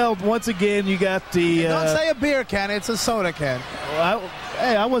 Well, once again, you got the... Don't say a beer can. It's a soda can.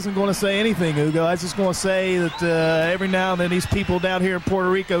 Hey, I wasn't going to say anything, Ugo. I was just going to say that every now and then these people down here in Puerto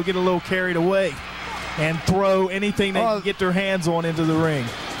Rico get a little carried away and throw anything they can get their hands on into the ring.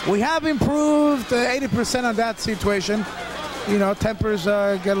 We have improved 80% on that situation. You know, tempers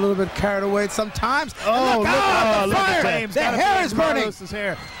get a little bit carried away sometimes. Oh, look at James. The hair is burning.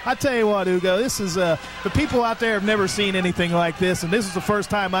 Hair. I tell you what, Ugo, this is the people out there have never seen anything like this, and this is the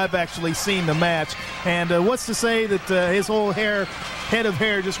first time I've actually seen the match. And what's to say that his whole head of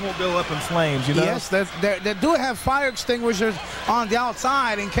hair just won't go up in flames, you know? Yes, they do have fire extinguishers on the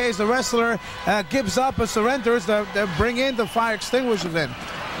outside in case the wrestler gives up or surrenders. They bring in the fire extinguishers in.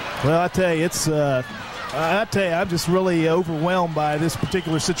 Well, I tell you, I'm just really overwhelmed by this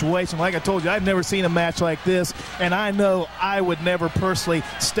particular situation. Like I told you, I've never seen a match like this, and I know I would never personally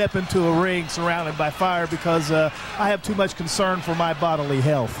step into a ring surrounded by fire because I have too much concern for my bodily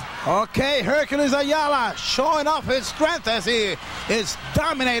health. Okay, Hercules Ayala showing off his strength as he is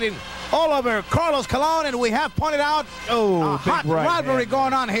dominating all over Carlos Colon, and we have pointed out a hot rivalry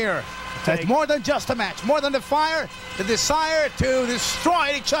going on here. It's more than just a match, more than the fire, the desire to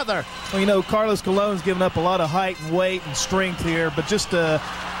destroy each other. Well, you know, Carlos Colon's given up a lot of height and weight and strength here, but just,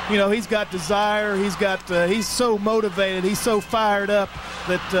 you know, he's got desire. He's so motivated. He's so fired up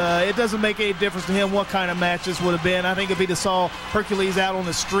that it doesn't make any difference to him what kind of match this would have been. I think if he'd have saw Hercules out on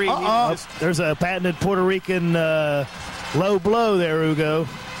the street. There's a patented Puerto Rican low blow there, Ugo.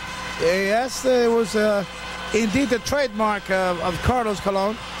 Yes, it was indeed the trademark of Carlos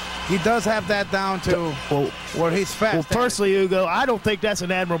Colon. He does have that down to where he's fast. Well, personally, Ugo, I don't think that's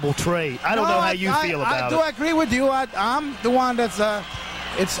an admirable trait. I don't know how you feel about it. I do agree with you. I'm the one that's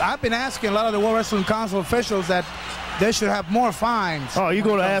I've been asking a lot of the World Wrestling Council officials that they should have more fines. Oh, you're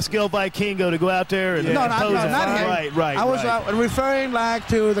going to ask El Vikingo to go out there and impose a fine? Right. I was referring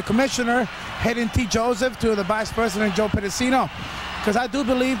to the commissioner, Hayden T. Joseph, to the vice president, Joe Pedicino, because I do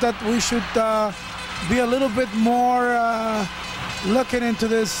believe that we should be a little bit more looking into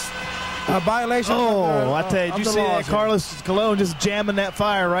this violation. I tell you, did you see that Carlos Colon just jamming that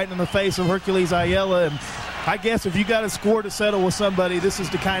fire right in the face of Hercules Ayala? And I guess if you got a score to settle with somebody, this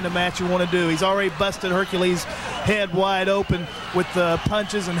is the kind of match you want to do. He's already busted Hercules' head wide open with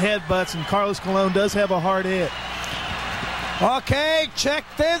punches and headbutts, and Carlos Colon does have a hard hit. Okay, check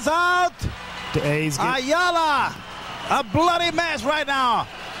this out. Ayala, a bloody mess right now.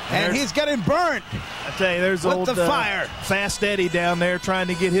 And he's getting burnt. I tell you, there's old fire. Fast Eddie down there trying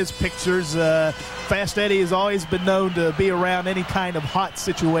to get his pictures. Fast Eddie has always been known to be around any kind of hot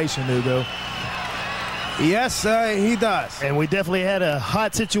situation, Ugo. Yes, he does. And we definitely had a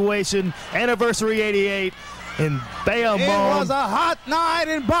hot situation. Anniversary 88 in Bayamon. It was a hot night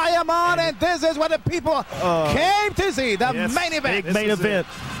in Bayamon, and this is what the people came to see, the main event. Big main event.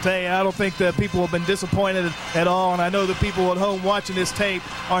 I don't think that people have been disappointed at all, and I know the people at home watching this tape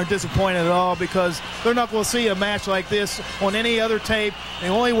aren't disappointed at all because they're not going to see a match like this on any other tape. The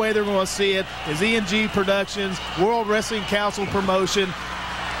only way they're going to see it is E&G Productions, World Wrestling Council promotion.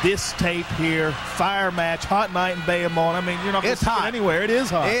 This tape here, fire match, hot night in Bayamon. I mean, you're not going to see it anywhere. It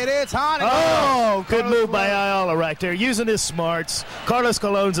is hot. It is hot. Oh, good move by Ayala right there, using his smarts. Carlos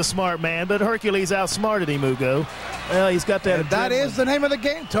Colon's a smart man, but Hercules outsmarted him, Ugo. Well, he's got that. That is the name of the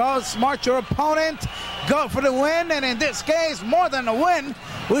game. To outsmart your opponent, go for the win, and in this case, more than a win,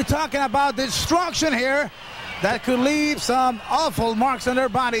 we're talking about destruction here. That could leave some awful marks on their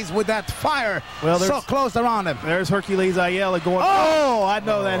bodies with that fire so close around them. There's Hercules Ayala going. Oh, I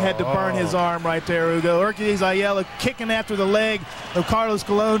know that had to burn his arm right there, Ugo. Hercules Ayala kicking after the leg of Carlos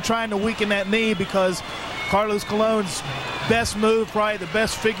Colon, trying to weaken that knee because Carlos Colon's best move, probably the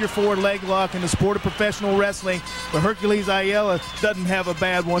best figure-4 leg lock in the sport of professional wrestling. But Hercules Ayala doesn't have a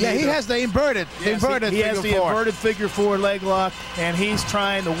bad one either. He has the inverted he has the inverted figure-4 leg lock, and he's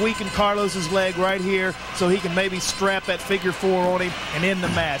trying to weaken Carlos's leg right here so he can maybe strap that figure-4 on him and end the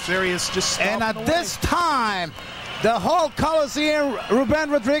match. There he is, just and at this time, the whole Coliseum,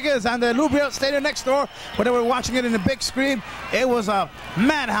 Ruben Rodriguez, and the Lobriel Stadium next door, when they were watching it in the big screen, it was a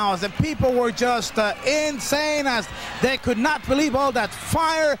madhouse. The people were just insane as they could not believe all that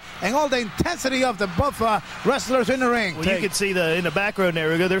fire and all the intensity of the both wrestlers in the ring. Well, you can see in the background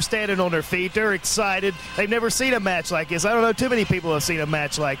there, Ugo, they're standing on their feet. They're excited. They've never seen a match like this. I don't know too many people have seen a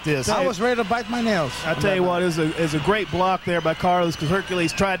match like this. I was ready to bite my nails. I tell you what, it was a great block there by Carlos because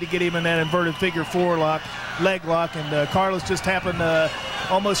Hercules tried to get him in that inverted figure-4 leg lock, and Carlos just happened to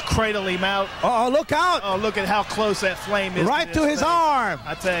almost cradle him out. Oh, look out! Oh, look at how close that flame is. Right to his arm.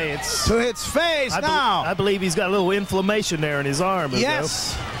 I tell you, it's to his face now. I believe he's got a little inflammation there in his arm.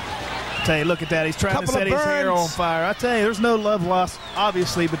 Yes. I tell you, look at that. He's trying to set his hair on fire. I tell you, there's no love lost,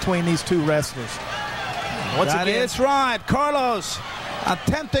 obviously, between these two wrestlers. That is right. Carlos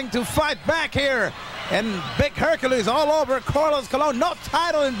attempting to fight back here. And big Hercules all over Carlos Colon. No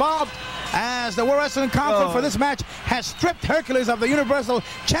title involved, as the World Wrestling Council for this match has stripped Hercules of the Universal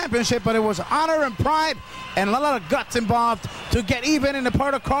Championship, but it was honor and pride and a lot of guts involved to get even in the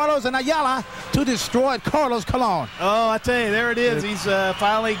part of Carlos and Ayala to destroy Carlos Colon. Oh, I tell you, there it is. He's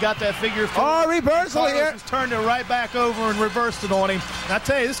finally got that figure-4. Oh, reversal here. Carlos just turned it right back over and reversed it on him. I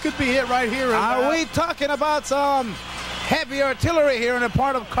tell you, this could be it right here. Are we talking about some heavy artillery here in the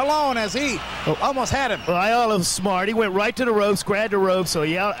part of Colon as he almost had him? Well, Ayala's smart. He went right to the ropes, grabbed the rope, so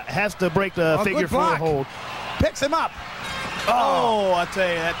he has to break the figure-4 hold. Picks him up. Oh, I tell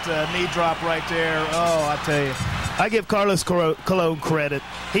you, that knee drop right there. Oh, I tell you. I give Carlos Colon credit.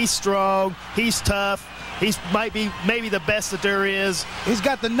 He's strong. He's tough. He's maybe the best that there is. He's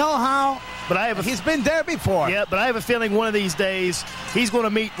got the know-how. But he's been there before. Yeah, but I have a feeling one of these days he's going to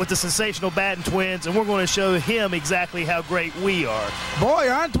meet with the sensational Batten twins, and we're going to show him exactly how great we are. Boy,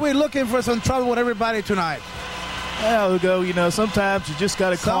 aren't we looking for some trouble with everybody tonight? Well, Ugo, sometimes you just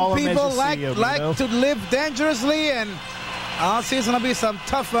got to call them as you see them. Some people like to live dangerously, and I'll see it's going to be some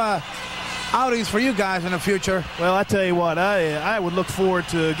tough outings for you guys in the future. Well, I tell you what, I would look forward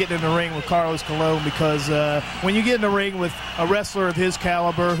to getting in the ring with Carlos Colon because when you get in the ring with a wrestler of his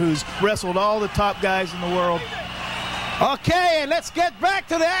caliber who's wrestled all the top guys in the world. Okay, let's get back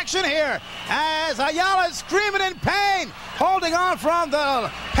to the action here as Ayala is screaming in pain, holding on from the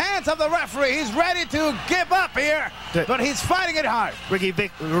hands of the referee. He's ready to give up here, but he's fighting it hard.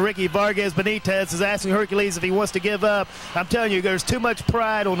 Ricky Vargas Benitez is asking Hercules if he wants to give up. I'm telling you, there's too much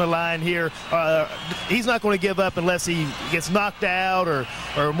pride on the line here. He's not going to give up unless he gets knocked out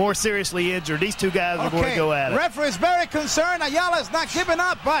or more seriously injured. These two guys are going to go at it. Referee is very concerned. Ayala's not giving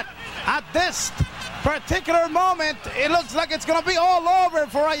up, but at this particular moment, it looks like it's going to be all over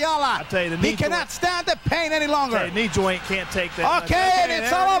for Ayala. I tell you, he cannot stand the pain any longer. The knee joint can't take that. Okay, and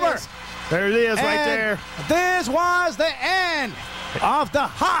it's all over. There it is, right there. This was the end of the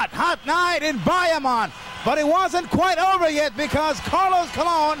hot night in Bayamon. But it wasn't quite over yet because Carlos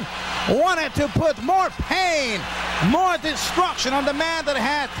Colon wanted to put more pain, more destruction on the man that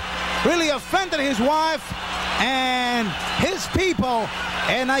had really offended his wife and his people.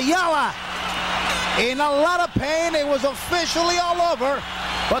 And Ayala, in a lot of pain, it was officially all over.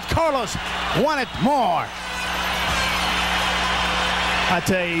 But Carlos wanted more. I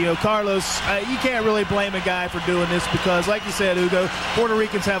tell you, Carlos, you can't really blame a guy for doing this because, like you said, Hugo, Puerto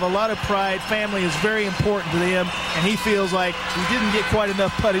Ricans have a lot of pride. Family is very important to them, and he feels like he didn't get quite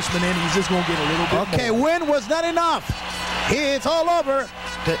enough punishment in. He's just going to get a little bit more. Okay, win was not enough. It's all over.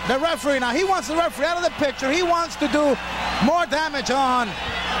 The referee now, he wants the referee out of the picture. He wants to do more damage on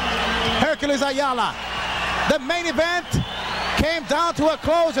Hercules Ayala. The main event came down to a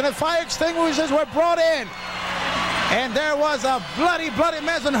close, and the fire extinguishers were brought in. And there was a bloody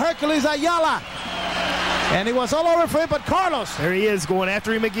mess on Hercules Ayala. And it was all over for him, but Carlos. There he is going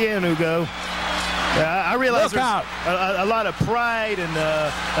after him again, Hugo. I realize there's a lot of pride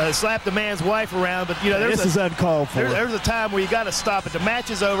and slap the man's wife around, but this is uncalled for. There's a time where you got to stop it. The match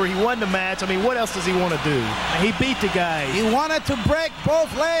is over. He won the match. I mean, what else does he want to do? He beat the guy. He wanted to break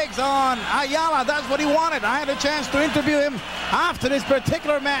both legs on Ayala. That's what he wanted. I had a chance to interview him after this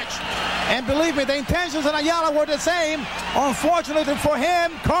particular match. And believe me, the intentions on Ayala were the same. Unfortunately for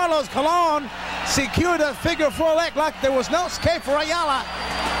him, Carlos Colon secured a figure 4 leg lock. There was no escape for Ayala.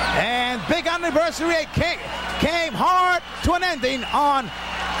 And big anniversary came hard to an ending on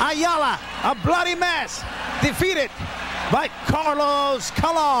Ayala. A bloody mess defeated by Carlos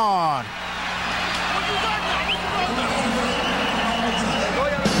Colon.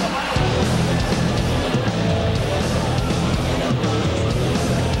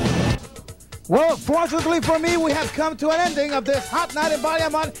 Well, fortunately for me, we have come to an ending of this hot night in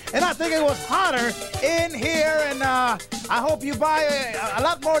Bayamon, and I think it was hotter in here, and I hope you buy a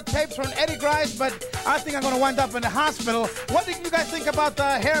lot more tapes from Eddie Grice, but I think I'm going to wind up in the hospital. What do you guys think about the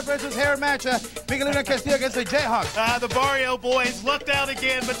hair versus hair match, Miguelito Castillo against the Jayhawks? The Barrio boys lucked out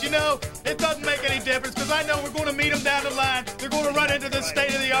again, but it doesn't make any difference because I know we're going to meet them down the line. They're going to run into this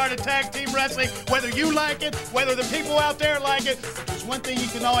state-of-the-art of tag team wrestling, whether you like it, whether the people out there like it. There's one thing you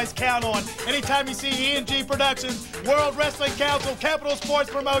can always count on. Anytime you see E&G Productions, World Wrestling Council, Capital Sports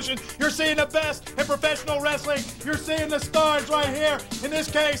Promotion, you're seeing the best in professional wrestling. You're seeing the stars right here. In this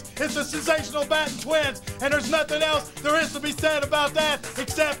case, it's the sensational Batten twins, and there's nothing else there is to be said about that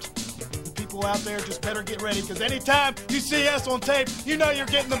except the people out there just better get ready, because anytime you see us on tape, you know you're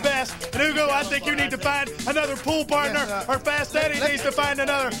getting the best. And Hugo, I think you need to find another pool partner, or Fast Eddie needs to find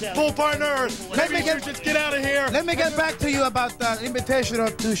another pool partner, or maybe just get out of here. Let me get back to you about the invitation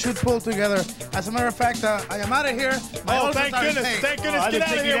to shoot pool together. As a matter of fact, I am out of here. Thank goodness. Thank goodness. Get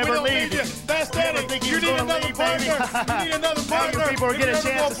out of here. We don't need you. Fast Eddie, you need another partner. You need another partner. People are getting a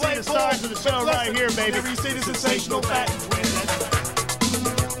chance to see the stars of the show right here, baby. Whenever you see the sensational Batten